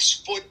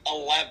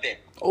 6'11".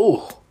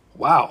 Oh,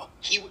 wow.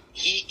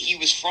 He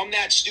was from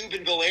that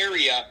Steubenville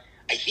area.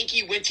 I think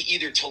he went to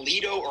either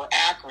Toledo or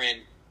Akron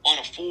on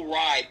a full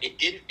ride. It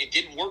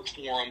didn't work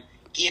for him.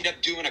 He ended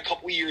up doing a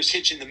couple years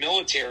hitch in the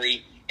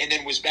military and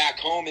then was back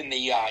home in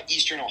the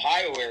eastern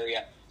Ohio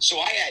area. So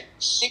I had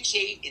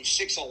 6'8" and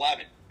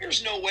 6'11".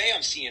 There's no way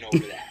I'm seeing over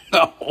that.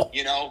 No.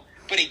 You know?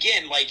 But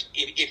again, like,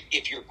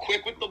 if you're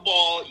quick with the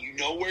ball, you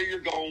know where you're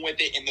going with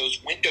it, and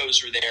those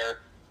windows are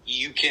there,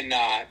 you can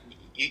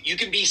you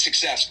can be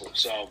successful.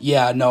 So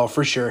yeah, no,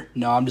 for sure.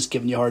 No, I'm just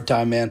giving you a hard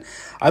time, man.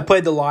 I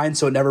played the line,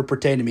 so it never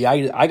pertained to me.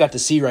 I got to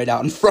see right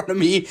out in front of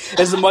me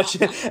as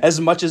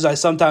much as I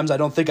sometimes I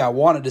don't think I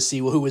wanted to see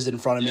who was in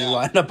front of me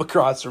lined up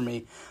across from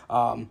me.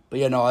 But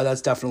yeah, no,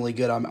 that's definitely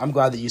good. I'm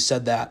glad that you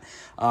said that.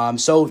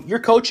 So your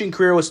coaching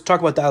career, let's talk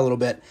about that a little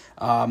bit.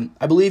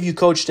 I believe you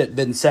coached at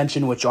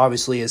Vincentian, which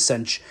obviously is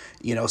since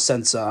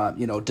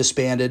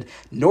disbanded.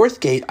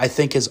 Northgate, I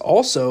think, is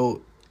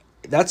also.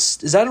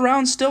 Is that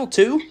around still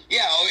too?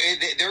 Yeah,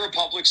 they're a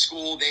public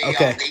school. They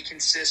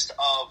consist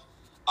of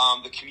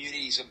the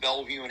communities of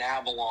Bellevue and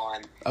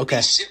Avalon. Okay.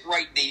 They sit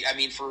right.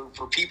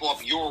 For people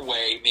up your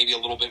way, maybe a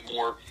little bit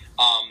more.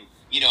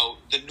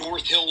 The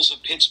North Hills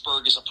of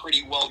Pittsburgh is a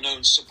pretty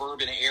well-known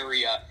suburban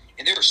area,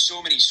 and there are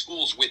so many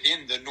schools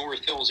within the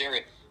North Hills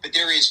area. But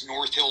there is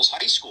North Hills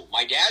High School.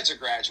 My dad's a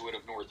graduate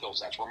of North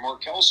Hills. That's where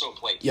Mark Kelso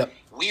played. Yep.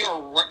 We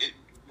are.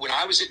 When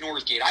I was at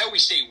Northgate, I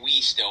always say we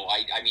still.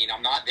 I mean,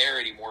 I'm not there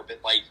anymore, but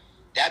like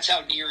that's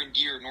how near and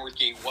dear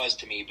Northgate was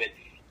to me. But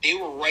they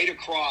were right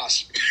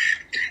across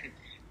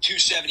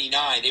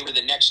 279. They were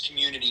the next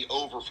community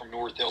over from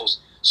North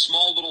Hills.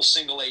 Small little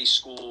single A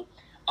school.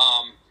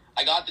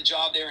 I got the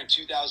job there in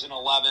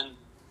 2011.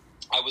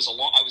 I was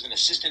an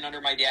assistant under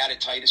my dad at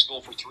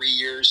Titusville for 3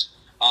 years.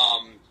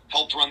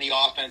 Helped run the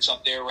offense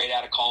up there right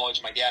out of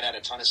college. My dad had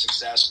a ton of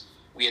success.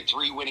 We had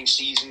 3 winning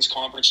seasons,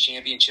 conference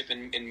championship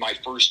in my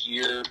first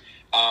year.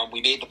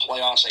 We made the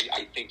playoffs,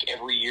 I think,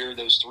 every year,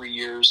 those 3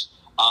 years.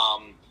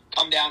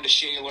 Come down to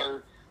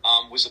Shaler,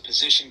 was a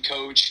position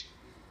coach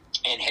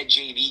and head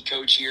JV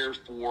coach here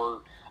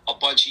for a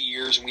bunch of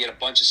years, and we had a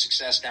bunch of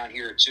success down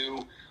here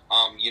too.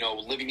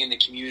 Living in the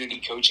community,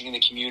 coaching in the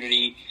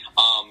community,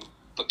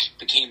 but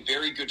became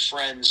very good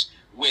friends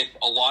with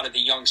a lot of the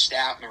young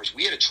staff members.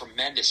 We had a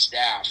tremendous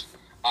staff.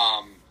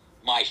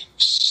 My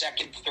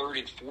second, third,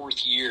 and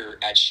fourth year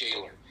at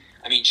Shaler.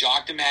 I mean,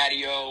 Jock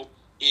DiMatteo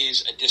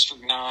is a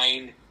District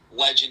 9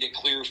 legend at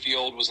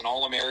Clearfield, was an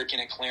All-American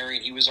at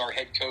Clarion. He was our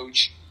head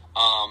coach.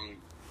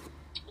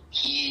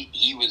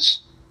 He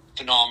was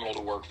phenomenal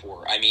to work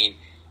for. I mean,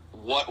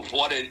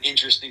 what an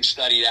interesting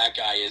study that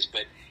guy is,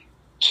 but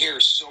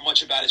cares so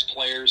much about his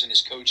players and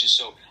his coaches.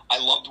 So I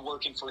loved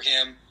working for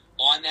him.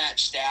 On that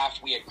staff,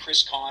 we had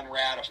Chris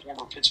Conrad, a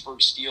former Pittsburgh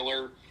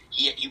Steeler,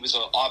 He was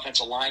an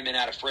offensive lineman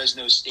out of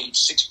Fresno State,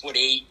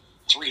 6'8",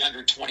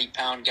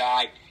 320-pound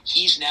guy.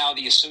 He's now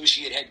the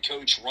associate head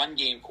coach, run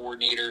game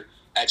coordinator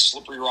at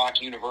Slippery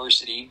Rock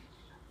University.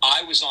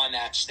 I was on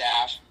that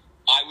staff.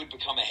 I would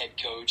become a head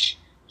coach.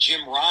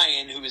 Jim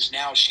Ryan, who is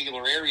now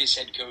Shaler Area's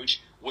head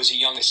coach, was a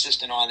young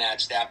assistant on that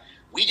staff.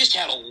 We just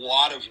had a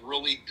lot of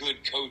really good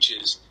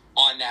coaches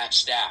on that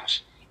staff.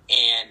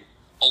 And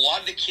a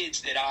lot of the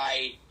kids,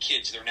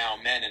 they're now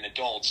men and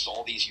adults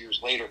all these years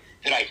later,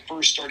 that I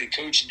first started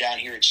coaching down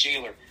here at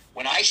Shaler,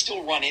 when I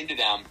still run into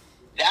them,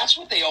 that's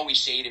what they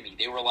always say to me.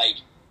 They were like,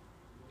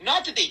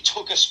 not that they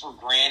took us for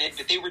granted,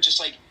 but they were just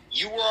like,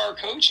 you were our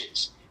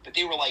coaches. But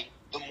they were like,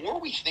 the more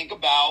we think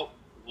about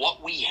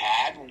what we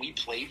had when we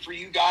played for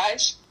you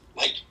guys,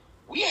 like,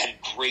 we had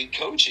great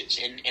coaches.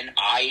 And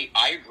I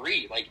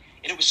agree. Like,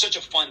 and it was such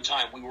a fun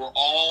time. We were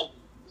all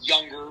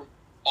younger.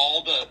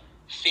 All the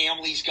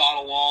families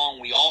got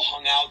along. We all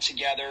hung out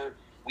together.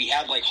 We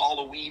had, like,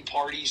 Halloween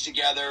parties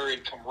together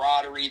and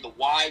camaraderie. The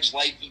wives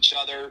liked each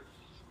other.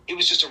 It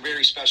was just a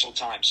very special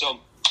time. So,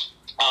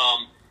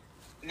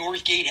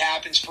 Northgate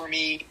happens for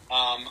me.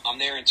 I'm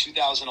there in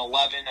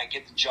 2011. I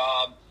get the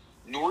job.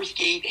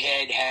 Northgate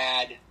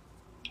had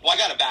I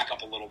got to back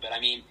up a little bit. I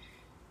mean,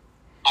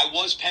 I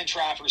was Penn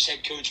Trafford's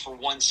head coach for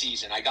one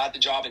season. I got the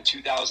job in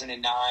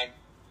 2009.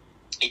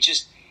 It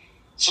just,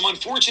 some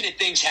unfortunate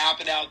things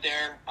happened out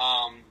there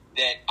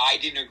that I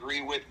didn't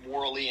agree with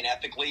morally and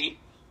ethically,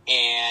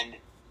 and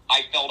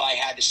I felt I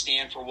had to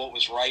stand for what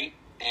was right,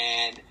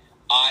 and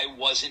I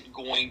wasn't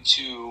going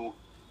to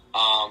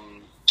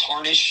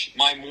tarnish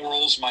my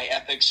morals, my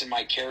ethics, and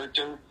my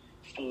character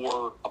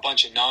for a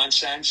bunch of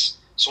nonsense.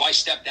 So I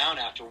stepped down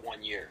after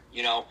 1 year.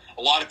 You know,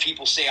 a lot of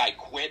people say I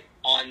quit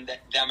on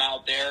them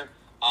out there.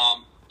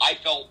 I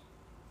felt,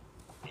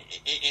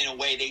 in a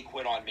way, they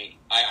quit on me.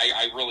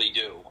 I really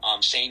do.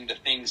 Saying the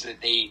things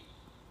that they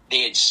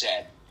had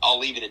said. I'll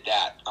leave it at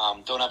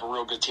that. Don't have a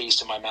real good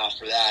taste in my mouth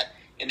for that.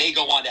 And they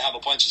go on to have a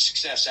bunch of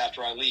success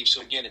after I leave.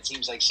 So, again, it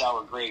seems like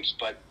sour grapes,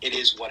 but it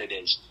is what it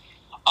is.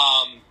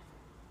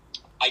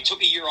 I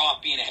took a year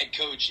off being a head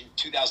coach. In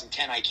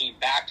 2010, I came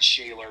back to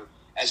Shaler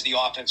as the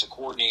offensive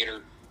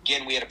coordinator.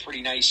 Again, we had a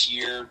pretty nice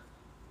year.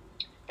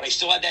 But I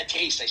still had that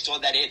taste. I still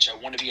had that itch. I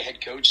wanted to be a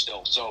head coach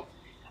still. So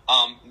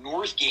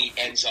Northgate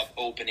ends up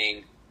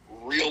opening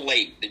real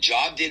late. The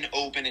job didn't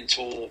open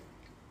until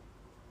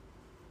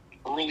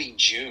early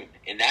June.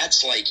 And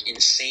that's, like,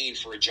 insane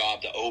for a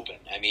job to open.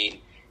 I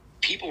mean,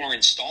 people are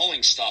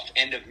installing stuff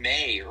end of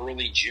May,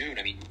 early June.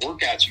 I mean,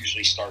 workouts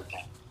usually start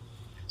then.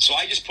 So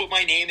I just put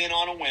my name in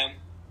on a whim.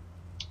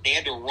 They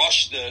had to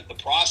rush the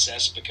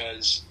process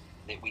because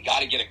we got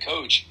to get a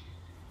coach.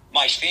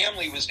 My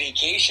family was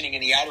vacationing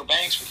in the Outer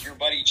Banks with your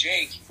buddy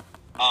Jake.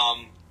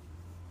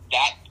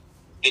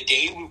 The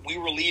day we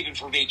were leaving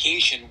for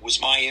vacation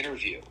was my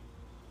interview.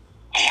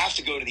 I have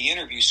to go to the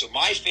interview. So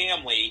my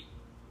family,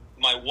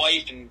 my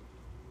wife and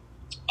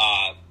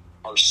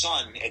our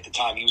son at the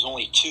time, he was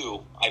only 2.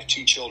 I have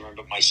 2 children,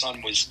 but my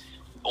son was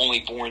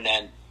only born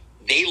then.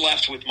 They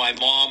left with my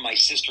mom, my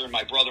sister, and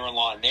my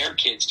brother-in-law and their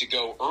kids to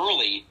go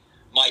early.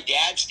 My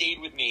dad stayed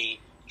with me,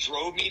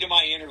 drove me to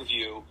my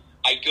interview.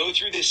 I go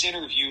through this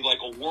interview like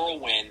a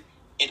whirlwind,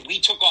 and we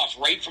took off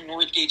right from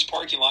Northgate's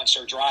parking lot and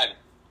started driving.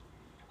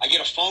 I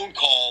get a phone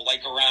call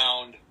like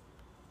around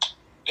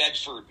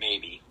Bedford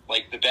maybe,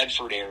 like the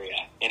Bedford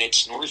area, and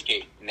it's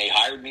Northgate, and they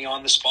hired me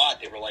on the spot.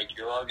 They were like,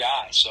 you're our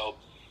guy. So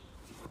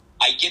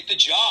I get the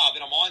job,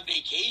 and I'm on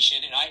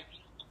vacation, and I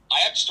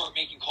have to start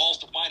making calls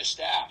to find a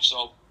staff.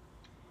 So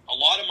a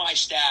lot of my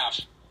staff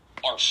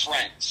are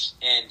friends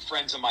and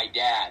friends of my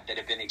dad that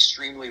have been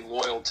extremely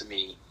loyal to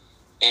me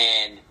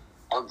and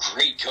are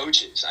great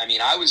coaches. I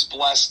mean, I was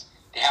blessed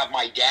to have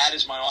my dad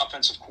as my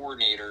offensive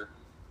coordinator,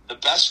 the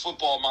best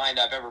football mind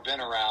I've ever been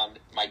around.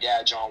 My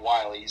dad, John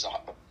Wiley, he's a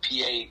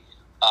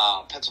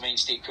PA, Pennsylvania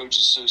State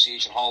Coaches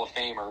Association Hall of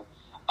Famer.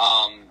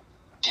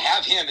 To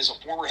have him as a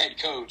former head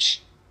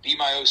coach be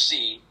my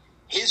OC,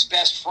 his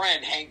best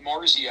friend, Hank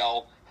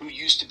Marziel, who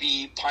used to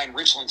be Pine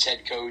Richland's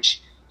head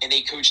coach, and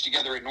they coached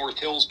together at North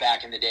Hills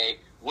back in the day,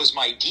 was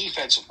my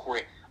defensive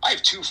coordinator. I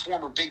have 2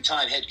 former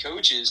big-time head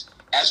coaches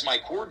as my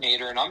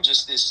coordinator, and I'm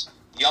just this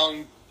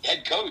young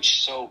head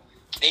coach. So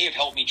they have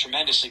helped me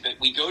tremendously. But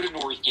we go to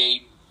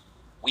Northgate.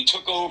 We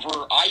took over.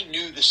 I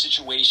knew the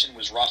situation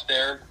was rough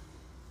there,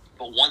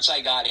 but once I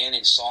got in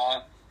and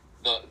saw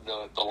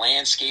the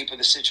landscape of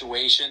the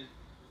situation,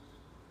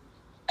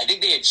 I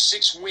think they had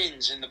 6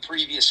 wins in the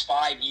previous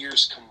 5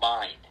 years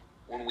combined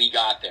when we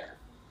got there.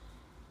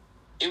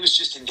 It was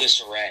just in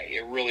disarray.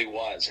 It really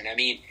was. And, I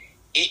mean,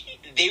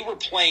 they were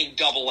playing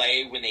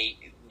Double-A when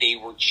they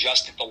were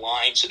just at the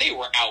line, so they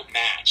were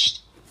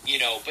outmatched, you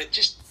know. But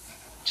just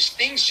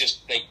things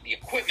like the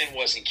equipment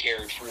wasn't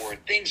cared for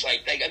and things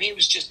like that. I mean, it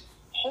was just,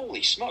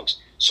 holy smokes.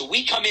 So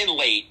we come in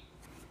late.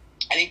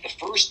 I think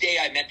the first day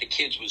I met the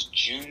kids was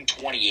June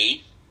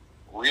 28th,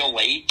 real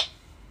late.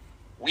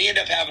 We end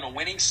up having a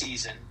winning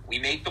season. We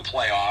make the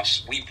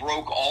playoffs. We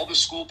broke all the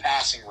school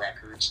passing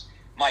records.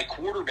 My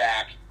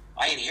quarterback,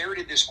 I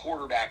inherited this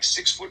quarterback,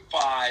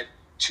 6'5",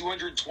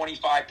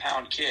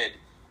 225-pound kid.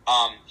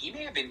 He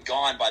may have been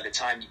gone by the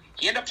time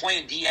he ended up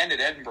playing D-end at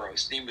Edinburgh.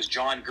 His name was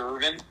John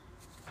Gervin.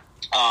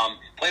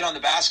 Played on the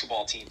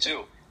basketball team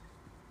too.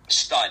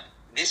 Stud.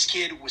 This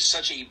kid was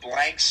such a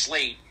blank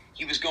slate.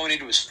 He was going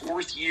into his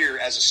 4th year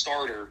as a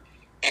starter,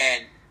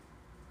 and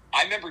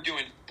I remember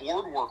doing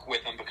board work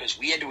with him because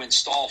we had to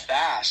install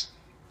fast.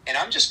 And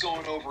I'm just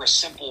going over a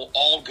simple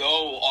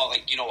all-go,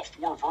 a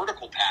 4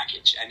 vertical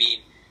package. I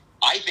mean,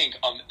 I think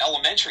an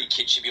elementary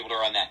kid should be able to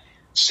run that.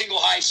 Single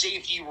high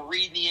safety, we're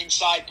reading the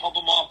inside, pump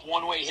them off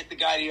one way, hit the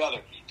guy the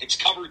other. If it's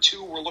cover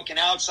 2, we're looking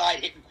outside,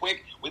 hitting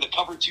quick with a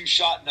cover 2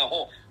 shot in the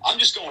hole. I'm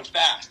just going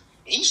fast.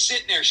 And he's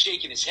sitting there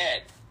shaking his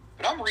head.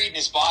 But I'm reading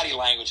his body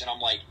language, and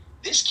I'm like,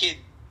 this kid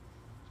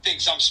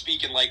thinks I'm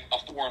speaking like a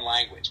foreign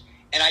language.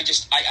 And I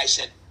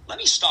said, let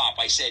me stop.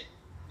 I said,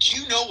 do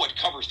you know what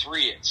cover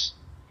 3 is?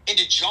 And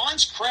to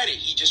John's credit,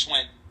 he just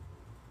went,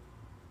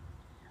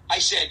 I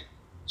said,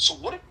 so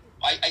what?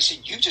 I said,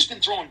 you've just been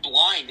throwing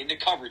blind into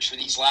coverage for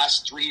these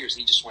last 3 years.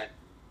 And he just went,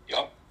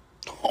 yep.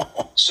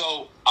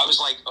 So I was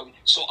like, okay.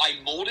 So I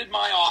molded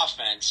my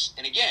offense.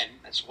 And again,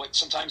 that's what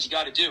sometimes you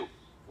got to do.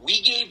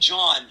 We gave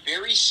John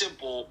very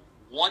simple,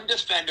 one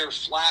defender,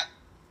 flat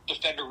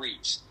defender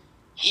reads.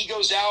 He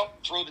goes out,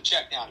 throw the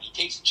check down. He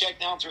takes the check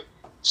down,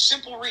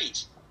 simple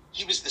reads.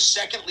 He was the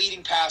 2nd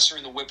leading passer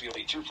in the Whippeal.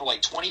 He threw for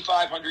like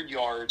 2,500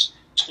 yards,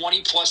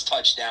 20-plus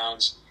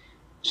touchdowns.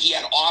 He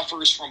had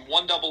offers from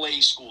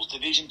 1AA schools,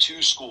 Division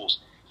II schools.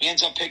 He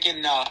ends up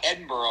picking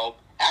Edinburgh.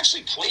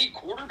 Actually played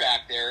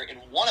quarterback there and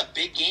won a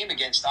big game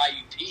against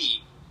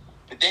IUP.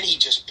 But then he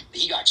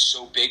got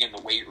so big in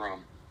the weight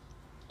room.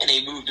 And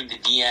they moved him to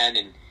DN,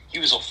 and he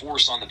was a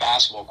force on the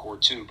basketball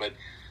court too. But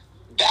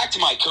back to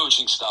my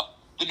coaching stuff.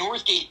 The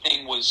Northgate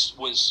thing was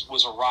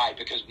a ride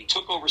because we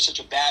took over such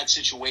a bad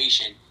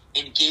situation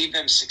and gave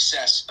them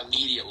success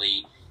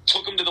immediately,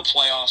 took them to the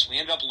playoffs. We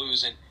ended up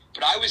losing.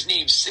 But I was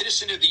named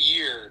Citizen of the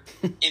Year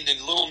in the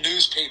little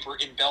newspaper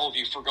in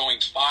Bellevue for going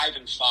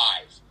 5-5.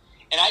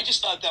 And I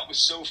just thought that was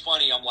so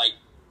funny. I'm like,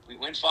 we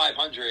went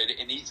 500.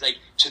 And he's like,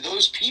 to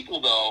those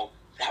people, though,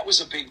 that was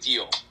a big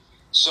deal.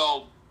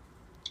 So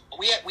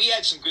we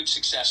had some good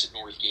success at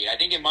Northgate. I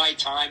think in my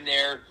time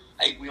there,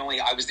 I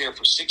was there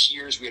for 6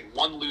 years. We had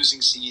 1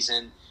 losing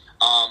season.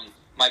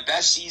 My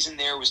best season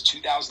there was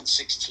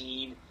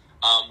 2016.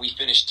 We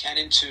finished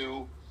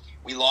 10-2.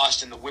 We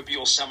lost in the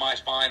Whippeal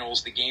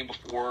semifinals the game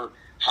before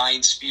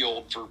Heinz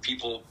Field for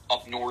people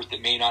up north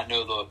that may not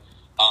know the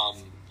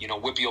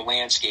Whippeal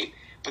landscape.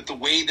 But the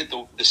way that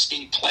the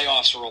state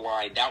playoffs are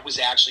aligned, that was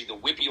actually the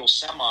Whippeal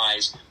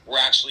semis were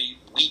actually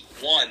week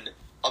 1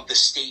 of the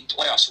state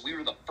playoffs. So we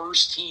were the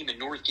first team in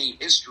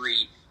Northgate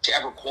history to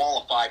ever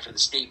qualify for the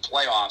state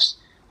playoffs.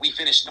 We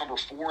finished number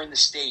 4 in the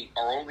state.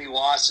 Our only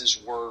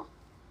losses were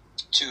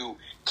to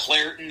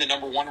Clareton, the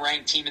number 1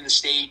 ranked team in the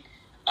state,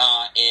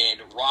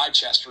 and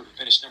Rochester, who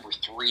finished number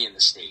 3 in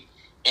the state.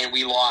 And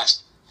we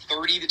lost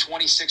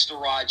 30-26 to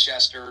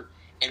Rochester,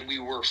 and we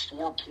were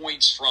 4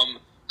 points from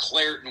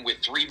Clareton with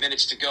 3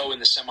 minutes to go in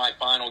the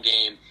semifinal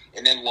game.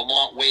 And then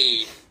Lamont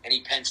Wade,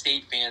 any Penn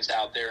State fans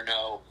out there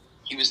know,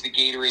 he was the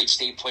Gatorade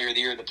State Player of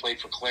the Year that played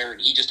for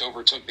Clareton. He just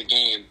overtook the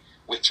game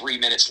with 3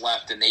 minutes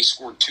left, and they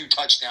scored 2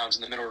 touchdowns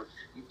in a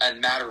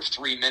matter of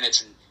 3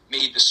 minutes and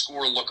made the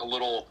score look a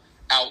little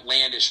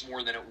outlandish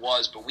more than it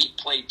was. But we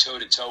played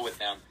toe-to-toe with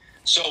them.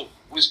 So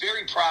was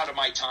very proud of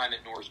my time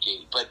at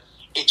Northgate. But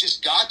it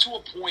just got to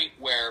a point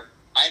where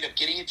I ended up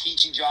getting a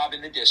teaching job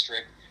in the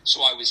district.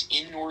 So I was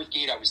in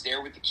Northgate. I was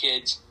there with the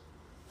kids.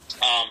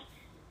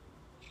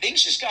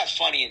 Things just got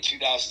funny in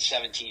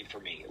 2017 for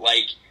me.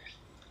 Like,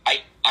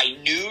 I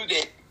knew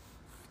that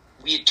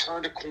we had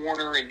turned a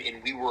corner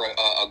and we were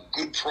a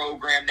good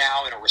program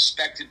now and a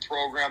respected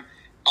program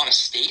on a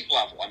state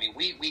level. I mean,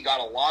 we got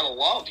a lot of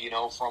love,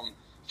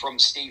 from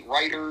state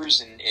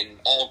writers and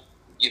all,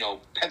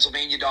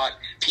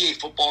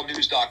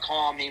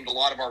 Pafootballnews.com named a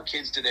lot of our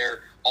kids to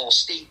their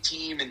all-state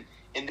team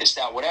and this,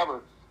 that,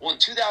 whatever. Well, in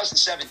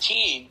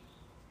 2017,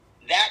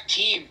 that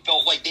team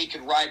felt like they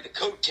could ride the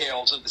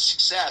coattails of the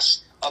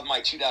success of my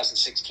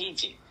 2016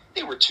 team.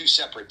 They were 2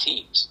 separate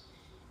teams.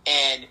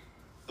 And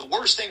the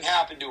worst thing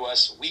happened to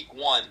us week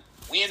 1.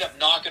 We ended up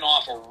knocking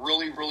off a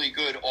really, really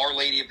good Our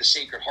Lady of the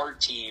Sacred Heart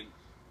team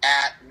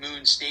at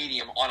Moon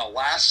Stadium on a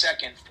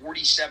last-second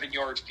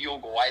 47-yard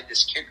field goal. I had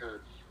this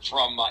kicker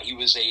from he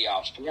was a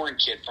foreign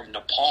kid from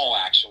Nepal,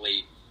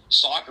 actually,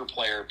 soccer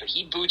player, but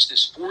he boots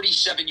this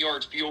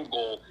 47-yard field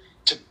goal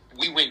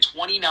we win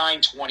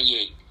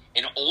 29-28,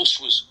 and Ulst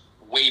was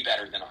way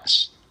better than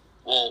us.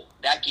 Well,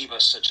 that gave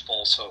us such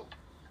false hope.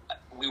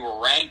 We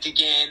were ranked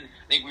again.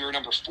 I think we were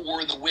number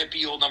 4 in the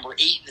Whippeal, number 8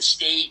 in the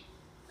state.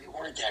 We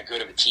weren't that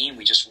good of a team.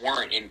 We just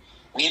weren't, and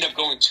we ended up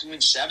going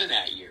 2-7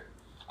 that year.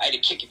 I had to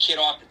kick a kid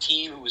off the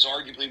team who was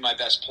arguably my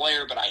best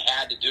player, but I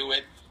had to do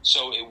it.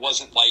 So it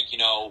wasn't like,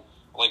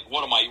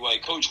 what am I,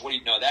 coach, what do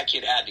you know? That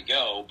kid had to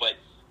go. But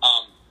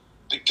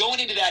going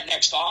into that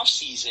next off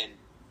season,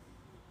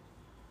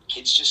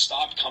 kids just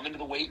stopped coming to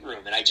the weight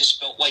room, and I just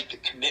felt like the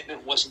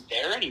commitment wasn't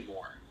there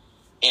anymore.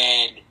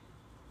 And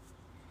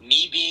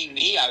me being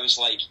me, I was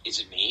like, is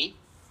it me?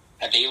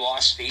 Have they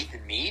lost faith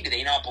in me? Do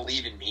they not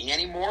believe in me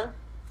anymore?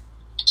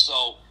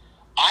 So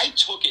I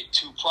took it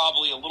to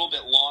probably a little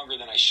bit longer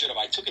than I should have.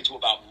 I took it to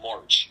about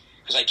March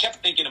because I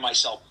kept thinking to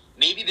myself,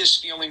 maybe this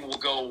feeling will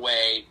go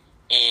away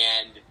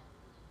and,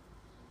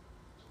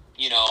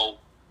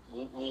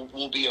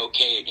 we'll be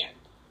okay again.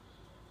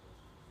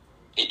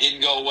 It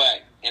didn't go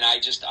away. And I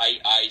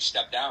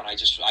stepped down. I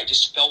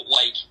just felt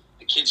like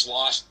the kids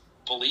lost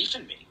belief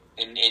in me.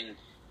 And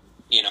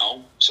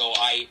so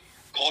I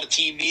called a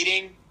team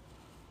meeting.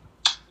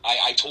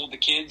 I told the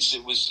kids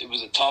it was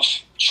a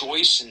tough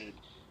choice, and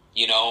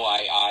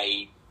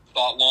I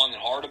thought long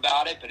and hard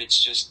about it, but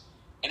it's just,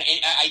 and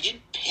I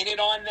didn't pin it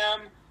on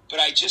them, but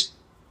I just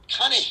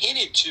kind of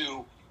hinted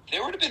to, if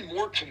there would have been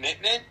more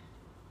commitment,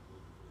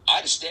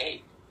 I'd have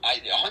stayed.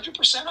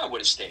 100% I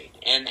would have stayed,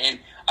 and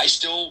I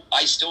still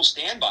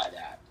stand by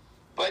that.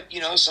 But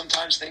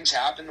sometimes things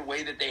happen the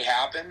way that they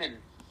happen, and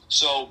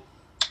so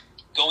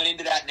going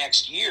into that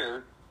next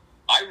year,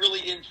 I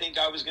really didn't think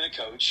I was going to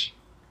coach.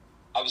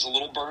 I was a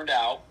little burned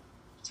out.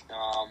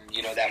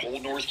 That whole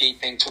Northgate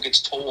thing took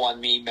its toll on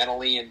me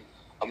mentally and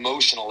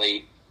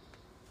emotionally.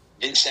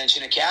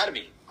 Vincentian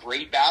Academy,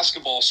 great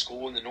basketball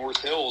school in the North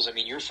Hills. I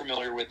mean, you're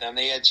familiar with them.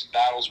 They had some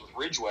battles with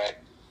Ridgeway.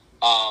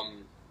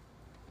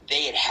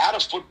 They had a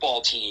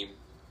football team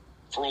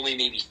for only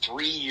maybe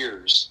 3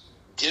 years,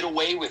 did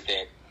away with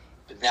it,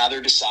 but now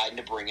they're deciding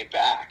to bring it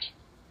back.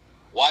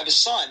 Well, I have a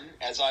son,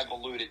 as I've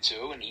alluded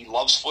to, and he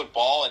loves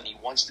football and he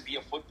wants to be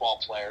a football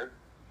player.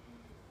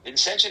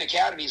 Vincentian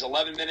Academy is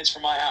 11 minutes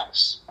from my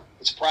house.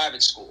 It's a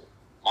private school.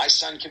 My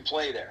son can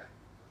play there.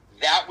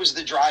 That was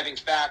the driving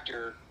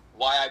factor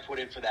why I put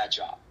in for that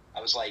job.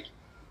 I was like,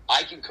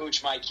 I can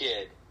coach my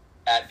kid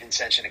at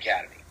Vincentian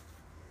Academy.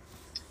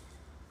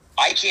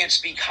 I can't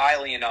speak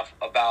highly enough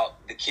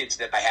about the kids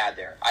that I had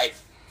there. I had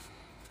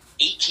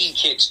 18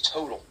 kids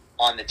total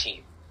on the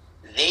team.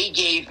 They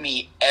gave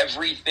me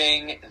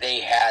everything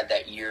they had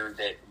that year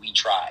that we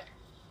tried.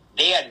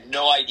 They had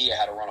no idea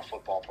how to run a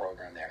football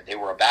program there. They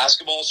were a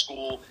basketball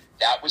school.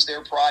 That was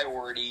their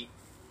priority.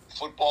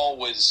 Football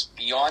was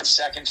beyond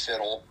second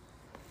fiddle.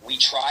 We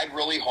tried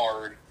really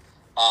hard.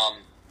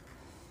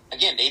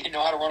 Again, they didn't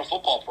know how to run a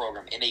football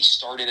program, and they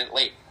started it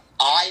late.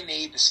 I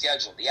made the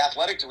schedule. The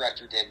athletic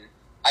director didn't.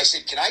 I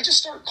said, can I just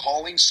start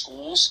calling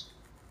schools?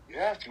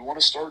 Yeah, if you want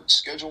to start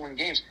scheduling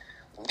games.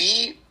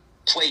 We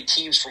played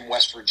teams from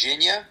West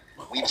Virginia.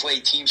 We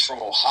played teams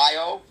from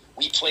Ohio.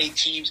 We played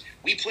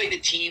a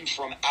team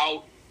from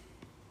out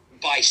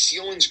by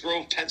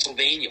Selinsgrove,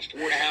 Pennsylvania,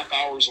 4.5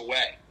 hours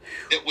away.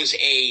 That was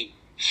a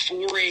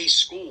 4A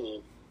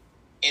school,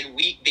 and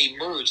they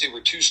merged. There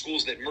were two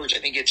schools that merged. I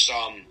think it's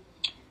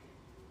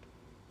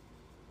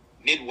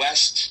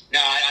Midwest. No,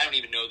 I don't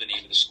even know the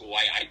name of the school.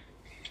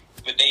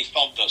 But they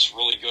thumped us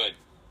really good.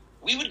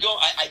 We would go.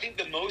 I think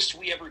the most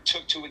we ever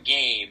took to a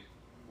game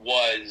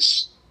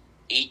was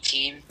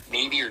 18,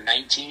 maybe, or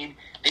 19.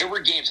 There were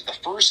games. The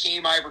first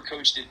game I ever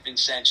coached at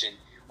Vincentian,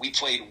 we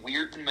played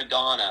Weirton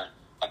Madonna,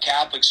 a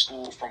Catholic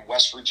school from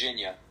West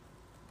Virginia.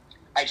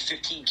 I had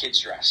 15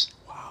 kids dressed.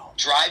 Wow.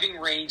 Driving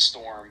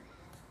rainstorm,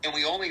 and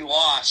we only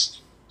lost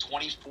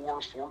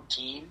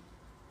 24-14.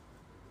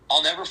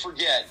 I'll never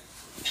forget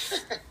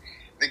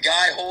the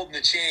guy holding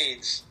the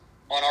chains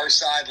on our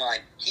sideline.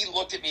 He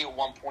looked at me at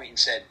one point and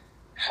said,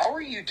 how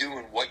are you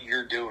doing what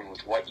you're doing with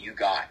what you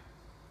got?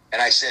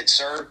 And I said,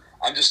 sir,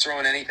 I'm just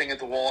throwing anything at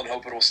the wall and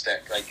hope it'll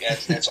stick. Like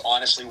that's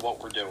honestly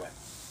what we're doing.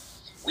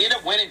 We ended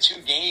up winning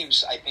 2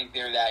 games, I think,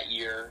 there that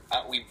year.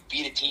 We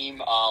beat a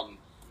team,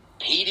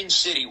 Hayden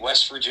City,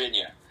 West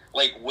Virginia,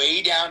 like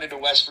way down into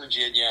West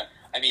Virginia.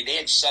 I mean, they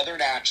had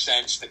Southern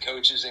accents. The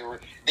coaches,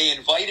 they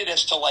invited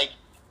us to like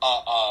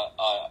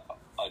a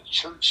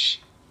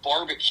church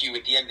barbecue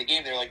at the end of the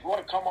game. They're like, you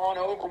want to come on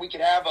over? We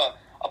could have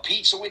a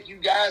pizza with you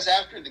guys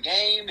after the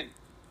game. And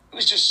it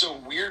was just so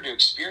weird to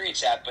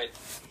experience that, but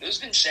those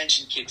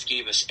Vincentian kids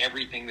gave us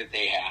everything that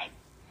they had.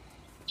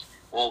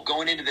 Well,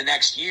 going into the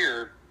next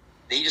year,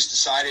 they just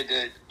decided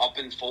to up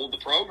and fold the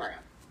program.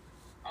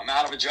 I'm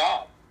out of a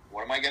job.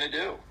 What am I going to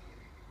do?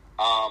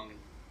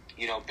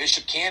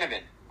 Bishop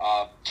Canavan,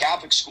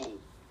 Catholic school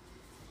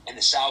in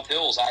the South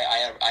Hills.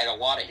 I had a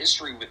lot of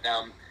history with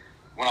them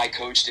when I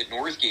coached at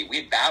Northgate. We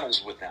had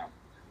battles with them.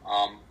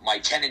 My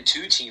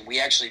 10-2 team, we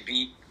actually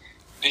beat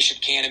Bishop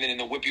Canavan in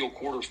the Whippeal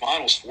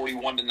quarterfinals,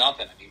 41-0.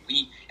 I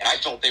mean, I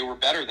felt they were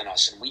better than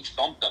us, and we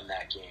thumped them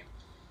that game.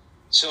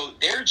 So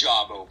their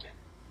job opened.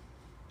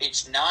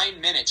 It's 9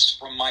 minutes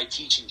from my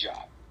teaching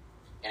job.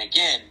 And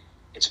again,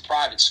 it's a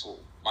private school.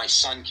 My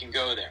son can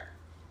go there.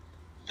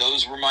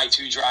 Those were my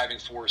 2 driving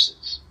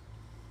forces.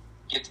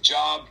 Get the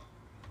job.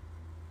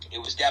 It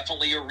was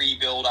definitely a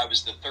rebuild. I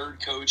was the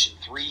 3rd coach in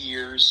 3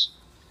 years.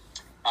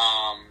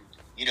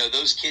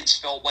 Those kids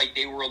felt like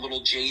they were a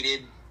little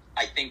jaded,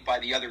 I think, by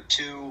the other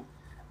 2.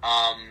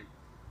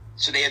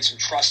 So they had some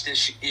trust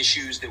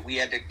issues that we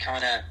had to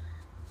kind of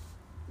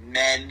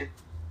mend.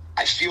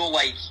 I feel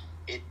like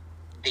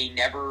they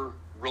never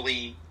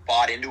really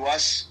bought into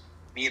us,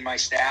 me and my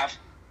staff.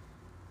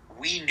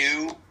 We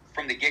knew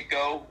from the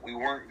get-go we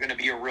weren't going to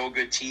be a real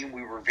good team.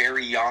 We were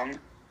very young.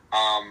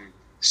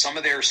 Some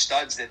of their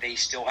studs that they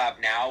still have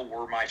now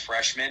were my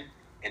freshmen,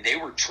 and they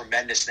were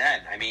tremendous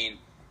then. I mean,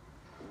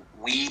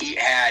 we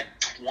had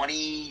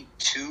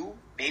 22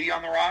 maybe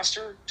on the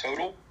roster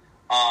total,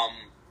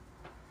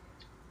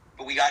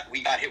 but we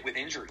got hit with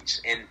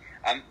injuries, and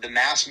the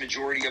mass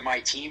majority of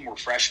my team were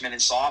freshmen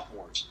and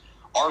sophomores.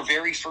 Our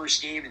very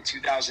first game in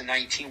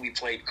 2019, we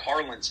played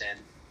Carlinton,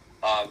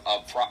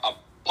 a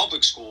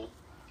public school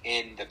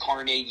in the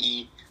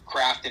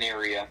Carnegie-Crafton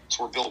area. It's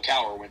where Bill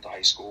Cowher went to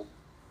high school.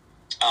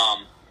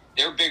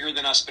 They're bigger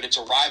than us, but it's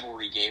a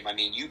rivalry game. I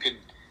mean, you could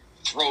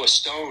throw a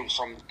stone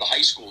from the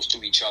high schools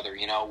to each other,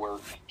 where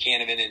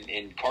Canevin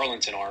and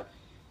Carlinton are.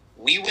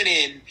 We went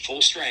in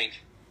full strength,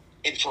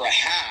 and for a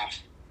half,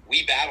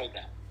 we battled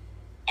them.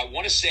 I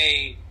want to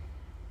say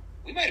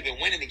we might have been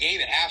winning the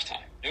game at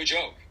halftime. No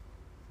joke.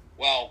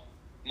 Well,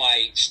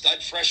 my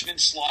stud freshman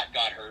slot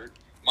got hurt.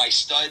 My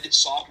stud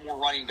sophomore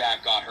running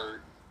back got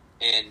hurt,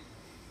 and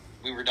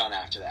we were done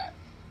after that.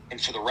 And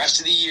for the rest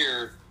of the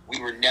year, we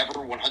were never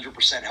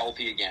 100%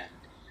 healthy again.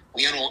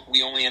 We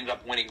only ended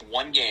up winning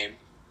one game.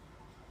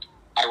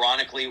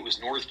 Ironically, it was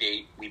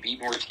Northgate. We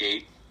beat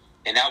Northgate,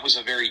 and that was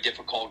a very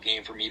difficult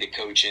game for me to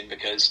coach in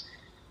because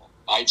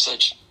I had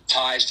such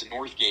ties to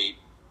Northgate.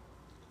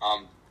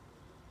 The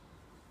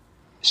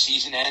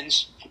season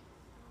ends.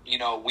 We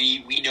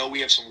know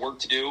we have some work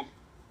to do.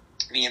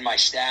 Me and my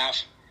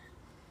staff,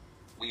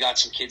 we got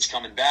some kids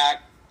coming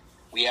back.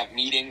 We have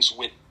meetings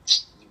with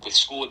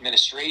school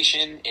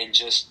administration, and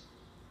just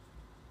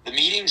the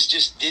meetings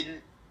just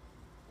didn't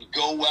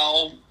go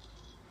well.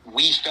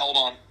 We felt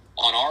on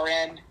our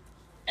end,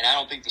 and I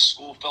don't think the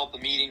school felt the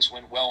meetings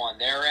went well on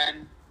their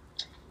end.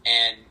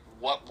 And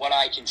what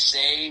I can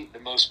say, the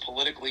most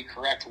politically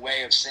correct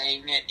way of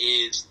saying it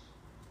is,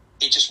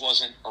 it just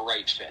wasn't a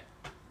right fit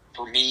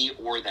for me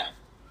or them.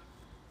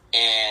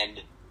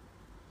 And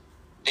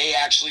they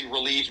actually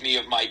relieved me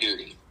of my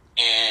duty.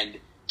 And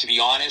to be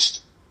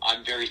honest,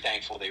 I'm very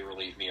thankful they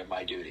relieved me of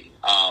my duty.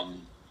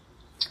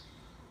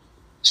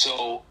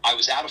 So I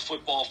was out of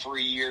football for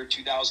a year,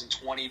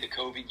 2020, the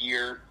COVID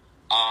year.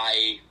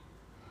 I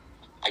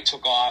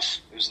took off.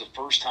 It was the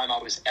first time I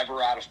was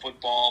ever out of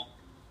football.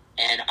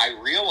 And I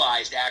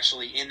realized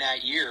actually in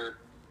that year,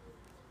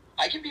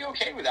 I can be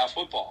okay without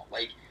football.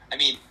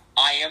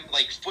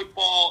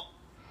 Football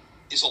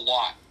is a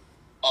lot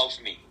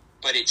of me,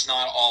 but it's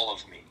not all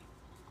of me.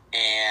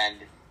 And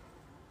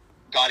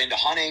got into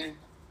hunting,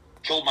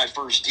 killed my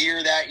first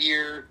deer that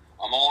year.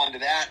 I'm all into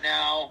that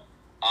now.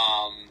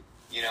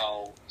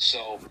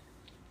 So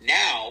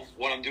now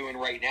what I'm doing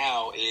right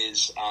now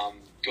is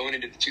going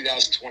into the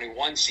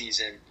 2021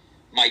 season.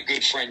 My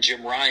good friend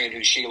Jim Ryan,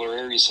 who's Shaler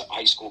Area's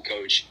high school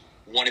coach,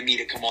 wanted me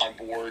to come on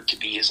board to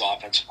be his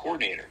offensive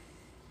coordinator.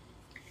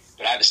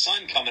 But I have a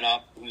son coming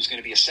up who's going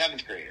to be a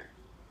 7th grader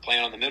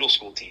playing on the middle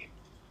school team.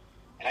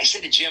 And I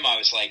said to Jim, I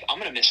was like, I'm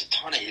going to miss a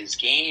ton of his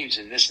games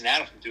and this and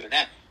that if I'm doing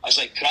that. I was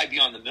like, could I be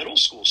on the middle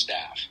school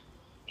staff?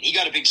 And he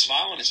got a big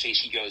smile on his face.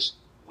 He goes,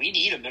 we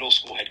need a middle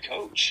school head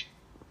coach.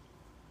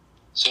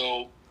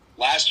 So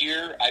last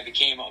year, I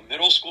became a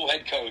middle school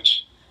head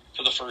coach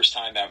for the first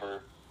time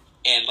ever.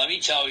 And let me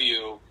tell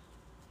you,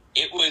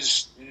 it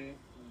was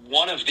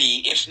one of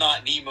the, if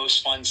not the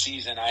most fun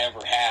season I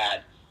ever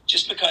had,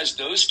 just because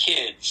those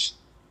kids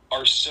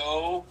are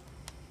so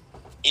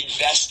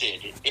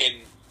invested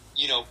in,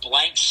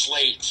 blank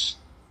slates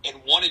and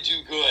want to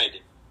do good.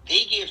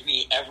 They give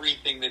me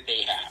everything that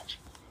they have.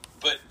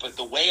 But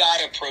the way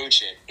I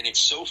approach it, and it's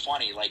so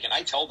funny, and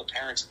I tell the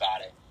parents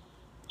about it,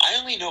 I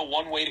only know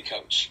one way to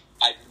coach.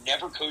 I've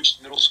never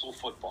coached middle school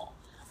football.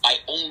 I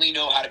only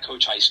know how to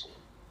coach high school.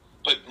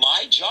 But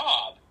my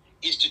job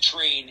is to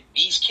train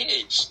these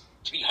kids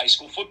to be high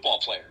school football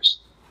players.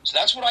 So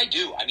that's what I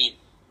do. I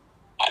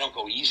don't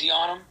go easy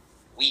on them.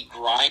 We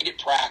grind at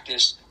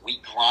practice. We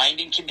grind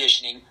in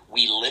conditioning.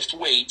 We lift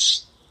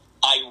weights.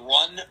 I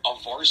run a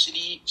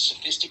varsity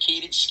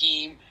sophisticated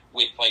scheme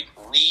with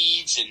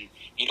reads and,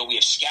 we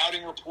have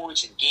scouting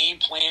reports and game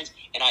plans,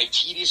 and I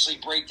tediously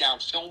break down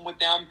film with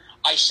them.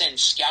 I send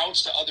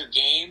scouts to other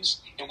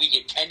games, and we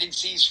get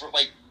tendencies for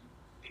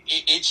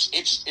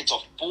it's a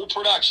full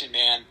production,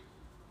 man.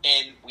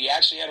 And we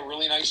actually had a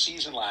really nice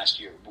season last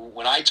year.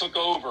 When I took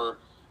over,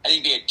 I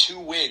think they had 2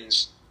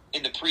 wins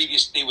in the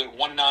previous. They went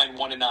 1-9,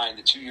 1-9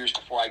 the 2 years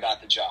before I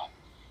got the job.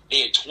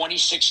 They had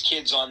 26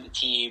 kids on the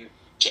team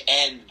to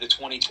end the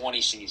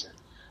 2020 season.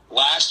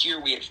 Last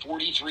year, we had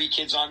 43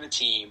 kids on the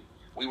team.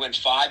 We went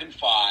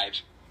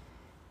 5-5.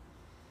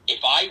 If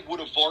I would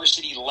have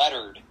varsity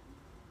lettered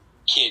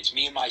kids,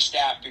 me and my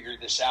staff figured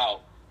this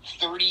out,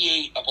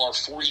 38 of our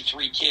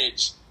 43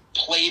 kids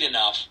played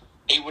enough,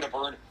 they would have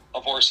earned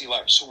a varsity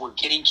letter. So we're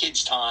getting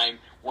kids time.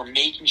 We're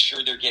making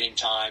sure they're getting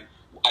time.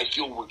 I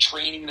feel we're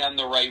training them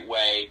the right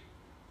way.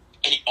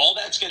 And all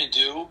that's going to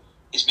do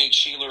is make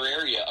Shaler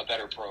Area a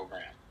better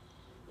program.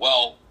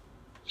 Well,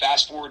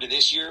 fast forward to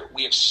this year,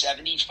 we have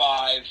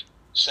 75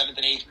 7th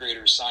and 8th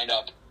graders signed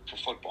up for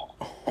football,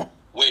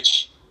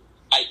 which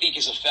I think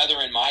is a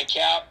feather in my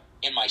cap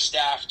and my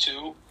staff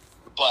too.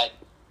 but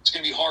it's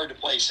going to be hard to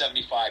play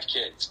 75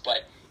 kids.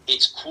 But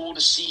it's cool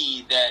to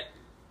see that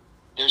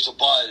there's a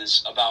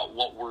buzz about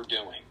what we're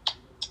doing.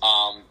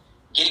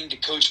 Getting to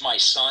coach my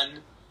son,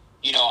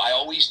 I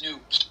always knew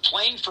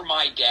playing for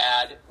my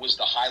dad was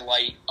the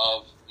highlight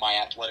of my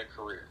athletic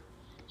career.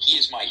 He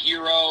is my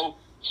hero.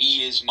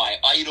 He is my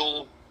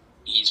idol.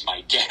 He's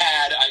my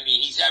dad. I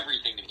mean, he's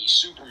everything to me. He's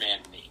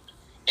Superman to me.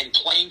 And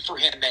playing for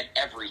him meant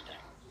everything.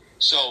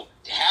 So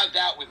to have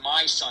that with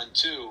my son,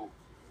 too,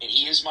 and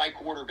he is my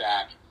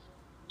quarterback,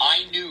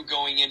 I knew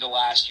going into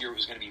last year it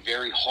was going to be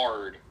very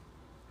hard.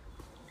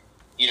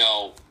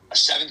 A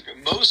seventh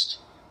grade. Most,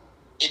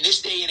 in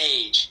this day and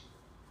age,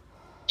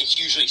 it's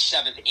usually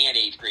 7th and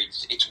 8th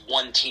grades. It's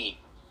one team.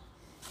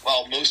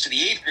 Well, most of the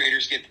 8th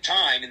graders get the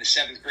time, and the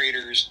 7th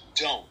graders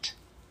don't.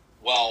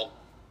 Well,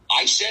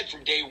 I said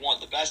from day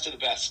one, the best of the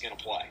best is going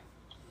to play.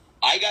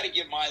 I got to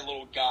give my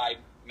little guy,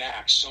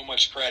 Max, so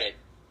much credit.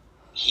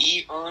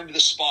 He earned the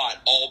spot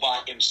all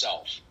by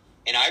himself.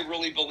 And I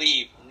really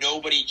believe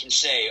nobody can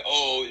say,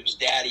 oh, it was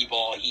daddy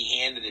ball, he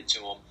handed it to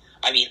him.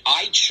 I mean,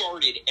 I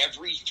charted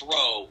every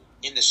throw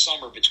in the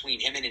summer between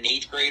him and an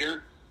 8th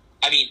grader.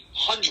 I mean,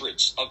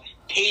 hundreds of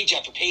page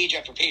after page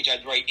after page.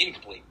 I'd write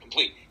incomplete,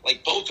 complete,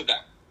 like both of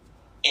them.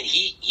 And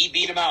he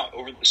beat him out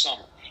over the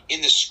summer.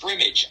 In the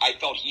scrimmage, I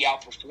felt he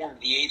outperformed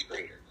the 8th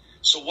grader.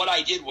 So what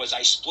I did was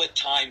I split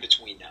time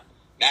between them.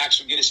 Max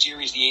would get a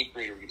series, the 8th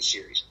grader would get a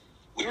series.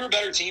 We were a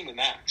better team with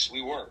Max.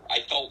 We were.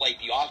 I felt like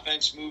the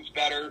offense moved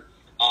better.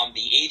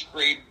 The 8th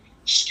grade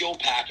skill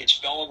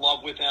package fell in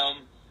love with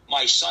him.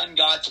 My son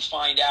got to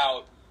find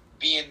out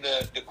being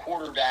the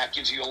quarterback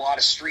gives you a lot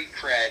of street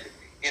cred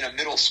in a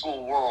middle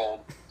school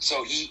world.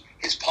 So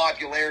his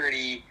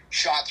popularity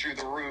shot through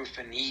the roof,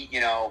 and he's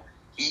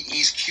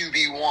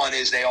QB1,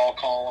 as they all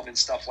call him, and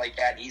stuff like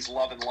that. He's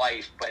loving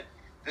life. But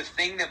the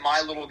thing that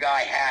my little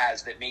guy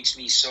has that makes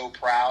me so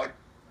proud,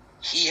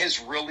 he has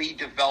really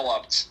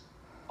developed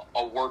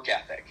a work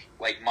ethic.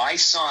 Like, my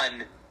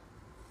son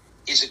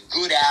is a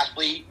good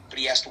athlete, but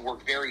he has to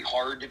work very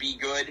hard to be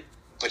good,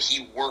 but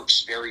he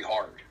works very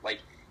hard. Like,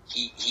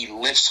 he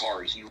lifts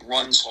hard, he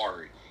runs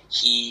hard,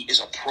 he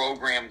is a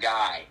program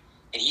guy,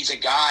 and he's a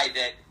guy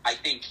that I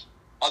think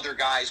other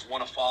guys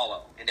want to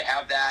follow. And to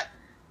have that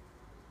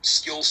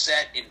skill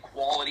set and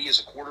quality as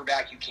a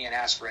quarterback, you can't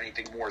ask for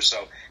anything more.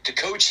 So to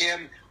coach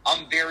him,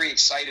 I'm very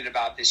excited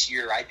about this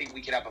year. I think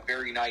we could have a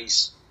very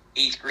nice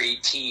 8th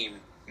grade team,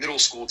 middle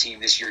school team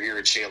this year here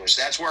at Shaler.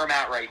 So that's where I'm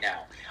at right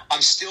now.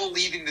 I'm still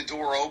leaving the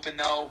door open,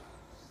 though.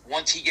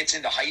 Once he gets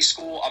into high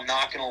school, I'm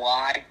not going to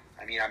lie.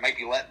 I mean, I might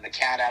be letting the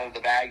cat out of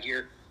the bag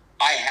here.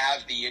 I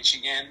have the itch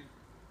again.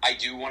 I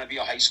do want to be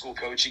a high school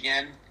coach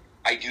again.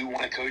 I do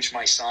want to coach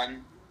my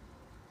son.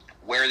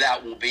 Where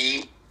that will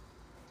be,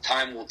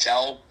 time will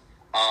tell.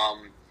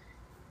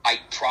 I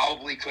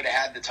probably could have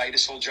had the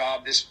Titusville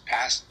job this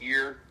past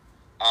year.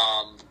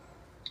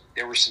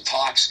 There were some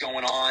talks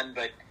going on,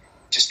 but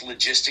just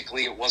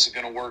logistically it wasn't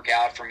going to work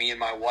out for me and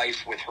my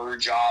wife with her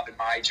job and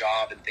my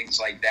job and things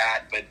like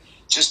that. But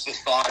just the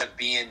thought of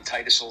being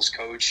Titusville's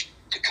coach,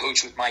 to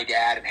coach with my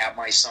dad and have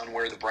my son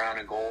wear the brown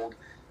and gold,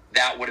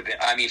 that would have been,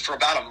 I mean, for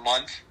about a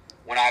month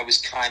when I was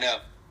kind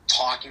of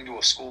talking to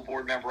a school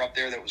board member up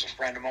there that was a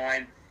friend of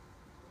mine,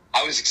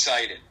 I was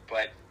excited.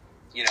 But,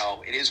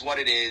 it is what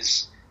it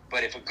is.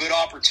 But if a good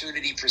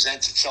opportunity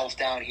presents itself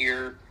down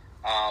here,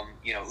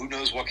 who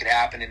knows what could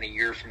happen in a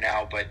year from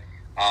now. But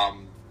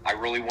I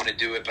really want to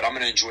do it. But I'm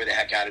going to enjoy the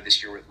heck out of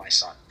this year with my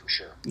son, for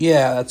sure.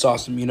 Yeah, that's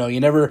awesome. You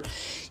never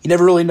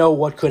really know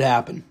what could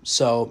happen.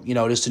 So,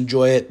 just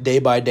enjoy it day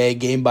by day,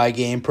 game by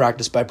game,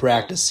 practice by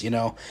practice.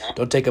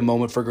 Don't take a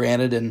moment for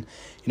granted. And,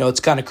 it's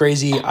kind of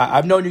crazy.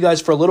 I've known you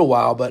guys for a little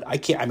while, but I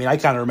kind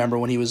of remember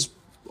when he was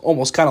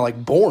almost kind of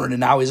like born, and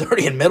now he's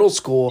already in middle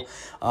school.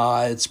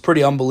 It's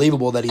pretty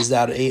unbelievable that he's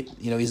that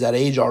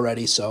age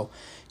already. So,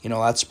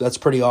 that's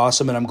pretty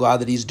awesome, and I'm glad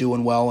that he's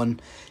doing well,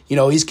 and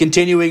he's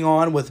continuing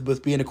on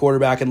with being a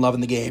quarterback and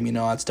loving the game.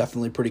 That's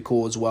definitely pretty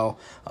cool as well.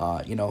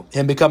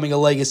 Him becoming a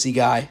legacy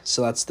guy,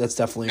 so that's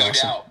definitely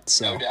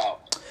awesome. No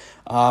doubt.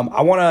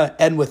 I want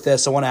to end with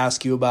this. I want to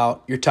ask you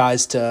about your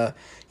ties to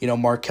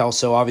Mark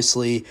Kelso.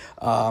 Obviously,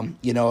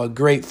 a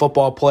great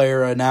football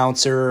player,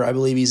 announcer. I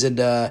believe he's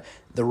into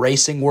the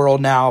racing world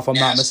now, if I'm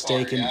not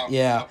mistaken.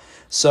 Yeah.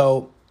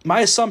 So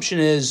my assumption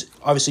is,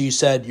 obviously you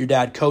said your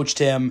dad coached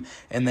him,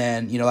 and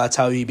then, that's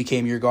how he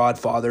became your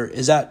godfather.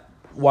 Is that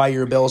why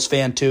you're a Bills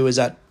fan too? Is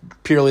that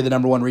purely the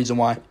number one reason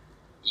why?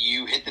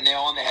 You hit the nail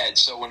on the head.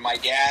 So when my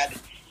dad,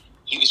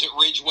 he was at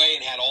Ridgeway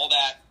and had all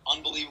that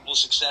unbelievable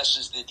success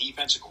as the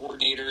defensive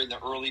coordinator in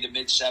the early to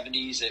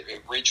mid-'70s at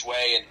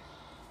Ridgeway, and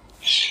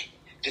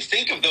to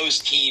think of those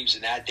teams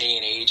in that day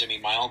and age, I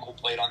mean, my uncle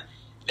played on –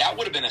 that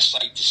would have been a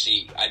sight to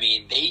see. I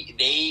mean,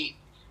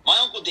 my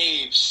Uncle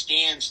Dave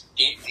Stanley,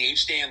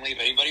 if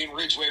anybody in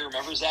Ridgeway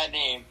remembers that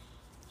name,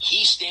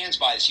 he stands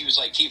by this. He was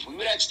like, if we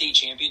would have had state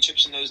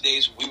championships in those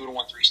days, we would have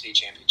won 3 state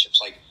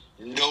championships. Like,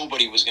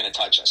 nobody was going to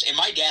touch us. And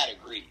my dad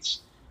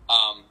agrees.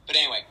 But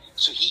anyway,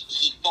 so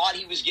he thought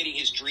he was getting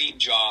his dream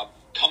job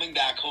coming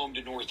back home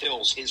to North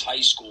Hills, his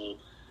high school,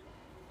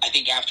 I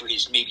think after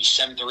his maybe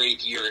 7th or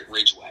 8th year at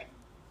Ridgeway.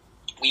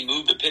 We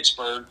moved to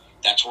Pittsburgh.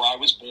 That's where I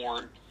was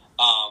born.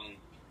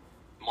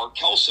 Mark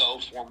Kelso,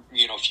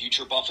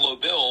 future Buffalo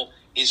Bill,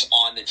 is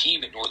on the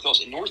team at North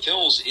Hills. And North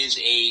Hills is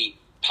a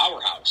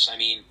powerhouse. I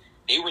mean,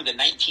 they were the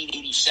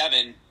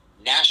 1987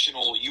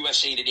 National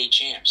USA Today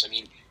champs. I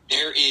mean,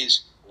 there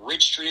is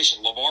rich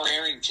tradition. LeVar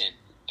Arrington,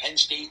 Penn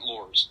State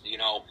Lures,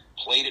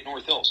 played at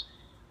North Hills.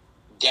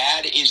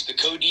 Dad is the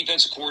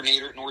co-defensive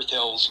coordinator at North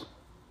Hills.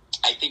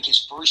 I think his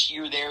first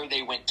year there,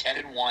 they went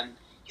 10-1.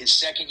 His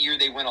second year,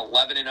 they went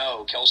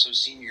 11-0, Kelso's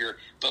senior year,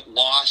 but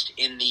lost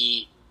in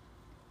the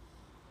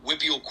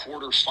WPIAL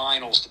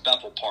quarterfinals to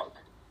Bethel Park.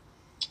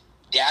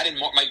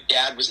 My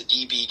dad was a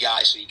DB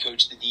guy, so he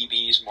coached the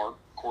DBs. Mark,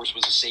 of course,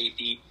 was a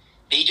safety.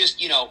 They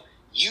just,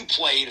 you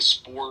played a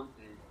sport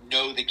and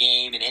know the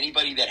game, and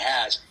anybody that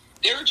has,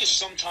 there are just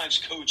sometimes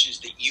coaches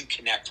that you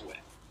connect with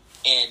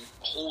and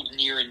hold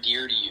near and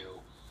dear to you.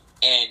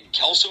 And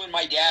Kelso and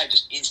my dad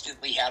just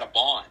instantly had a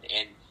bond.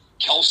 And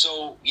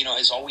Kelso,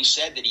 has always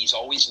said that he's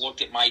always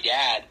looked at my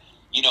dad,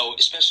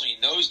 especially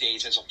in those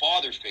days, as a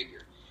father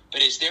figure.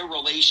 But as their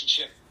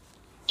relationship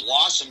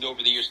blossomed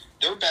over the years,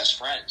 they're best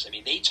friends. I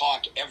mean, they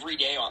talk every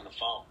day on the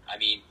phone. I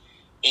mean,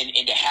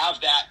 and to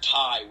have that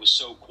tie was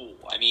so cool.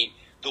 I mean,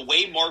 the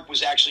way Mark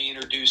was actually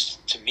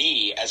introduced to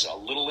me as a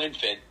little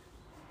infant,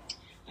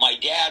 my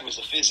dad was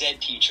a phys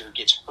ed teacher,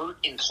 gets hurt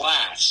in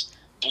class,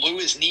 blew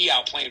his knee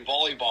out playing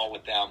volleyball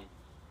with them.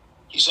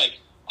 He's like,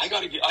 I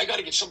gotta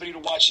get somebody to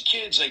watch the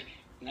kids. Like,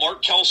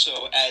 Mark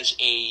Kelso, as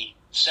a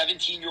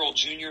 17-year-old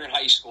junior in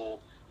high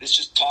school, this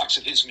just talks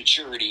of his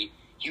maturity.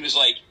 He was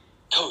like,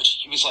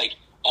 Coach,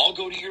 I'll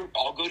go to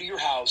your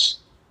house.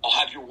 I'll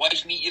have your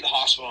wife meet you at the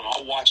hospital, and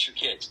I'll watch your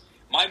kids.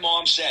 My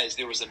mom says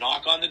there was a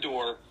knock on the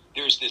door.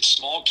 There's this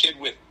small kid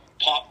with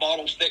pop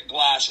bottle thick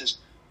glasses.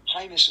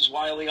 Hi, Mrs.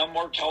 Wiley. I'm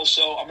Mark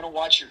Kelso. I'm going to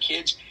watch your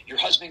kids. Your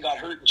husband got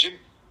hurt in gym.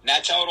 And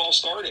that's how it all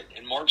started.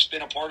 And Mark's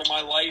been a part of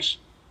my life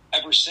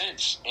ever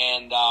since.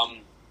 And,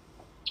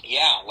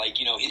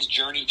 his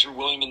journey through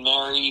William and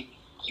Mary,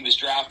 he was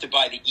drafted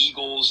by the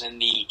Eagles in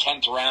the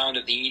 10th round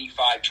of the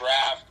 85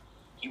 draft.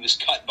 He was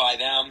cut by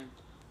them.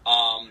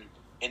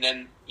 And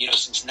then,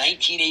 since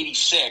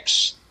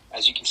 1986,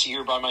 as you can see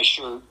here by my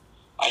shirt,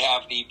 I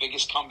have the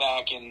biggest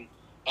comeback in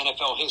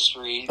NFL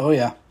history. Oh,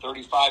 yeah.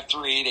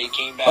 35-3, they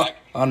came back.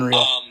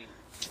 Unreal.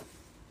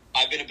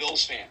 I've been a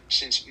Bills fan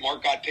since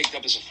Mark got picked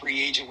up as a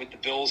free agent with the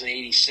Bills in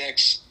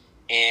 86.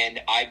 And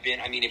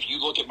if you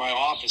look at my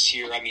office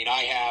here, I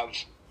have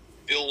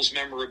Bills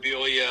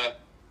memorabilia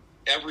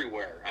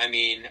everywhere. I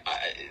mean,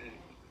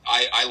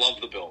 I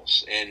love the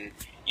Bills. And,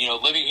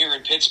 living here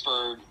in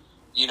Pittsburgh,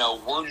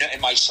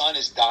 and my son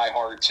is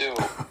diehard too.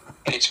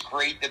 And it's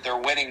great that they're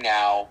winning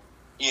now,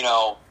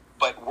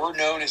 but we're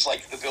known as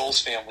like the Bills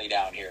family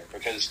down here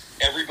because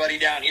everybody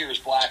down here is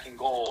black and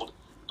gold.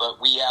 But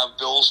we have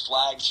Bills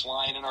flags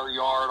flying in our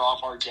yard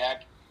off our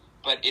deck.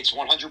 But it's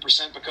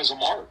 100% because of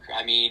Mark.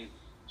 I mean,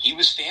 he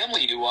was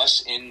family to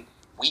us, and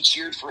we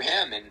cheered for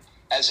him. And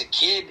as a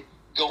kid,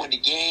 going to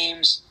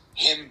games,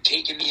 him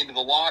taking me into the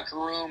locker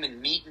room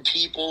and meeting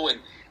people. And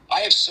I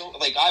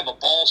have a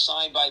ball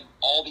signed by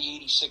all the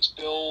 86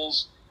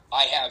 Bills.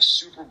 I have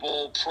Super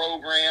Bowl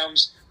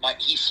programs.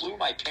 He flew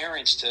my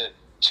parents to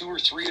 2 or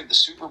 3 of the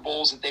Super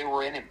Bowls that they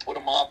were in and put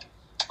them up.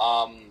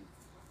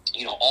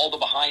 All the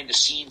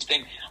behind-the-scenes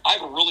thing. I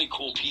have a really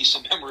cool piece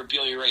of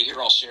memorabilia right here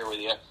I'll share with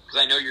you because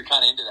I know you're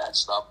kind of into that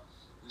stuff.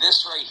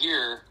 This right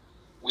here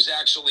was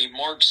actually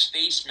Mark's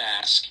face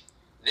mask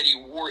that he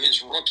wore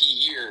his rookie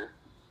year.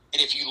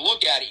 And if you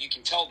look at it, you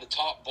can tell the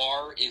top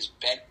bar is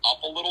bent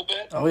up a little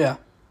bit. Oh, yeah.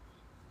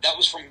 That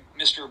was from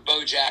Mr.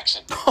 Bo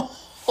Jackson.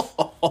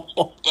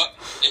 But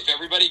if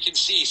everybody can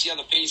see how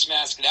the face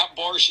mask, that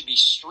bar should be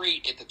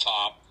straight at the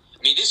top.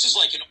 I mean, this is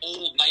like an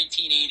old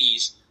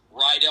 1980s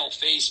Rydell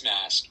face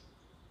mask.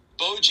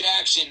 Bo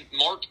Jackson,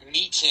 Mark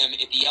meets him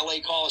at the LA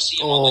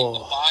Coliseum on the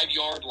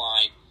 5-yard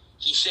line.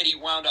 He said he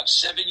wound up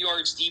 7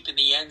 yards deep in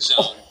the end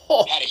zone.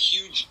 Had a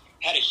huge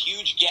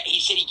get. He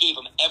said he gave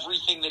him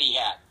everything that he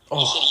had.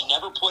 He said he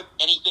never put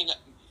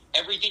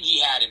everything he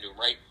had into him,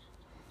 right?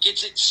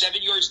 Gets it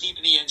 7 yards deep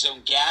in the end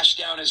zone, gashed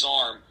down his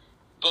arm.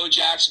 Bo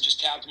Jackson just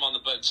tapped him on the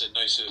butt and said,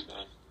 "Nice hit,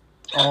 man."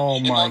 Oh,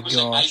 and my Mark was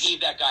gosh. like, I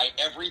gave that guy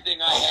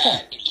everything I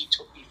had, and he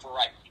took me for a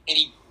ride. And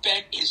he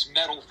bent his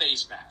metal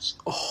face mask.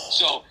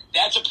 So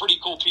that's a pretty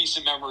cool piece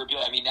of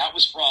memorabilia. I mean, that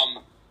was from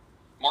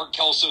Mark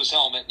Kelso's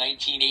helmet,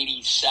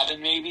 1987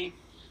 maybe.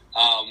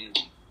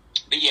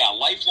 But yeah,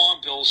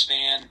 lifelong Bills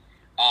fan.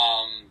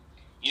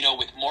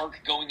 With Mark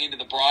going into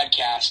the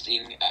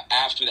broadcasting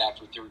after that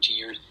for 13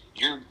 years,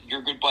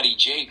 your good buddy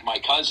Jake, my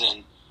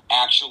cousin,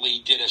 actually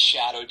did a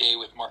shadow day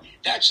with Mark.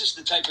 That's just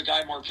the type of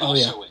guy Mark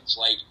Kelso is.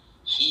 Like,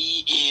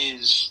 he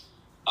is,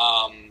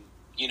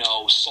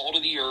 salt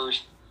of the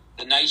earth,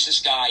 the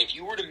nicest guy. If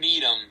you were to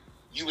meet him,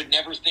 you would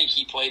never think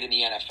he played in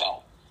the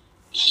NFL.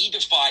 He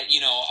defied,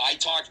 I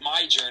talked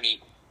my journey.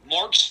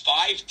 Mark's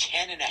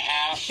 5'10" and a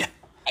half. Yeah.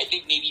 I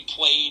think maybe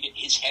played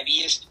his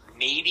heaviest,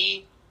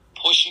 maybe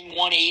pushing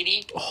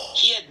 180.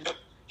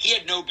 He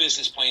had no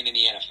business playing in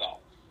the NFL.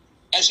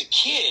 as a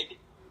kid,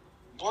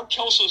 Mark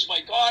Kelso's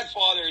my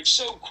godfather. It's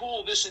so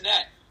cool, this and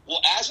that.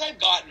 Well, as I've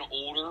gotten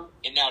older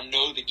and now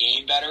know the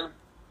game better,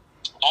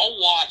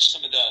 I'll watch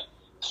some of the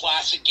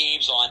classic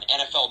games on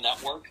NFL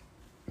Network.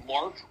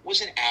 Mark was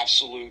an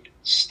absolute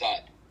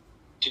stud.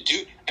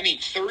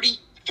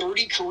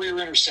 30 career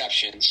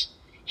interceptions.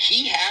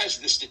 He has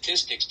the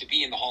statistics to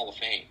be in the Hall of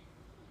Fame,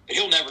 but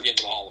he'll never get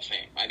to the Hall of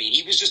Fame. I mean,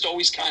 he was just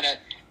always kind of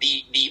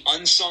the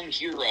unsung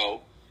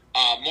hero.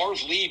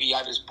 Marv Levy, I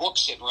have his book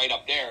sitting right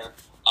up there.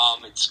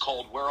 It's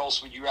called Where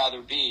Else Would You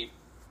Rather Be?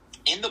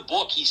 In the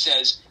book, he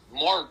says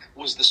Mark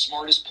was the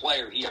smartest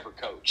player he ever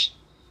coached.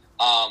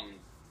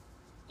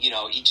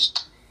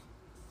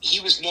 He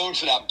was known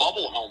for that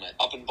bubble helmet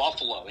up in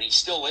Buffalo, and he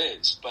still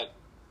is. But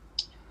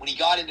when he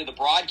got into the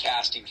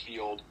broadcasting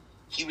field,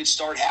 he would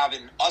start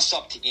having us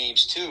up to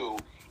games too,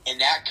 and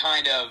that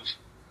kind of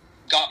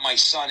got my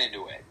son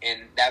into it.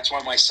 And that's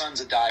why my son's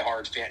a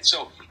diehard fan.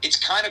 So it's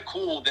kind of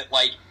cool that,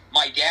 like,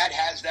 my dad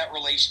has that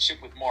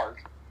relationship with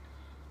Mark.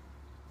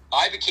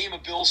 I became a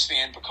Bills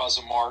fan because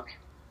of Mark.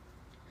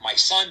 My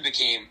son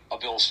became a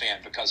Bills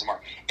fan because of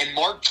Mark. And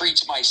Mark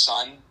treats my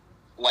son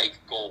like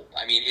gold.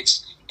 I mean,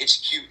 it's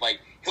cute. Like,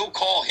 he'll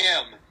call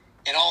him,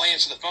 and I'll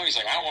answer the phone. He's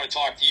like, I don't want to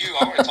talk to you.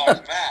 I want to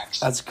talk to Max.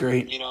 That's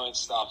great. And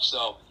stuff.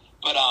 So,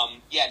 but,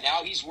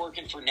 now he's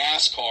working for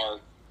NASCAR.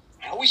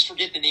 I always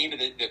forget the name of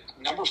the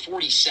number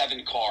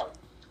 47 car.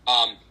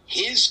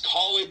 His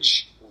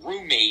college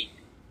roommate,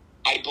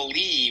 I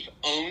believe,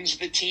 owns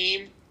the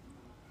team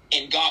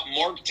and got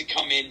Mark to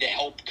come in to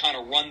help kind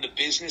of run the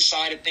business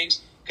side of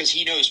things, because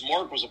he knows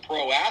Mark was a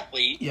pro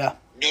athlete,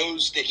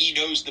 knows that he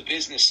knows the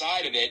business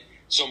side of it.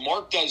 So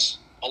Mark does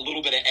a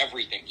little bit of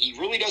everything. He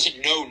really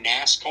doesn't know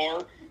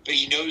NASCAR, but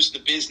he knows the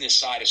business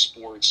side of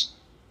sports.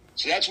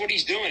 So that's what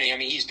he's doing. I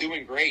mean, he's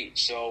doing great.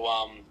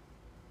 So,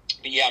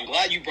 but yeah, I'm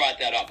glad you brought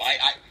that up.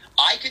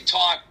 I could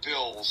talk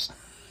Bills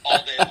all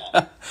day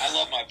long. I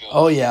love my Bills.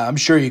 Oh, yeah, I'm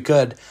sure you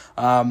could.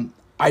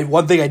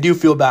 One thing I do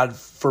feel bad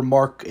for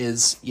Mark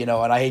is, and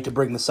I hate to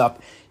bring this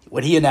up,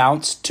 when he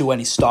announced to when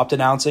he stopped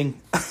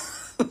announcing,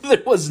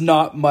 there was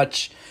not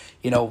much,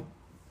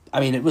 I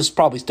mean, it was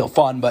probably still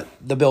fun, but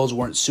the Bills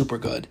weren't super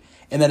good.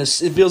 And then it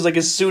feels like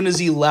as soon as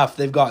he left,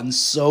 they've gotten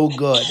so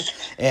good.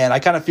 And I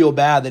kind of feel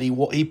bad that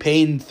he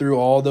pained through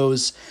all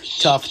those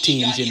tough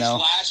teams,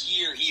 Last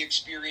year, he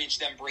experienced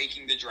them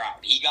breaking the drought.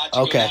 He got to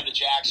go down to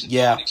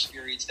Jacksonville and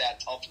experience that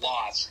tough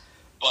loss.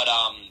 But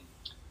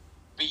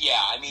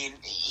yeah, I mean,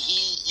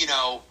 he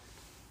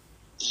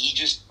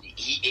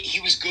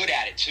was good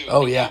at it too.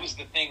 Oh, yeah. That was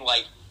the thing.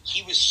 Like,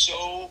 he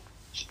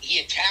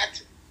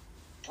attacked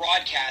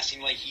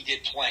broadcasting like he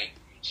did playing.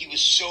 He was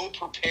so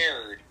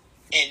prepared.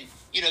 And,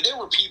 there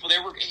were people, they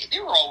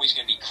were always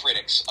going to be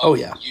critics of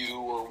you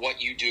or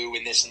what you do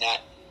and this and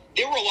that.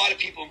 There were a lot of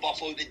people in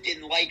Buffalo that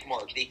didn't like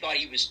Mark. They thought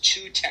he was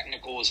too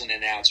technical as an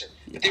announcer.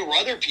 Yeah. But there were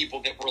other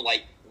people that were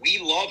like, we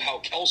love how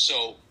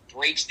Kelso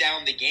breaks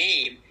down the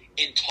game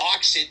and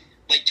talks it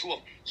like to him.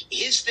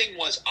 His thing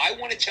was, I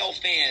want to tell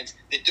fans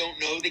that don't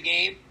know the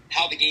game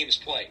how the game is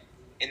played.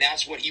 And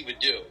that's what he would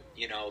do,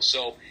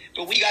 So,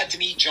 but we got to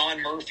meet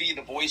John Murphy,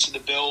 the voice of the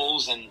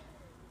Bills, and,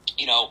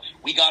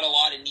 we got a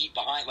lot of neat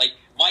behind. Like,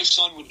 my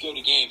son would go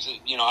to games. I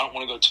don't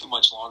want to go too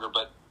much longer,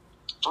 but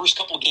first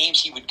couple of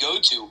games he would go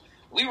to,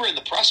 we were in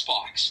the press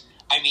box.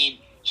 I mean,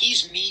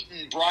 he's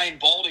meeting Brian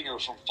Baldinger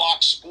from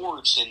Fox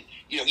Sports, and,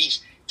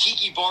 he's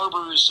Tiki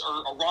Barber's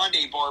or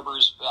Aronde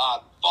Barber's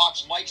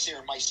Fox Mike's there,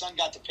 and my son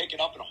got to pick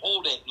it up and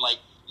hold it, and, like,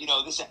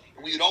 this. And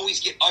we would always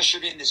get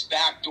ushered in this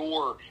back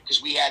door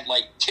because we had,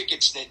 like,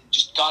 tickets that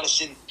just got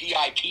us in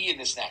VIP and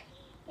this and that.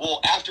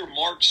 Well, after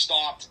Mark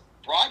stopped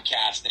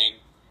broadcasting,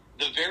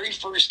 the very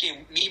first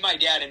game, me, my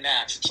dad, and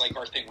Max, it's like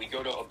our thing. We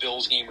go to a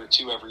Bills game or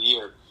two every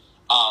year.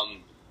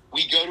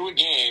 We go to a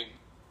game.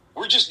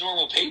 We're just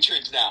normal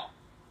patrons now.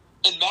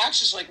 And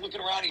Max is, like, looking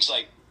around. He's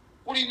like,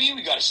 what do you mean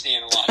we got to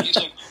stand in line? He's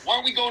like, why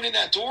aren't we going in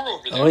that door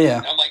over there? Oh, yeah.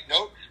 And I'm like,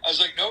 nope. I was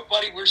like, nope,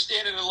 buddy, we're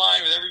standing in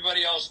line with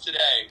everybody else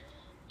today.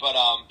 But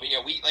yeah,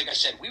 like I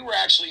said, we were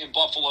actually in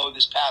Buffalo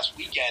this past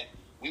weekend.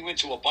 We went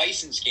to a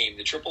Bison's game,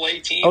 the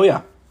AAA team. Oh,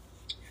 yeah.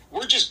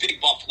 We're just big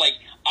Buffalo. Like,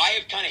 I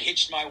have kind of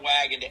hitched my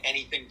wagon to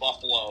anything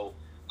Buffalo.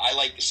 I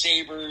like the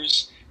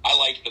Sabres. I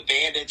like the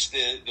Bandits,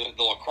 the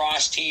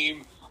lacrosse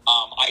team.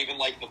 I even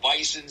like the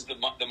Bisons,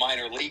 the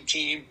minor league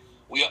team.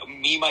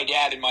 Me, my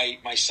dad, and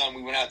my son,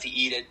 we went out to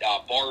eat at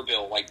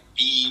Barville, like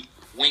the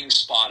wing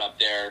spot up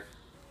there.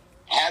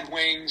 Had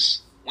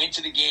wings, went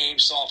to the game,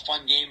 saw a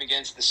fun game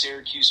against the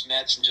Syracuse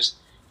Mets, and just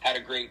had a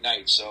great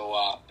night.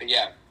 So, but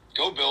yeah,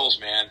 go Bills,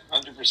 man,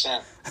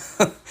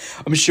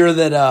 100%. I'm sure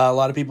that a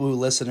lot of people who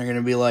listen are going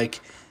to be like,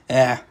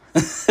 they're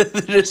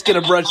just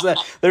going to brush that.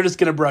 They're just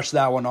going to brush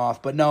that one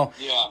off. But no,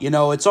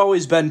 it's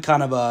always been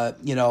kind of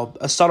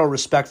a subtle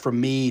respect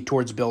from me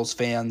towards Bills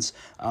fans,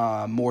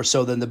 more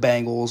so than the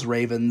Bengals,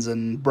 Ravens,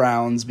 and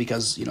Browns,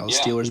 because the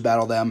Steelers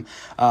battle them.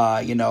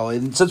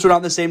 And since we're not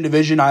in the same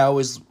division, I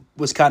always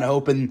was kind of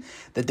hoping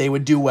that they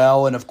would do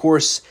well. And of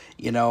course,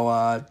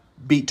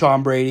 beat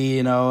Tom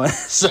Brady, so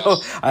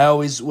Yes. I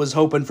always was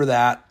hoping for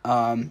that.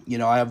 I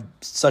have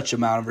such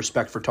amount of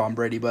respect for Tom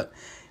Brady, but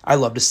I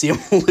love to see him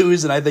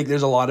lose, and I think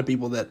there's a lot of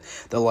people that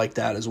like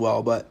that as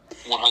well. But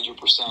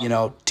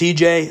 100%.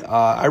 TJ,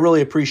 I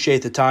really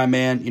appreciate the time,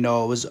 man. It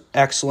was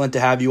excellent to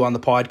have you on the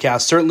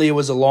podcast. Certainly it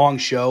was a long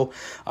show.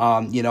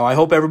 I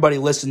hope everybody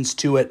listens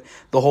to it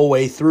the whole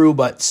way through,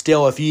 but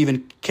still, if you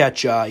even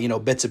catch,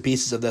 bits and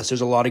pieces of this,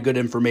 there's a lot of good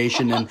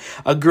information and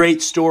a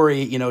great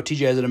story.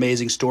 TJ has an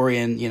amazing story,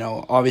 and,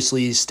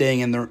 obviously he's staying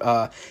in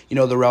the,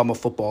 the realm of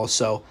football.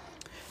 So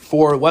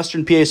for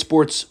Western PA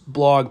Sports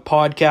Blog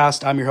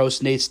Podcast, I'm your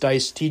host, Nate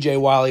Stice. TJ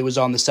Wiley was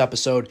on this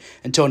episode.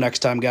 Until next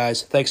time,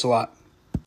 guys, thanks a lot.